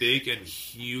a big and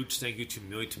huge thank you to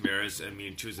Millie Tamaris. I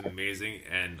mean, she was amazing,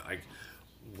 and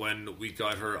when we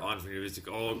got her on for music,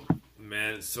 oh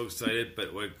man, so excited!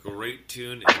 But what a great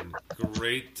tune and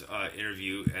great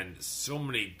interview, and so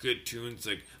many good tunes.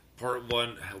 Like part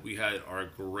 1, we had our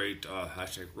great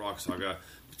hashtag rock saga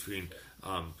between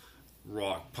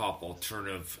rock, pop,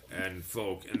 alternative, and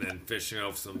folk, and then fishing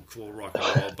out some cool rock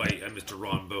and roll by Mr.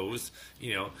 Ron Bose,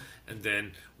 and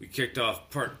then we kicked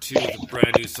off part 2 with a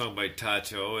brand new song by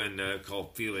Tato and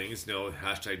called Feelings,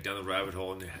 hashtag Down the Rabbit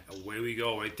Hole, and away we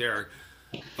go right there.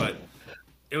 But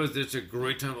it was just a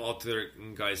great time all together,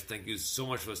 and guys, thank you so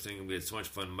much for listening. We had so much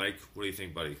fun. Mike, what do you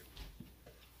think, buddy?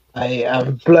 I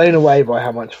am blown away by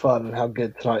how much fun and how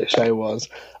good tonight's show was.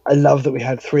 I love that we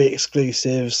had 3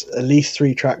 exclusives, at least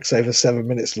 3 tracks over 7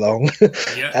 minutes long.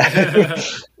 Yeah. And we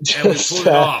pulled it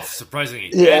off,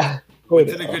 surprisingly. Yeah. We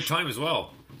did a good time as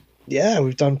well. Yeah,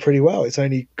 we've done pretty well. It's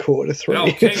only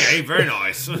 2:45. Okay, hey, very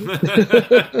nice.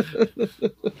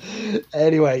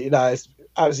 Anyway, it's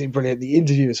absolutely brilliant. The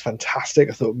interview was fantastic.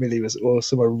 I thought Millie was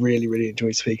awesome. I really, really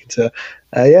enjoyed speaking to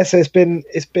her. So it's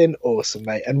been awesome,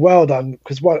 mate, and well done.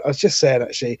 Because what I was just saying,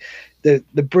 actually, the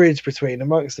bridge between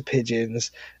Amongst the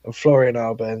Pigeons and Florian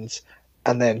Albans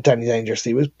and then Danny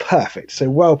Dangerously was perfect. So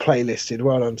well playlisted.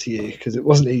 Well done to you, because it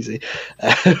wasn't easy.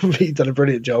 You've done a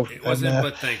brilliant job. It wasn't,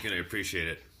 but thank you. I appreciate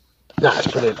it. No, it's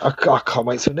brilliant. I can't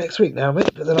wait till next week now, mate.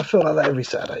 But then I feel like that every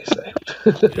Saturday. So.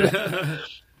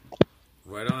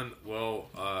 Right on. Well,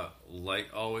 like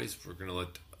always, we're going to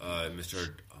let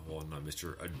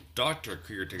Dr.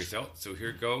 Krieger take us out. So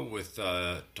here we go with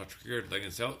Dr. Krieger taking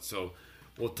us out. So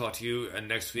we'll talk to you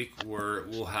next week, where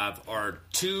we'll have our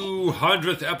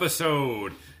 200th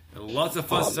episode. And lots of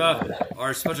fun stuff. Man.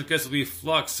 Our special guest will be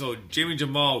Flux. So Jamie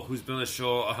Jamal, who's been on the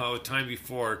show a time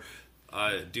before,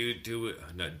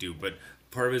 but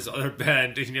part of his other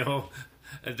band,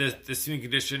 the Singing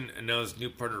Condition, and now his new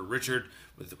partner Richard,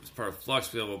 with part of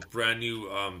Flux. We have a brand new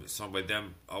song by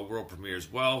them, a world premiere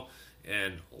as well,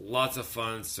 and lots of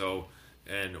fun. So,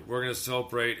 and we're gonna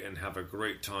celebrate and have a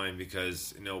great time,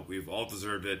 because we've all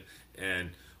deserved it, and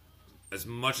as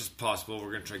much as possible,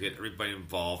 we're gonna try to get everybody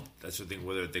involved. That sort of thing,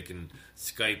 whether they can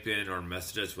Skype in or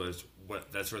message us,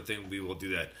 that sort of thing, we will do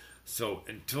that. So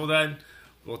until then,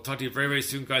 we'll talk to you very, very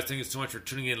soon, guys. Thank you so much for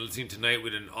tuning in and listening tonight. We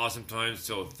had an awesome time,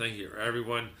 so thank you,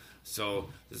 everyone. So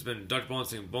this has been Dr. Bones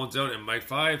saying Bones out, and Mike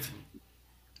 5.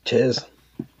 Cheers.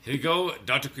 Here you go,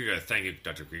 Dr. Krieger. Thank you,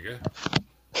 Dr. Krieger.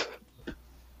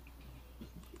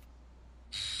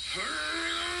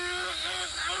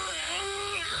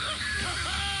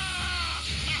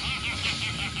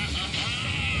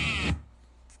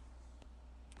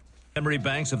 memory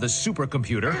banks of the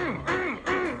supercomputer.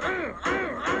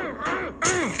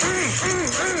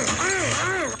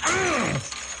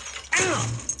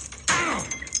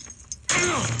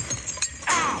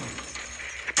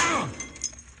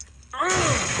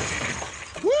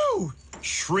 Woo!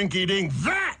 Shrinky-dink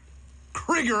that!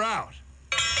 Krieger out!